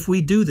 If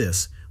we do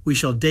this, we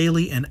shall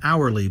daily and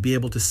hourly be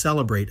able to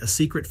celebrate a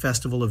secret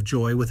festival of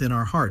joy within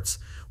our hearts.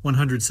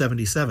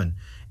 177.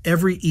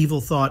 Every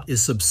evil thought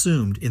is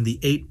subsumed in the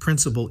 8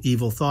 principal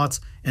evil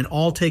thoughts, and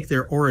all take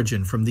their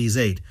origin from these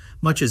 8,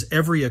 much as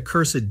every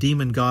accursed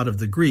demon god of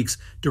the Greeks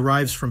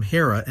derives from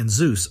Hera and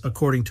Zeus,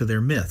 according to their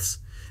myths.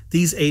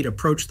 These 8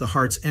 approach the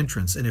heart's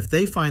entrance, and if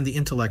they find the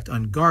intellect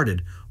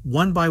unguarded,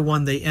 one by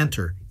one they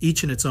enter,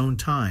 each in its own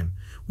time.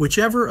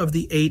 Whichever of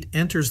the 8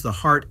 enters the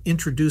heart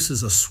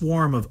introduces a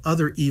swarm of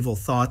other evil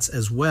thoughts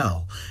as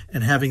well,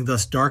 and having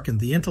thus darkened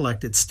the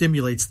intellect, it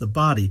stimulates the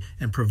body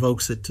and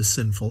provokes it to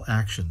sinful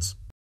actions.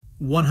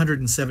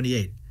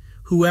 178.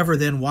 Whoever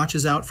then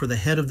watches out for the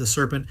head of the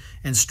serpent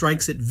and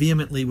strikes it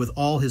vehemently with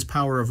all his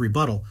power of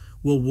rebuttal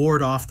will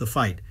ward off the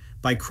fight.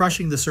 By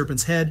crushing the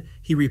serpent's head,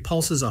 he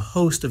repulses a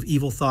host of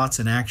evil thoughts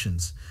and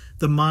actions.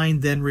 The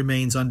mind then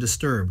remains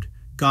undisturbed,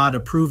 God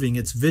approving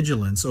its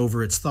vigilance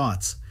over its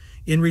thoughts.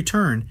 In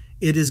return,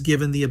 it is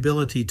given the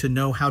ability to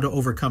know how to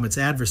overcome its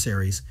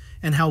adversaries,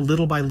 and how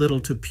little by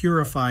little to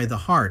purify the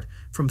heart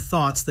from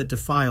thoughts that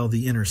defile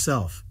the inner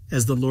self.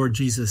 As the Lord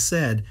Jesus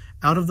said,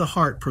 out of the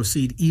heart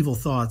proceed evil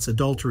thoughts,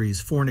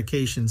 adulteries,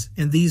 fornications,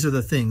 and these are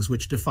the things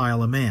which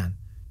defile a man.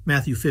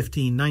 Matthew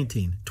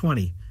 15:19,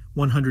 20,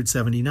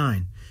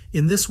 179.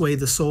 In this way,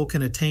 the soul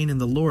can attain in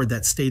the Lord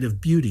that state of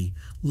beauty,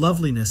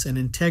 loveliness, and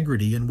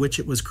integrity in which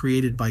it was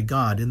created by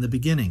God in the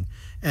beginning.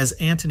 As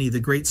Antony, the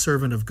great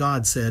servant of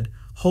God, said,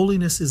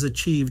 holiness is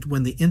achieved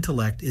when the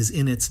intellect is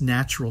in its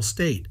natural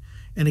state.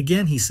 And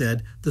again he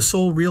said, the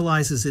soul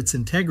realizes its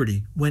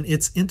integrity when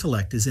its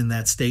intellect is in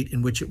that state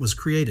in which it was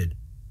created.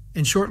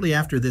 And shortly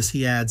after this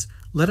he adds,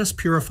 let us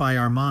purify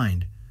our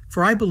mind.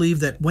 For I believe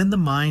that when the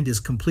mind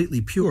is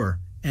completely pure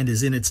and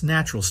is in its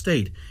natural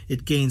state,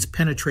 it gains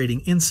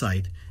penetrating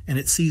insight, and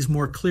it sees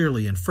more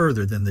clearly and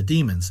further than the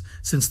demons,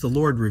 since the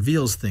Lord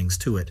reveals things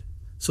to it.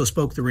 So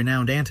spoke the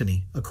renowned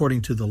Antony,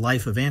 according to the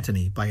Life of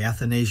Antony by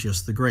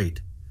Athanasius the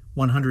Great.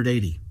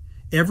 180.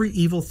 Every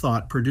evil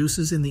thought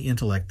produces in the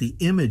intellect the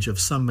image of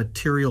some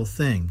material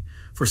thing,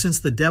 For since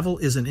the devil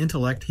is an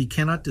intellect, he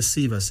cannot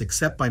deceive us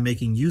except by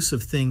making use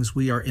of things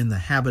we are in the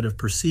habit of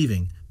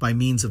perceiving by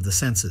means of the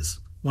senses.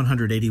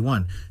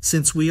 181.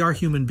 Since we are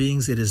human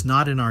beings, it is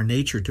not in our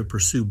nature to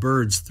pursue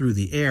birds through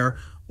the air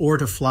or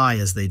to fly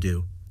as they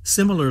do.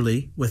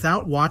 Similarly,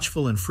 without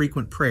watchful and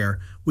frequent prayer,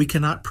 we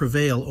cannot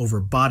prevail over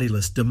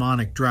bodiless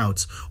demonic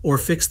droughts or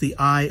fix the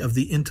eye of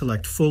the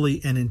intellect fully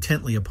and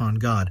intently upon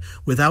God.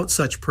 Without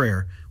such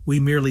prayer, we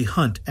merely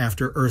hunt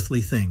after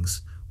earthly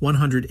things.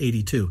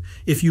 182.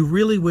 If you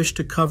really wish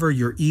to cover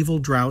your evil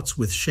droughts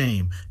with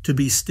shame, to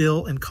be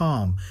still and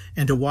calm,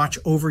 and to watch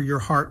over your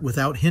heart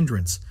without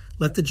hindrance,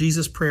 let the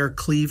Jesus prayer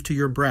cleave to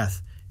your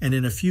breath, and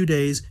in a few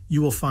days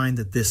you will find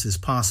that this is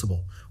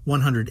possible.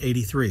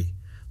 183.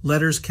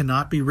 Letters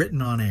cannot be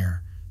written on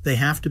air. They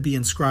have to be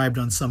inscribed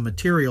on some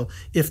material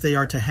if they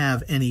are to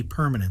have any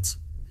permanence.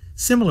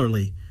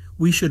 Similarly,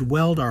 we should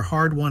weld our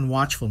hard-won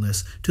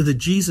watchfulness to the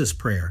Jesus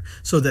prayer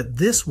so that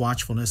this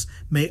watchfulness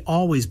may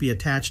always be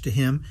attached to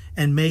Him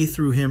and may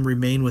through Him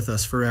remain with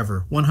us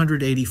forever.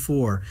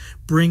 184.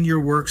 Bring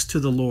your works to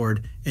the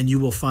Lord, and you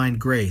will find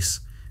grace.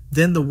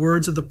 Then the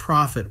words of the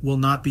prophet will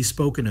not be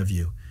spoken of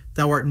you.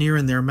 Thou art near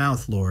in their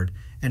mouth, Lord,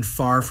 and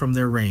far from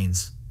their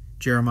reins.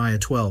 Jeremiah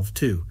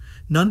 12:2.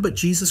 None but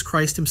Jesus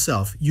Christ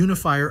Himself,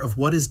 unifier of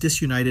what is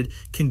disunited,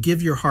 can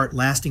give your heart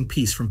lasting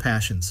peace from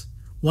passions.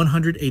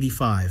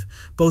 185.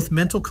 Both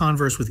mental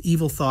converse with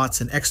evil thoughts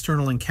and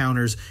external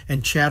encounters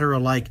and chatter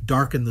alike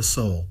darken the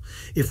soul.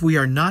 If we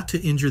are not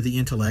to injure the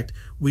intellect,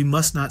 we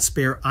must not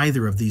spare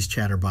either of these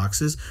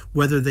chatterboxes,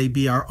 whether they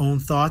be our own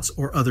thoughts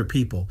or other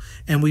people,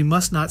 and we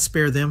must not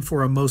spare them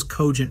for a most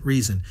cogent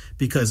reason,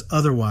 because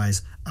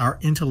otherwise our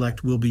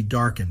intellect will be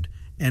darkened,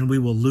 and we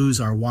will lose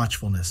our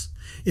watchfulness.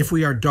 If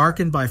we are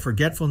darkened by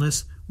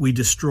forgetfulness, we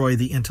destroy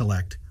the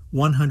intellect.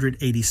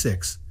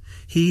 186.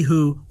 He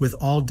who, with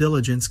all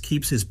diligence,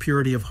 keeps his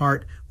purity of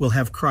heart will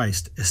have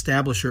Christ,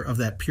 establisher of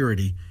that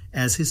purity,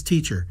 as his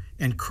teacher,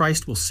 and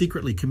Christ will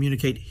secretly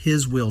communicate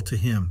his will to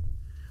him.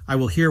 I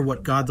will hear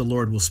what God the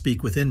Lord will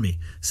speak within me,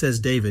 says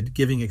David,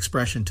 giving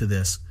expression to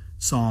this.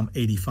 Psalm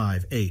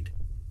 85:8.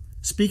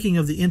 Speaking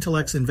of the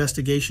intellect's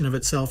investigation of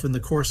itself in the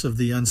course of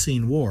the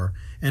unseen war,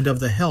 and of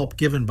the help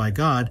given by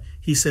God,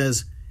 he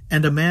says,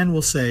 "And a man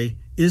will say,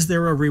 is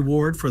there a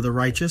reward for the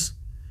righteous?"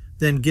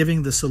 Then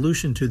giving the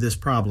solution to this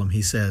problem,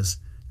 he says,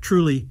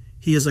 "Truly,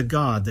 he is a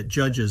God that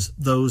judges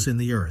those in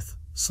the earth."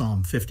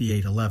 Psalm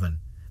 58:11.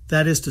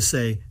 That is to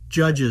say,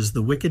 judges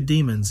the wicked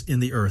demons in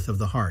the earth of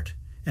the heart.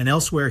 And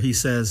elsewhere he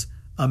says,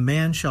 "A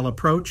man shall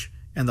approach,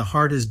 and the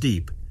heart is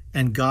deep,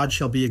 and God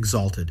shall be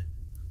exalted."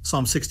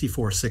 Psalm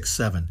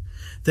 64:6-7.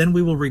 Then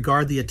we will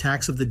regard the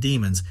attacks of the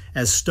demons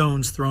as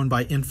stones thrown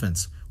by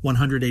infants.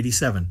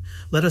 187.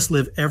 Let us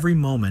live every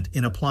moment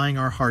in applying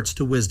our hearts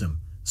to wisdom.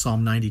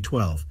 Psalm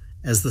 90:12.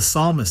 As the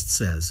psalmist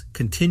says,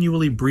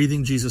 continually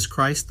breathing Jesus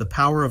Christ, the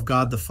power of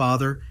God the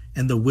Father,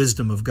 and the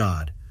wisdom of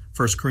God.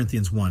 1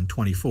 Corinthians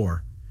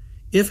 1:24.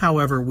 If,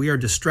 however, we are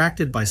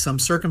distracted by some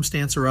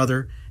circumstance or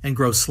other and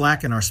grow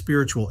slack in our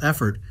spiritual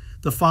effort,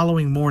 the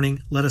following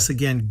morning let us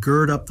again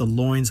gird up the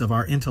loins of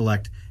our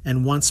intellect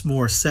and once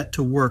more set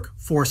to work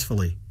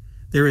forcefully.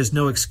 There is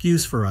no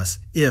excuse for us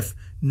if,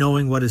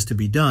 knowing what is to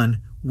be done,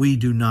 we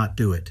do not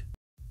do it.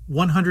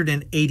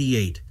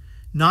 188.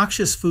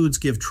 Noxious foods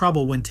give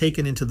trouble when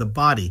taken into the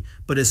body,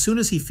 but as soon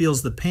as he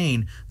feels the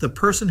pain, the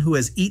person who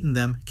has eaten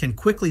them can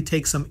quickly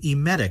take some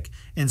emetic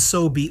and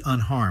so be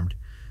unharmed.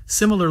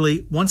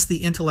 Similarly, once the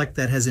intellect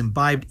that has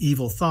imbibed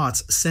evil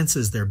thoughts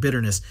senses their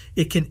bitterness,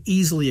 it can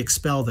easily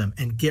expel them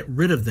and get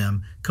rid of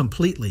them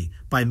completely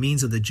by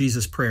means of the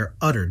Jesus prayer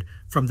uttered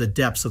from the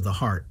depths of the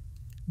heart.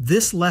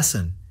 This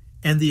lesson,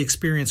 and the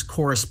experience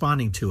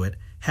corresponding to it,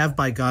 have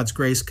by God's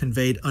grace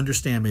conveyed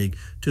understanding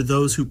to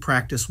those who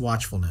practice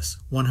watchfulness.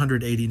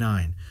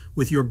 189.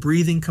 With your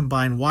breathing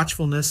combine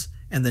watchfulness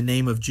and the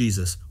name of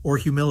Jesus, or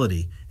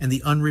humility and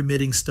the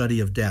unremitting study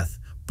of death.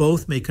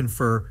 Both may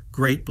confer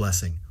great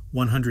blessing.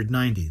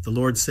 190. The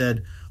Lord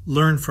said,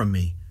 "Learn from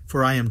me,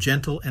 for I am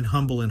gentle and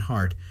humble in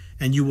heart,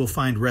 and you will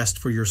find rest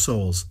for your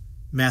souls."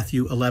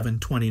 Matthew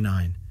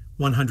 11:29.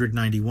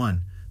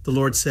 191. The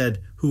Lord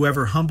said,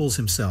 "Whoever humbles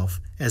himself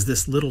as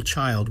this little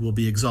child will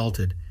be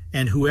exalted,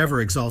 and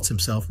whoever exalts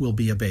himself will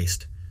be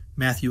abased."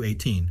 Matthew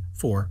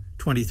 18:4,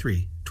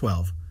 23,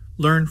 12.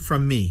 Learn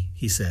from me,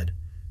 he said.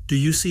 Do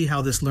you see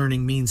how this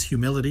learning means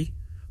humility?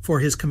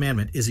 For his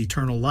commandment is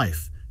eternal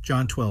life.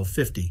 John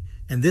 12:50.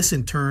 And this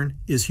in turn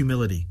is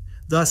humility.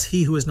 Thus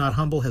he who is not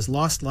humble has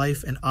lost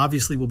life and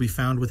obviously will be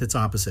found with its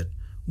opposite.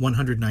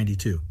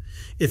 192.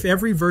 If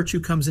every virtue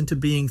comes into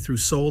being through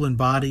soul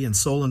and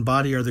soul and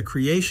body are the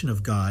creation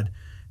of God,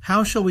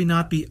 how shall we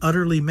not be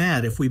utterly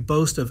mad if we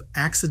boast of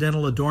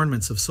accidental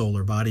adornments of soul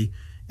or body,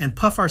 and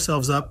puff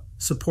ourselves up,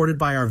 supported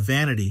by our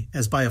vanity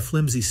as by a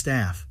flimsy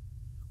staff?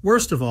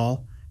 Worst of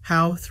all,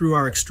 how, through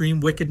our extreme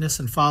wickedness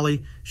and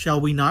folly,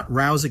 shall we not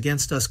rouse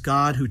against us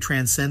God who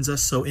transcends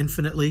us so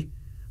infinitely?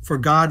 For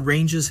God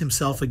ranges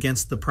himself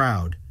against the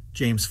proud.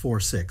 James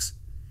 4:6.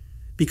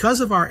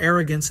 Because of our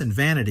arrogance and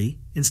vanity,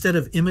 instead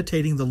of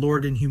imitating the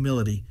Lord in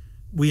humility,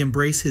 we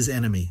embrace his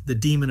enemy, the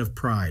demon of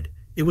pride.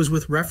 It was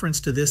with reference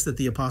to this that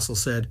the apostle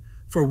said,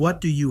 "For what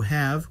do you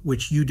have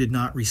which you did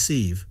not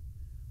receive?"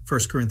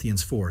 1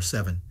 Corinthians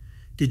 4:7.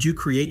 Did you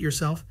create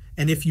yourself?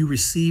 And if you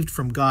received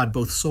from God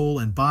both soul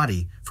and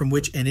body, from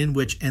which and in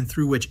which and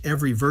through which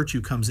every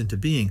virtue comes into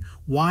being,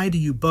 why do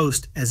you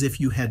boast as if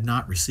you had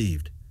not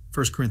received?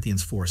 1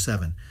 Corinthians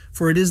 4:7.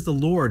 For it is the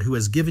Lord who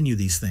has given you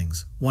these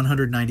things.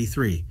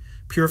 193.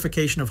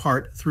 Purification of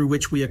heart, through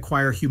which we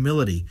acquire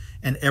humility,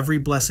 and every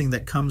blessing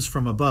that comes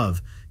from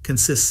above,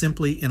 consists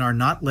simply in our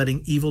not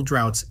letting evil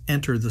draughts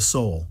enter the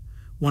soul.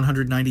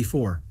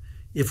 194.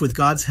 If with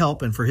God's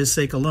help and for his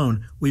sake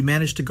alone we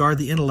manage to guard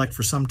the intellect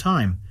for some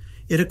time,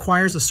 it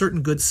acquires a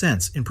certain good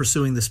sense in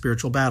pursuing the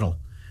spiritual battle.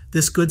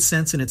 This good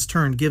sense in its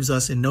turn gives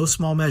us, in no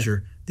small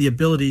measure, the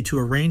ability to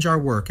arrange our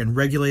work and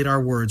regulate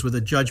our words with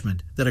a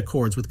judgment that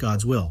accords with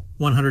God's will.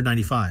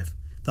 195.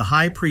 The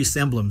high priest's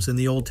emblems in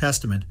the Old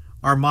Testament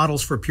are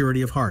models for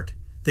purity of heart.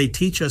 They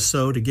teach us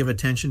so to give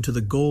attention to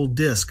the gold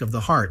disc of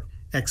the heart,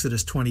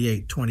 Exodus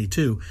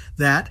 28:22,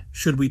 that,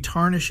 should we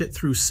tarnish it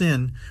through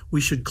sin,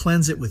 we should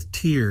cleanse it with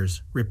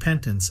tears,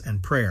 repentance,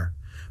 and prayer.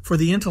 For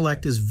the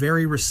intellect is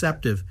very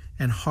receptive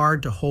and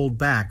hard to hold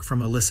back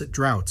from illicit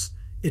draughts.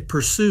 It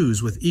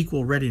pursues with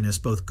equal readiness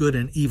both good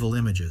and evil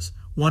images.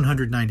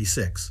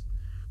 196.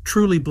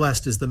 Truly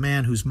blessed is the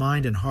man whose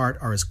mind and heart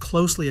are as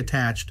closely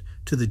attached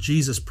to the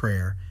Jesus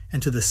prayer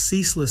and to the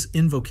ceaseless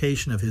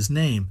invocation of his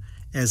name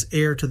as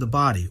air to the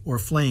body or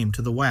flame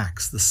to the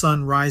wax. The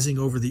sun rising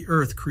over the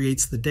earth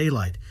creates the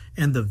daylight,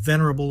 and the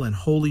venerable and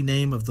holy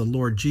name of the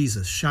Lord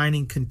Jesus,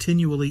 shining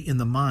continually in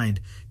the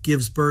mind,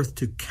 gives birth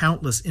to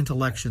countless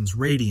intellections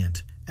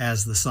radiant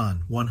as the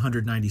sun.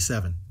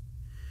 197.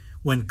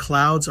 When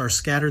clouds are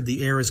scattered,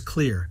 the air is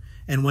clear,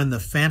 and when the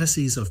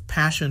fantasies of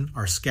passion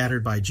are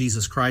scattered by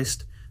Jesus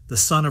Christ, the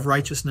Son of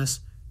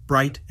Righteousness,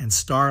 bright and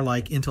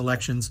star-like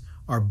intellections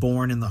are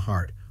born in the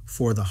heart,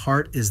 for the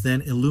heart is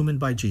then illumined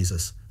by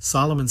Jesus.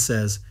 Solomon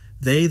says,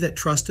 "They that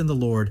trust in the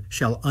Lord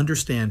shall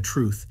understand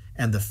truth,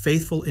 and the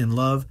faithful in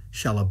love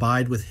shall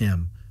abide with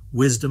him."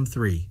 Wisdom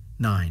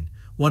 3:9.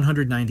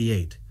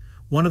 198.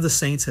 One of the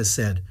saints has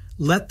said,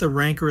 "Let the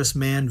rancorous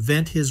man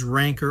vent his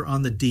rancor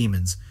on the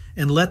demons,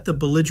 and let the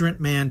belligerent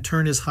man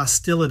turn his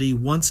hostility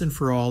once and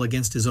for all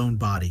against his own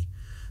body.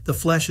 The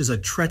flesh is a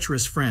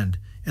treacherous friend,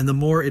 and the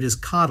more it is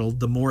coddled,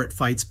 the more it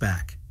fights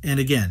back." And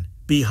again,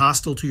 "Be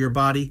hostile to your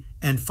body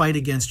and fight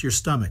against your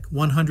stomach."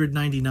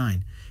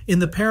 199. In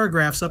the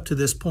paragraphs up to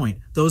this point,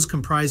 those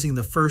comprising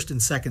the 1st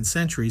and 2nd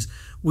centuries,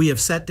 we have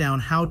set down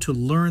how to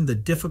learn the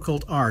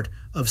difficult art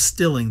of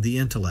stilling the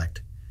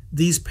intellect.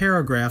 These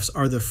paragraphs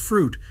are the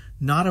fruit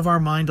not of our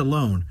mind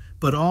alone,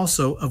 but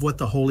also of what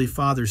the Holy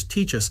Fathers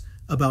teach us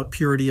about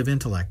purity of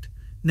intellect.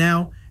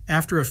 Now,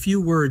 after a few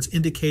words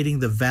indicating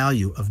the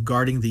value of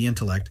guarding the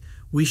intellect,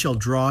 we shall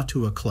draw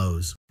to a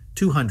close.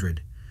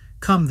 200.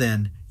 Come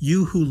then,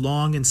 you who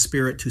long in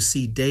spirit to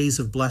see days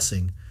of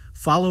blessing,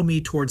 follow me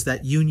towards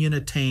that union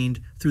attained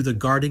through the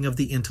guarding of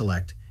the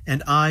intellect,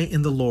 and I,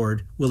 in the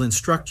Lord, will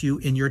instruct you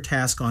in your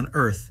task on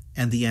earth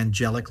and the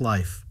angelic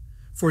life.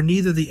 For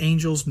neither the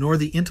angels nor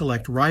the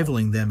intellect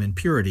rivaling them in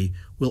purity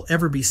will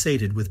ever be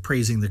sated with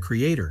praising the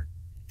Creator.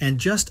 And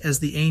just as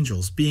the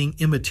angels, being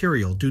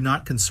immaterial, do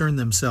not concern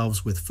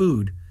themselves with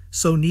food,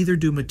 so neither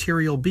do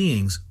material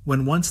beings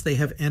when once they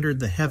have entered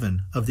the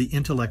heaven of the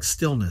intellect's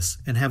stillness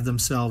and have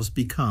themselves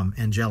become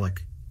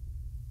angelic.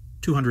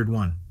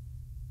 201.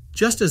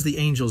 Just as the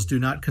angels do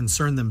not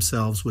concern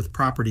themselves with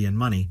property and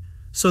money,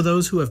 so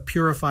those who have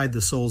purified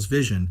the soul's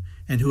vision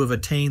and who have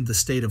attained the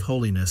state of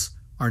holiness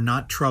are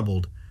not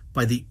troubled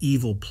by the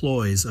evil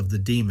ploys of the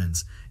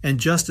demons. And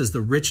just as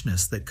the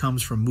richness that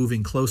comes from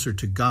moving closer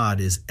to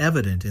God is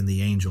evident in the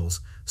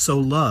angels, so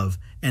love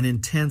and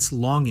intense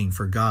longing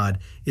for God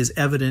is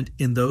evident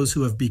in those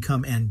who have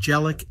become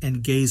angelic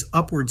and gaze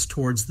upwards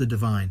towards the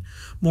divine.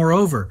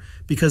 Moreover,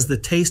 because the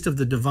taste of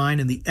the divine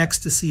and the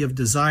ecstasy of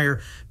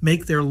desire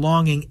make their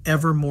longing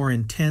ever more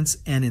intense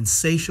and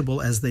insatiable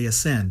as they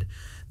ascend,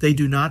 they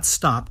do not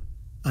stop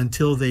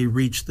until they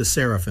reach the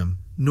seraphim,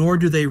 nor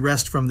do they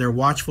rest from their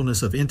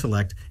watchfulness of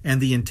intellect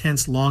and the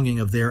intense longing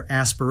of their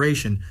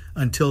aspiration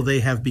until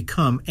they have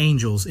become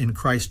angels in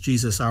Christ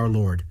Jesus our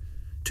Lord.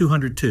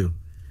 202.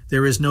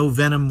 There is no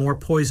venom more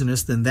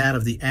poisonous than that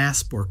of the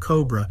asp or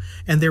cobra,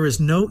 and there is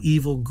no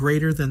evil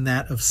greater than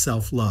that of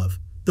self-love.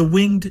 The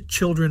winged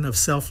children of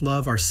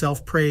self-love are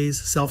self-praise,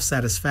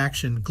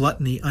 self-satisfaction,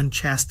 gluttony,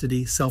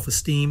 unchastity,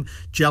 self-esteem,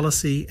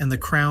 jealousy, and the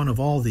crown of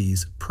all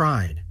these,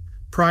 pride.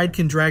 Pride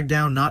can drag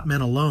down not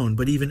men alone,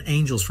 but even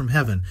angels from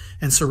heaven,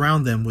 and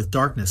surround them with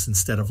darkness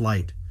instead of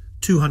light.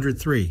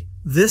 203.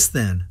 This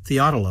then,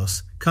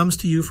 Theodolos, comes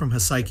to you from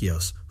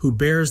Hesychios, who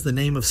bears the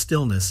name of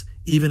stillness,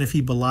 even if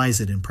he belies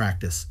it in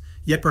practice.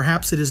 Yet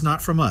perhaps it is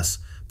not from us,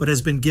 but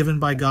has been given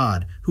by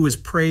God, who is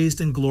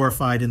praised and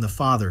glorified in the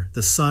Father,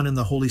 the Son, and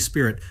the Holy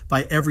Spirit,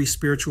 by every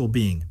spiritual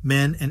being,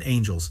 men and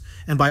angels,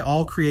 and by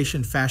all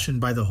creation fashioned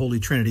by the Holy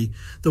Trinity,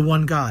 the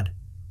one God.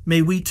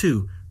 May we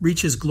too,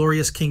 reach his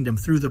glorious kingdom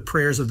through the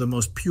prayers of the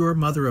most pure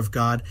Mother of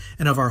God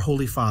and of our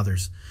holy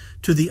fathers.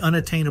 To the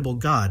unattainable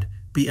God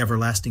be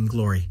everlasting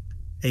glory.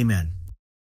 Amen.